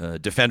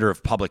defender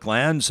of public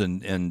lands,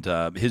 and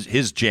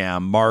his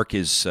jam. Mark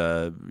is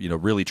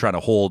really trying to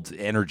hold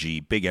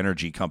big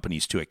energy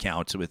companies to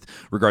account with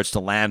regards to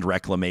land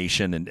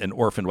reclamation and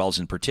orphan wells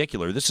in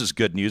particular. This is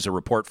good news. A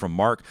report from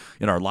Mark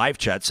in our live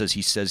chat says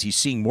he's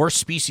seeing more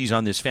species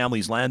on this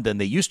family's land than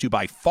they used to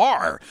by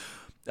far.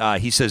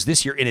 He says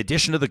this year, in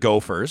addition to the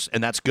gophers,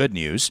 and that's good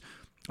news.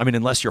 I mean,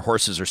 unless your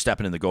horses are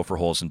stepping in the gopher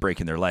holes and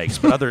breaking their legs.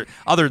 But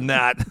other than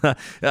that,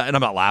 and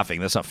I'm not laughing,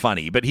 that's not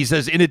funny. But he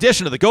says, in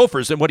addition to the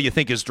gophers, and what do you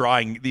think is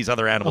drawing these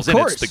other animals in?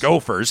 It's the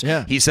gophers.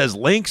 Yeah. He says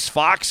lynx,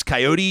 fox,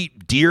 coyote,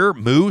 deer,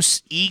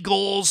 moose,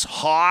 eagles,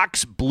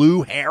 hawks,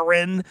 blue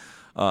heron.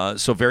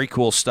 So very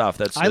cool stuff.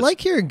 I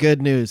like hearing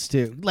good news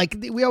too. Like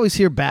we always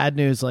hear bad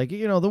news, like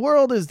the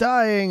world is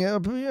dying.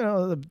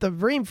 The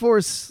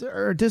rainforests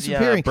are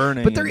disappearing.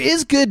 Burning. But there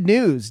is good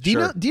news. Do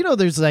you know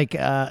there's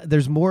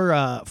there's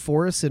more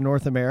forests in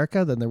North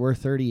America than there were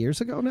 30 years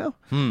ago now?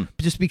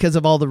 Just because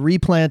of all the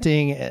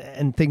replanting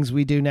and things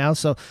we do now.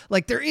 So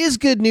like there is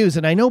good news,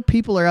 and I know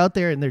people are out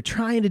there and they're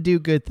trying to do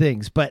good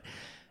things, but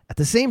at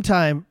the same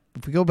time,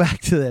 if we go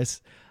back to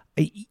this.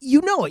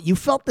 You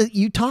felt that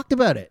you talked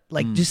about it,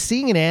 like just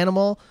seeing an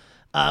animal.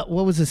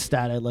 What was the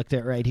stat I looked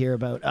at right here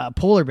about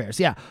polar bears?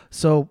 Yeah.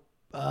 So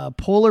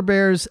polar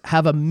bears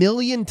have 1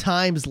 million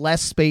times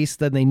less space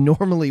than they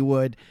normally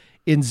would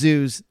in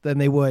zoos than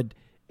they would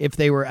if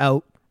they were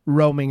out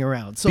roaming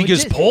around. So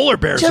because polar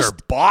bears are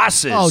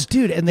bosses. Oh,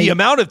 dude. And the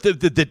amount of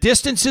the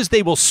distances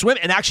they will swim.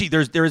 And actually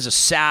there is a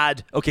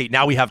sad, okay,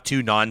 now we have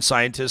 2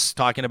 non-scientists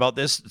talking about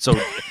this. So,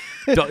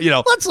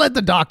 let's let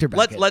the doctor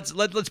back in.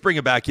 Let's bring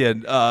him back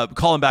in.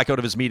 Call him back out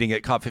of his meeting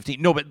at COP15.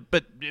 No,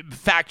 but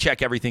fact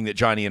check everything that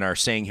Johnny and I are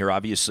saying here,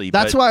 obviously.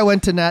 That's why I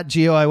went to Nat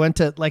Geo. I went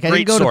to I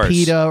didn't go to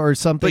PETA or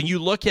something. But you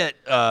look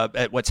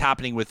at what's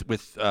happening with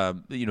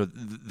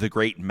the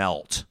great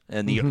melt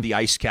and the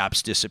ice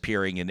caps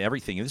disappearing and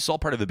everything. And this is all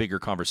part of a bigger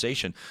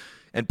conversation.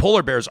 And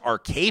polar bears are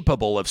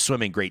capable of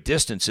swimming great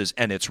distances,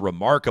 and it's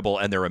remarkable,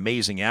 and they're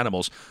amazing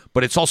animals.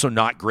 But it's also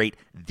not great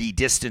the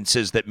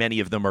distances that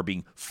many of them are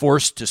being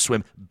forced to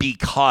swim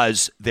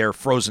because their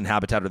frozen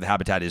habitat or the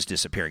habitat is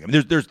disappearing. I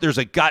mean, there's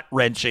a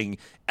gut-wrenching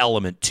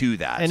element to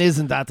that. And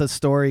isn't that the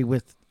story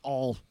with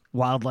all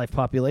wildlife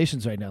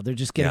populations right now? They're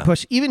just getting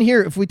pushed. Even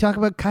here, if we talk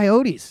about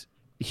coyotes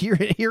here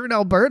in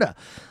Alberta,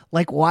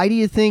 like why do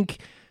you think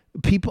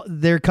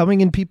they're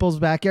coming in people's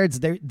backyards?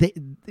 They're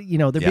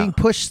being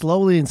pushed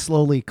slowly and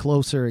slowly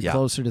closer and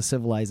closer to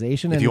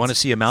civilization. If you want to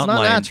see a mountain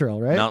lion,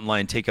 natural, right? Mountain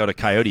lion take out a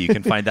coyote, you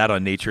can find that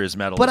on Nature is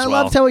Metal. But I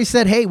loved how he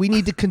said, "Hey, we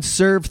need to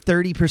conserve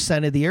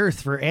 30% of the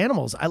earth for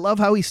animals." I love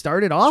how he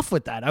started off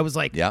with that. I was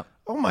like,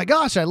 oh my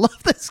gosh, I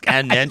love this guy.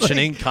 And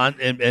mentioning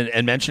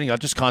and mentioning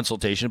not just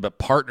consultation, but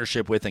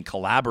partnership with and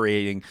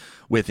collaborating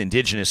with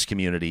Indigenous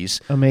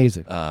communities.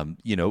 Amazing.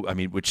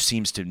 Which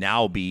seems to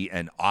now be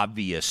an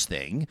obvious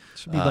thing.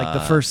 Should be like the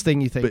first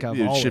thing you think of.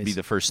 It should be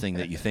the first thing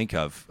that you think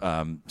of.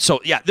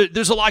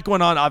 There's a lot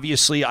going on.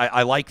 Obviously,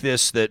 I like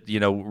this that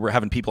we're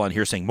having people on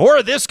here saying more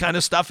of this kind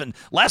of stuff and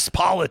less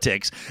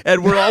politics.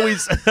 And we're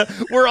always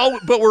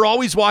we're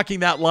always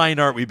walking that line,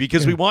 aren't we?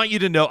 Because we want you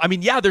to know. I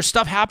mean, there's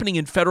stuff happening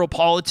in federal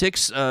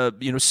politics.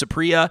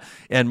 Supriya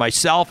and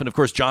myself, and of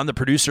course John, the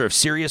producer of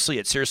Seriously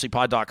at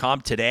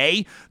seriouslypod.com.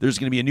 Today, there's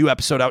going to be a new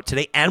episode out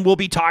today, and we'll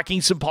be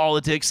talking some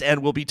politics,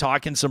 and we'll be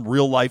talking some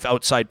real life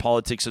outside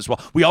politics as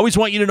well. We always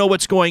want you to know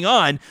what's going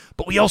on,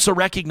 but we also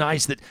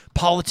recognize that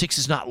politics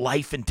is not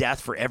life and death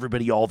for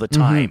everybody all the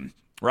time.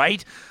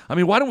 Right? I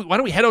mean, why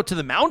don't we head out to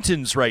the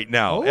mountains right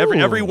now?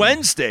 Every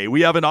Wednesday,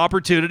 we have an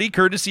opportunity,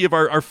 courtesy of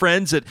our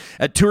friends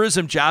at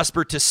Tourism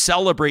Jasper, to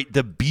celebrate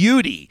the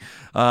beauty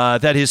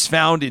that is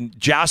found in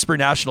Jasper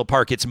National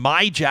Park. It's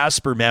My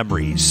Jasper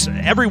Memories.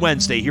 Every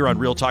Wednesday here on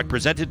Real Talk,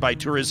 presented by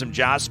Tourism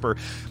Jasper.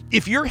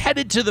 If you're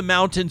headed to the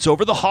mountains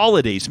over the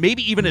holidays,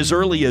 maybe even as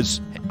early as,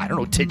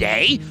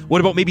 today?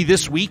 What about maybe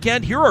this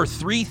weekend? Here are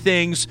 3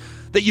 things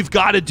that you've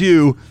got to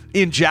do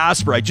in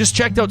Jasper. I just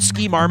checked out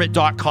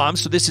skimarmot.com,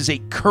 so this is a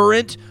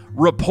current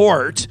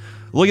report.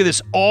 Look at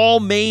this. All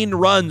main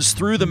runs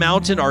through the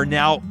mountain are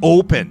now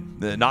open.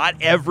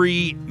 Not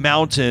every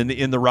mountain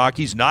in the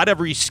Rockies, not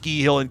every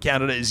ski hill in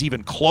Canada is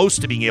even close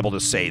to being able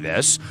to say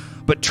this.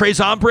 But Tres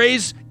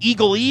Hombres,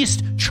 Eagle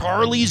East,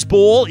 Charlie's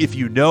Bowl, if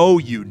you know,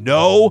 you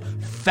know.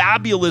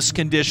 Fabulous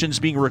conditions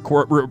being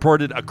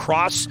reported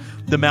across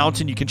the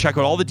mountain. You can check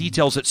out all the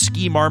details at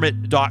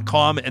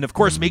skimarmot.com. And of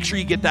course, make sure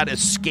you get that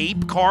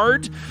escape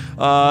card,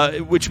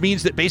 which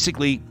means that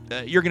basically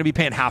you're going to be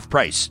paying half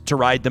price to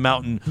ride the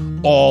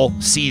mountain all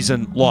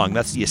season long.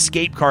 That's the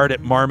escape card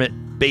at Marmot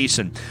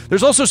Basin.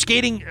 There's also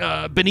skating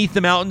beneath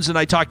the mountains, and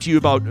I talked to you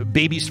about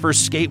baby's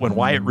first skate when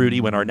Wyatt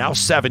Rudy, when our now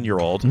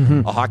 7-year-old,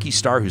 a hockey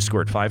star who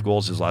scored 5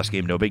 goals his last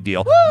game, no big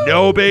deal. Woo!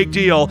 No big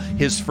deal.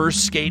 His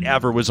first skate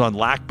ever was on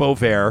Lac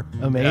Beauvert,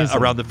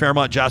 around the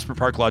Fairmont Jasper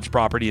Park Lodge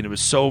property, and it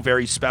was so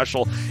very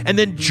special. And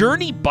then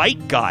Journey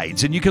Bike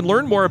Guides, and you can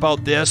learn more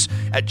about this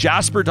at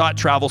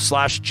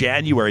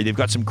jasper.travel/January. They've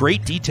got some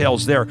great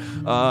details there.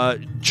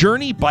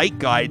 Journey Bike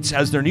Guides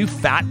has their new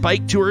fat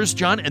bike tours,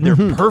 John, and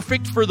they're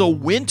perfect for the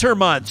winter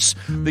months.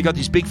 They got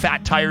these big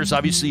fat tires.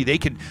 Obviously, they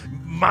can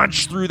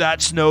munch through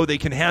that snow. They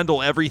can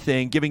handle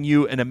everything, giving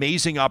you an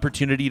amazing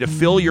opportunity to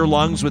fill your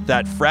lungs with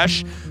that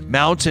fresh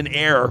mountain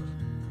air.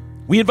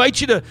 We invite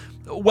you to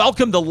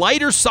welcome the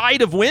lighter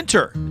side of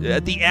winter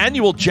at the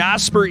annual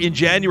Jasper in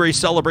January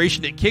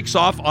celebration. It kicks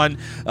off on,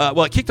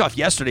 it kicked off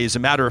yesterday, as a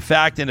matter of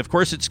fact, and of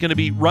course it's going to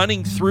be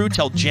running through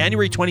till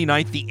January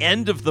 29th, the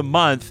end of the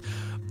month.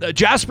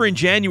 Jasper in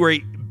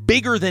January,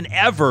 bigger than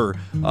ever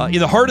in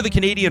the heart of the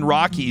Canadian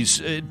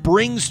Rockies. It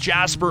brings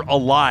Jasper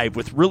alive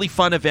with really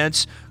fun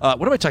events.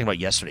 What am I talking about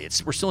yesterday?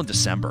 We're still in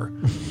December.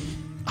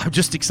 I'm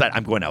just excited.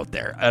 I'm going out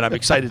there, and I'm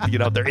excited to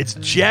get out there. It's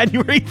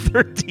January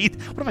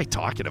 13th. What am I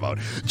talking about?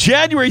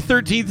 January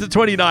 13th to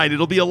 29th.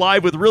 It'll be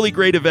alive with really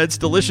great events,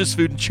 delicious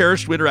food, and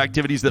cherished winter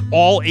activities that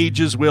all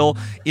ages will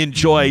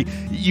enjoy.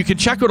 You can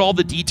check out all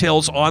the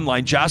details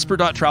online,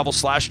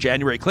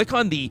 jasper.travel/January. Click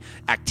on the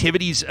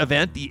activities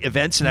event, the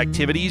events and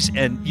activities,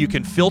 and you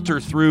can filter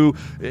through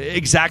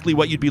exactly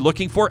what you'd be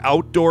looking for.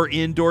 Outdoor,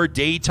 indoor,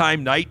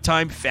 daytime,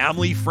 nighttime,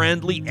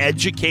 family-friendly,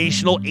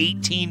 educational,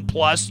 18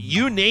 plus,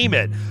 you name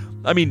it.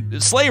 I mean,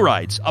 sleigh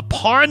rides, a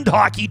pond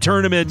hockey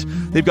tournament.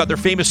 They've got their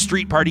famous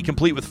street party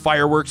complete with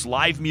fireworks,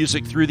 live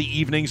music through the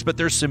evenings, but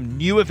there's some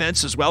new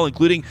events as well,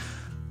 including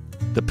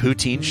the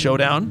Poutine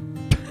Showdown.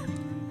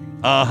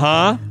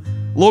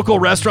 Local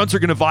restaurants are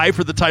going to vie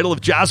for the title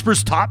of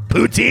Jasper's top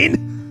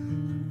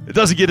poutine. It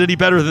doesn't get any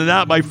better than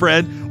that, my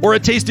friend. Or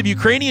a taste of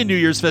Ukrainian New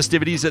Year's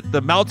festivities at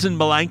the Mountain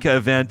Malanka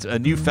event, a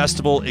new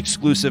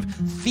festival-exclusive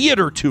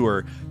theater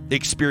tour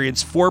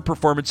experience, 4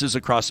 performances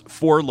across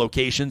 4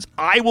 locations.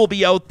 I will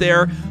be out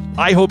there.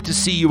 I hope to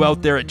see you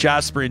out there at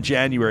Jasper in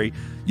January.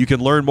 You can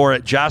learn more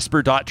at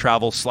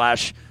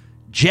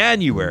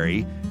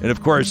jasper.travel/January. And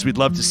of course, we'd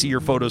love to see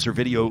your photos or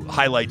video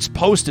highlights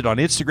posted on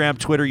Instagram,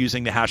 Twitter,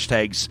 using the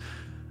hashtags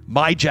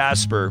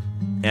MyJasper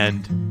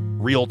and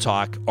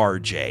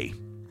RealTalkRJ.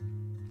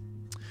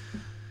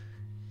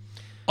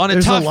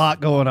 There's a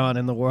lot going on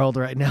in the world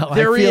right now.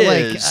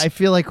 I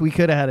feel like we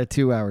could have had a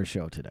 2-hour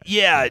show today.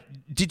 Yeah.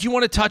 Did you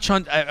want to touch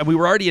on? We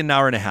were already an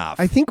hour and a half.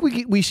 I think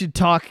we should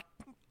talk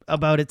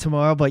about it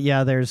tomorrow. But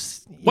yeah,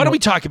 Why don't we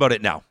talk about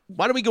it now?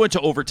 Why don't we go into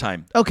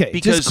overtime? Okay,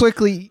 just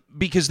quickly,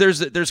 because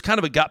there's kind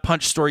of a gut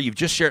punch story you've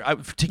just shared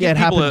to give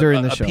people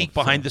a peek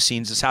behind the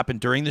scenes. This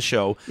happened during the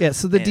show. Yeah.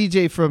 So the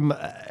DJ from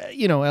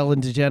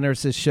Ellen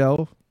DeGeneres'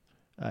 show,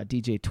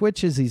 DJ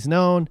Twitch as he's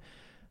known,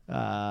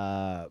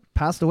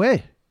 passed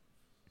away.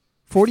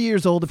 40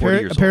 years old,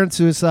 apparent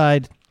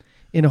suicide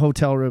in a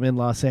hotel room in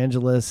Los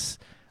Angeles,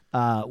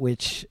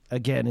 which,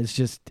 again, is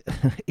just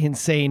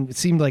insane. It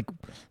seemed like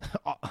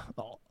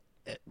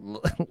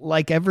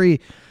every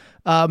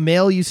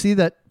male you see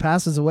that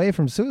passes away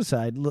from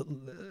suicide,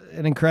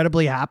 an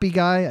incredibly happy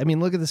guy. I mean,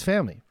 look at this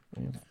family.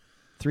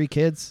 3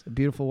 kids, a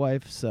beautiful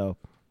wife. So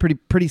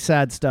pretty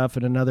sad stuff,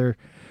 and another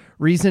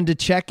reason to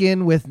check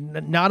in with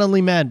not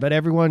only men, but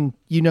everyone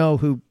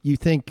who you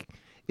think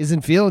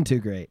isn't feeling too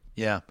great.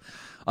 Yeah.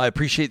 I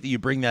appreciate that you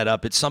bring that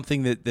up. It's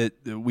something that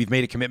we've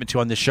made a commitment to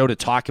on this show, to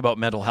talk about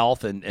mental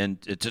health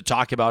and to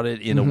talk about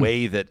it in a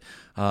way that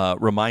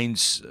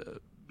reminds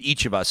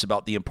each of us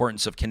about the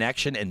importance of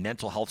connection and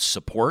mental health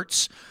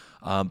supports.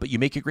 But you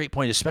make a great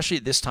point, especially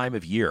at this time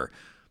of year.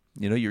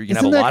 You're going to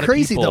have a lot of people. Isn't that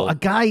crazy, though? A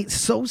guy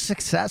so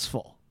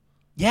successful.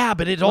 Yeah,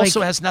 but it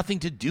also has nothing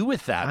to do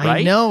with that,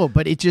 right? I know,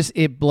 but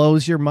it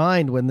blows your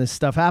mind when this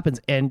stuff happens.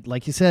 And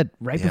like you said,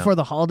 before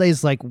the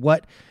holidays,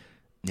 what...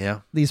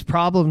 Yeah, these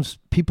problems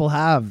people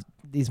have,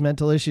 these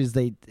mental issues,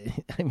 they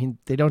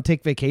don't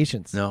take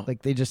vacations. No,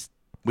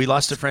 we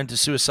lost a friend to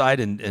suicide,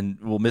 and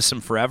we'll miss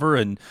him forever.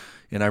 And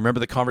I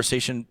remember the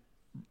conversation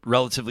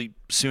relatively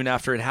soon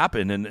after it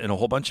happened, and a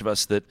whole bunch of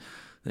us that,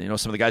 some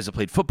of the guys that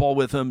played football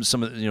with him,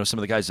 some of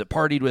the guys that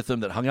partied with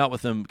him, that hung out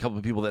with him, a couple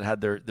of people that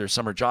had their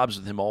summer jobs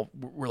with him, all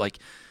were like,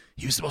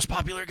 He was the most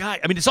popular guy.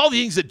 I mean, it's all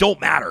the things that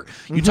don't matter.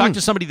 You talk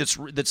to somebody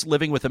that's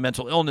living with a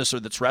mental illness or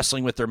that's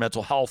wrestling with their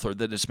mental health or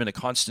that it's been a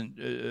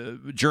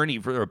constant journey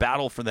or a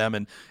battle for them,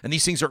 and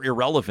these things are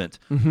irrelevant.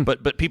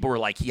 But people were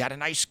like, he had a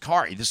nice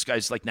car. This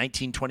guy's like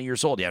 19, 20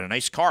 years old. He had a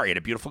nice car. He had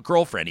a beautiful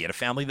girlfriend. He had a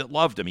family that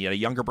loved him. He had a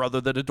younger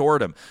brother that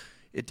adored him.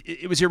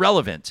 It was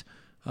irrelevant.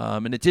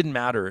 And it didn't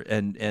matter.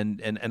 And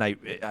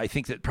I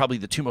think that probably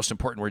the two most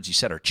important words he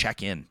said are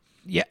check in.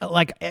 Yeah,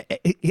 like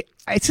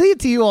I say it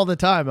to you all the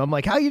time. I'm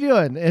like, "How you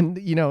doing?" And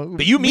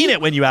but you mean it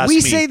when you ask me.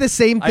 We say the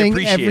same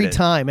thing every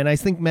time, and I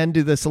think men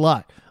do this a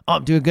lot. Oh,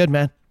 I'm doing good,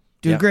 man.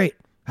 Doing great.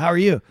 How are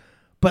you?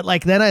 But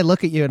like then I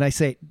look at you and I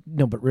say,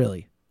 "No, but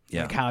really,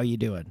 like, how are you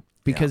doing?"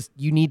 Because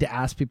you need to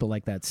ask people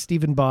like that.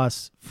 Stephen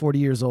Boss, 40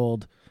 years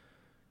old,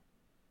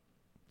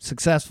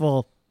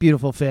 successful,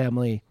 beautiful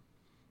family,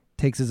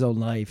 takes his own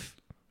life.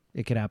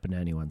 It could happen to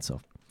anyone.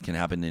 So it can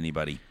happen to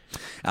anybody.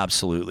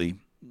 Absolutely.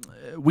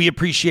 We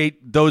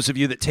appreciate those of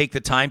you that take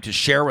the time to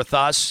share with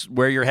us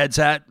where your head's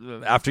at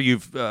after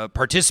you've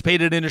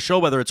participated in a show,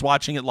 whether it's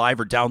watching it live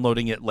or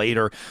downloading it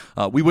later.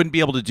 We wouldn't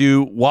be able to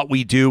do what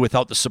we do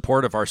without the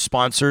support of our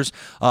sponsors,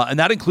 and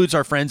that includes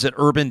our friends at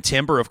Urban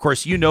Timber. Of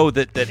course, you know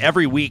that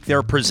every week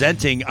they're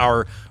presenting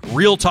our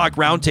Real Talk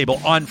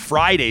Roundtable on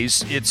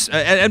Fridays. It's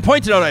and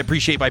pointed out, I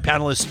appreciate by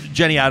panelist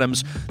Jenny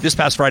Adams this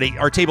past Friday,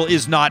 our table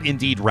is not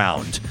indeed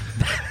round.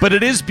 But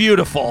it is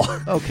beautiful.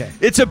 Okay.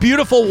 It's a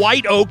beautiful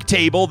white oak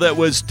table that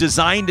was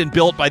designed and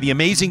built by the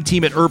amazing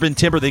team at Urban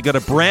Timber. They got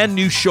a brand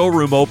new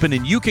showroom open,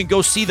 and you can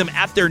go see them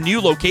at their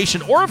new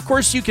location. Or, of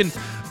course, you can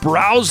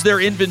browse their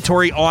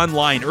inventory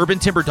online,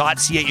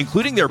 urbantimber.ca,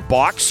 including their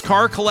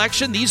boxcar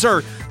collection. These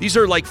are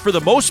like, for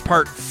the most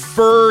part,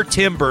 fir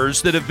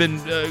timbers that have been,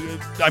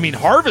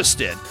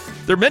 harvested.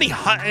 They're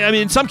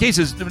in some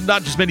cases,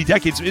 not just many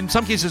decades, in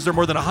some cases they're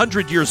more than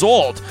 100 years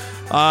old.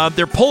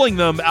 They're pulling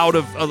them out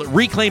of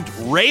reclaimed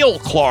rail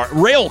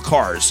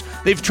cars.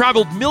 They've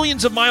traveled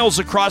millions of miles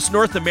across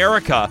North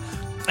America,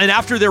 and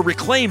after they're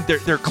reclaimed,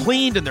 they're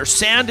cleaned and they're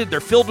sanded,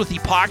 they're filled with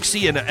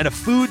epoxy and a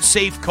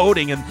food-safe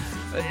coating, and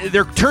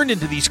they're turned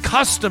into these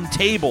custom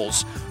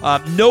tables.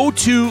 No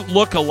two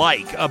look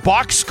alike. A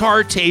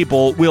boxcar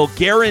table will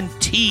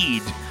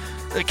guaranteed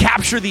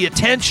capture the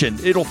attention.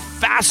 It'll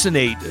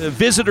fascinate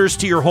visitors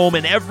to your home,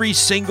 and every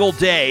single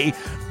day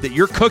that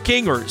you're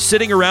cooking or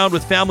sitting around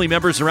with family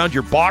members around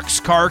your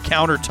boxcar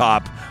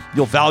countertop,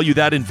 you'll value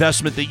that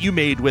investment that you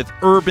made with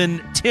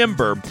Urban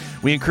Timber.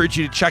 We encourage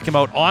you to check them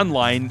out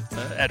online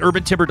at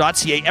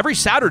urbantimber.ca. Every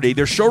Saturday,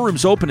 their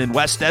showroom's open in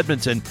West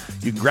Edmonton.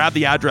 You can grab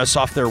the address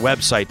off their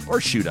website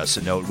or shoot us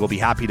a note. We'll be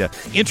happy to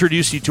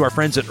introduce you to our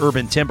friends at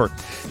Urban Timber.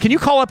 Can you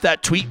call up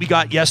that tweet we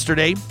got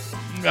yesterday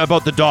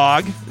about the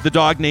dog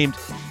named,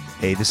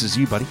 hey, this is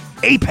you, buddy,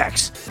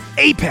 Apex,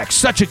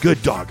 such a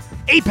good dog.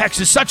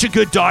 Apex is such a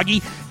good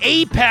doggy.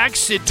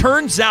 Apex, it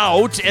turns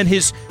out, and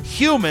his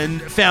human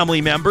family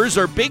members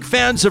are big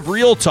fans of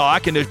Real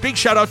Talk, and a big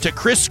shout out to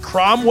Chris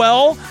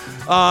Cromwell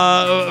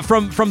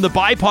from the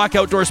BIPOC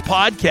Outdoors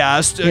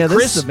podcast. Yeah,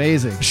 Chris this is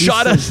amazing.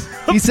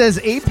 He says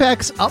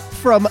Apex up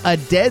from a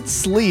dead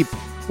sleep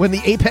when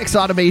the Apex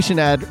automation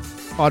ad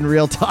on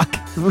Real Talk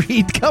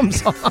read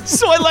comes on.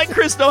 So I let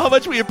Chris know how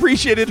much we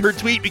appreciated her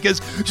tweet, because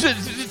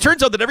it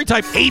turns out that every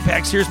time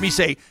Apex hears me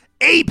say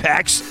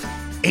Apex,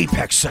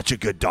 such a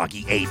good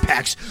doggy,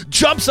 Apex,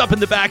 jumps up in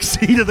the back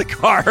seat of the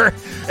car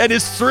and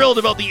is thrilled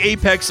about the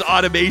Apex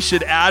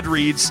automation ad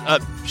reads.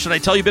 Should I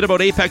tell you a bit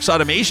about Apex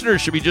automation, or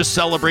should we just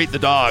celebrate the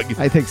dog?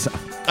 I think so.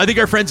 I think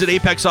our friends at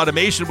Apex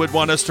Automation would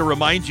want us to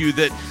remind you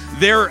that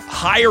they're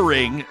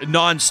hiring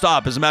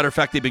nonstop. As a matter of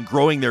fact, they've been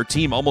growing their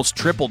team, almost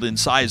tripled in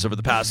size over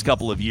the past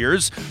couple of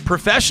years.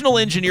 Professional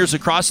engineers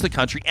across the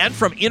country and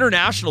from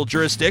international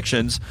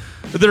jurisdictions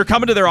that are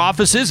coming to their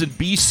offices in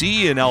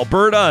BC and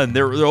Alberta, and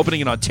they're opening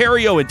in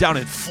Ontario and down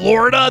in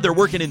Florida. They're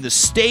working in the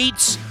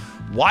States.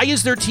 Why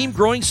is their team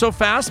growing so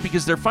fast?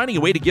 Because they're finding a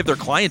way to give their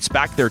clients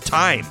back their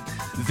time.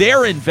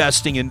 They're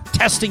investing in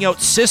testing out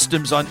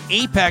systems on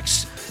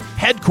Apex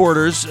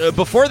headquarters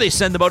before they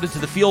send them out into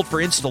the field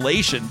for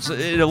installations.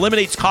 It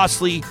eliminates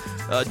costly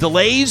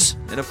delays,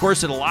 and of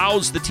course it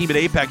allows the team at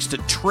Apex to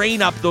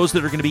train up those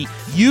that are going to be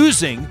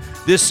using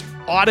this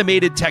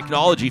automated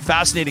technology.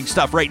 Fascinating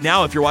stuff. Right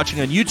now, if you're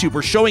watching on YouTube,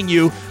 we're showing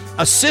you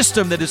a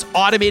system that is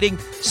automating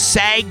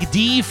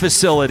SAGD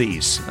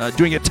facilities,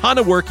 doing a ton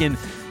of work in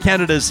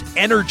Canada's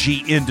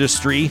energy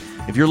industry.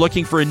 If you're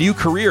looking for a new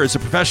career as a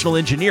professional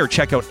engineer,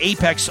 check out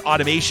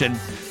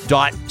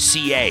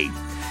apexautomation.ca.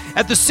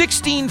 At the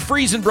 16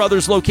 Friesen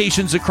Brothers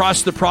locations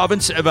across the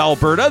province of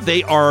Alberta,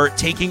 they are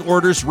taking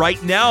orders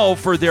right now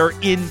for their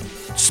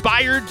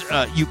inspired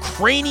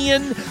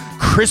Ukrainian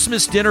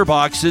Christmas dinner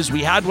boxes.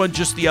 We had one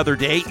just the other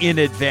day in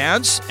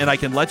advance, and I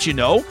can let you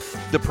know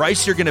the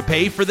price you're going to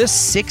pay for this,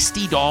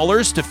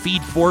 $60 to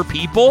feed 4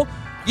 people.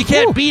 You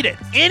can't beat it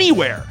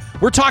anywhere.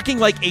 We're talking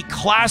like a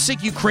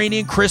classic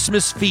Ukrainian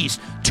Christmas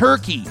feast.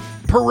 Turkey,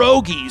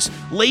 pierogies,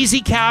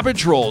 lazy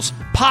cabbage rolls,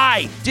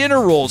 pie,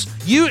 dinner rolls.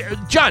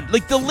 John,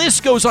 like the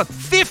list goes on.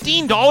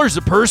 $15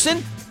 a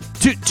person?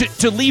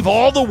 to leave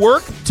all the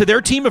work to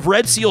their team of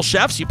Red Seal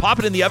chefs. You pop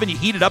it in the oven, you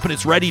heat it up, and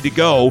it's ready to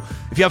go.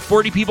 If you have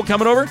 40 people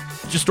coming over,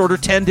 just order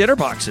 10 dinner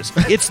boxes.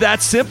 It's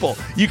that simple.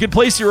 You can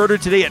place your order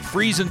today at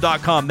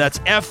freeson.com. That's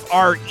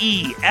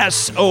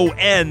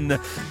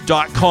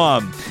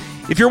FRESON.com.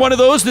 If you're one of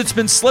those that's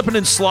been slipping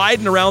and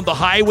sliding around the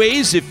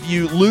highways, if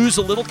you lose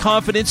a little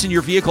confidence in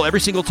your vehicle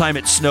every single time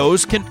it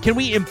snows, can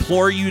we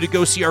implore you to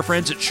go see our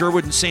friends at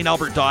Sherwood and St.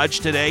 Albert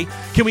Dodge today?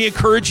 Can we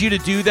encourage you to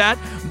do that?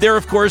 They're,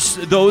 of course,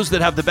 those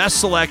that have the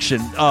best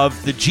selection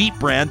of the Jeep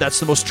brand.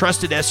 That's the most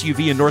trusted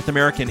SUV in North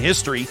American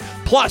history.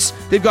 Plus,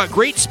 they've got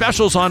great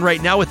specials on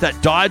right now with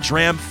that Dodge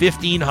Ram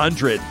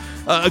 1500.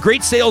 A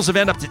great sales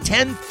event up to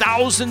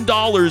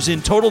 $10,000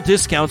 in total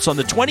discounts on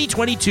the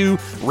 2022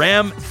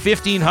 Ram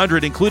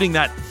 1500, including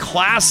that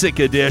classic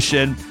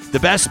edition, the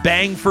best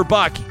bang for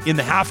buck in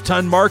the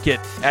half-ton market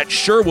at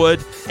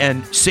Sherwood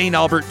and St.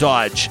 Albert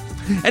Dodge.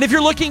 And if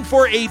you're looking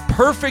for a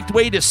perfect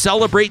way to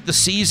celebrate the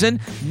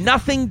season,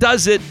 nothing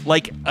does it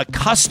like a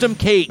custom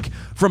cake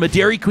from a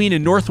Dairy Queen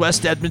in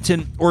Northwest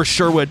Edmonton or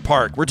Sherwood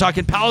Park. We're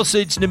talking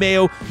Palisades,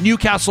 Nemeo,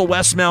 Newcastle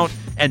Westmount,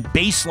 and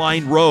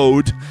Baseline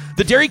Road.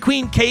 The Dairy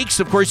Queen cakes,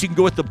 of course, you can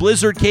go with the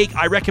Blizzard cake.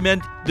 I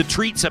recommend the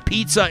Treats a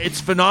Pizza.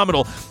 It's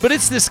phenomenal. But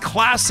it's this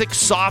classic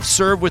soft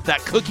serve with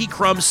that cookie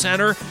crumb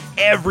center.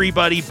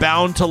 Everybody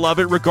bound to love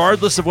it,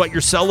 regardless of what you're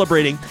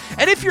celebrating.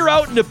 And if you're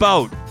out and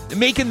about,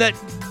 making the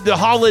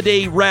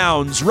holiday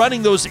rounds,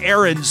 running those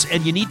errands,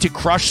 and you need to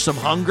crush some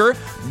hunger,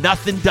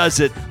 nothing does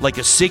it like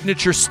a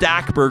signature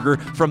stack burger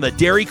from the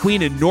Dairy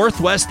Queen in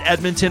Northwest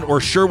Edmonton or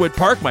Sherwood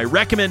Park. My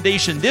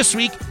recommendation this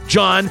week,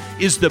 John,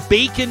 is the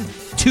Bacon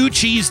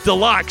 2-Cheese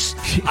Deluxe.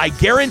 I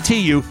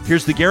guarantee you,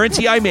 here's the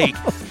guarantee I make,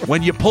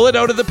 when you pull it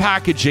out of the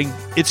packaging,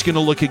 it's going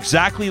to look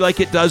exactly like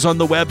it does on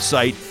the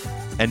website,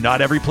 and not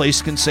every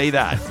place can say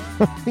that.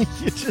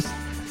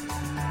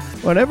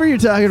 Whenever you're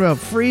talking about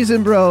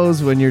freezing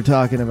bros, when you're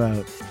talking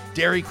about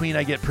Dairy Queen,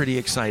 I get pretty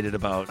excited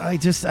about. I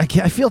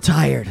feel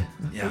tired.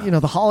 Yeah. You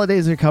know, the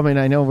holidays are coming.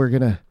 I know we're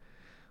going to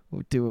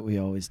do what we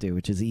always do,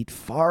 which is eat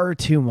far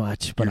too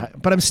much, but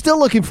I'm still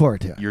looking forward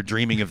to it. You're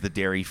dreaming of the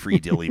dairy-free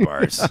dilly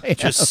bars.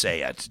 Just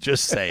say it.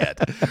 Just say it.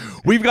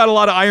 We've got a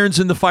lot of irons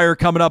in the fire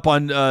coming up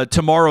on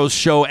tomorrow's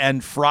show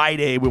and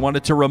Friday. We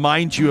wanted to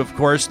remind you, of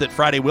course, that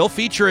Friday will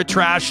feature a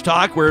trash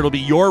talk where it'll be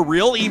your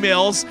real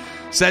emails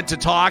sent to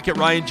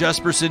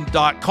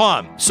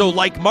talk@ryanjesperson.com. So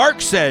like Mark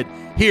said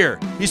here,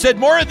 he said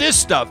more of this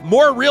stuff,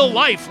 more real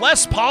life,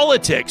 less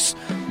politics.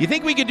 You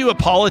think we could do a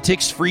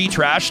politics-free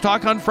trash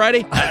talk on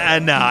Friday?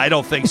 No, I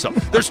don't think so.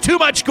 There's too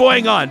much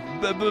going on.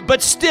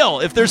 But still,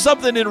 if there's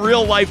something in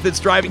real life that's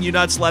driving you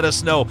nuts, let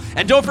us know.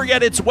 And don't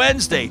forget, it's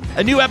Wednesday.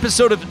 A new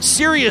episode of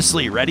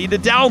Seriously ready to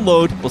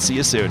download. We'll see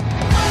you soon.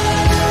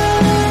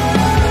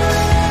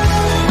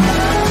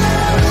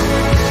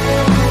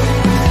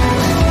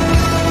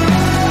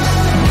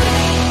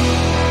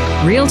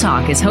 Real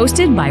Talk is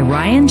hosted by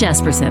Ryan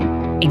Jesperson,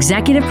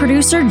 executive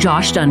producer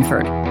Josh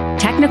Dunford,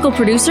 technical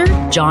producer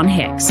John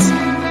Hicks,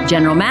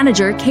 general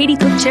manager Katie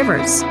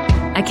Cook-Chivers,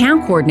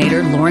 account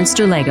coordinator Lawrence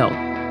Derlego,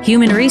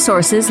 human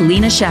resources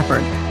Lena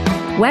Shepard,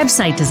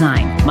 website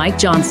design Mike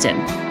Johnston,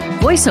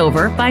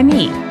 voiceover by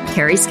me,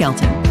 Carrie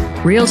Skelton.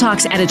 Real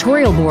Talk's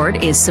editorial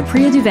board is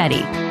Supriya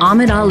Dwivedi,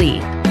 Ahmed Ali,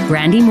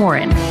 Brandy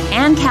Morin,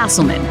 Ann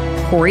Castleman,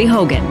 Corey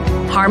Hogan,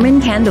 Harman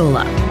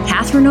Candola,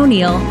 Catherine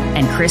O'Neill,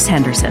 and Chris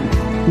Henderson.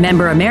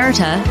 Member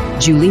Emerita,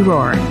 Julie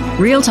Rohr.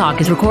 Real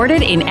Talk is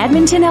recorded in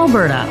Edmonton,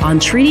 Alberta on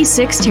Treaty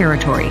 6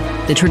 territory,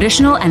 the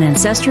traditional and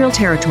ancestral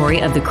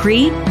territory of the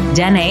Cree,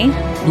 Dene,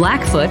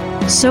 Blackfoot,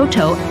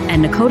 Saulteaux,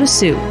 and Nakota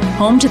Sioux,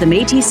 home to the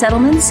Métis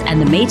settlements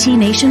and the Métis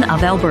Nation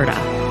of Alberta.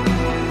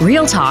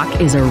 Real Talk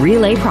is a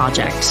relay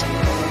project.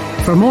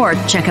 For more,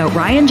 check out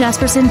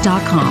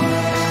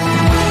ryanjesperson.com.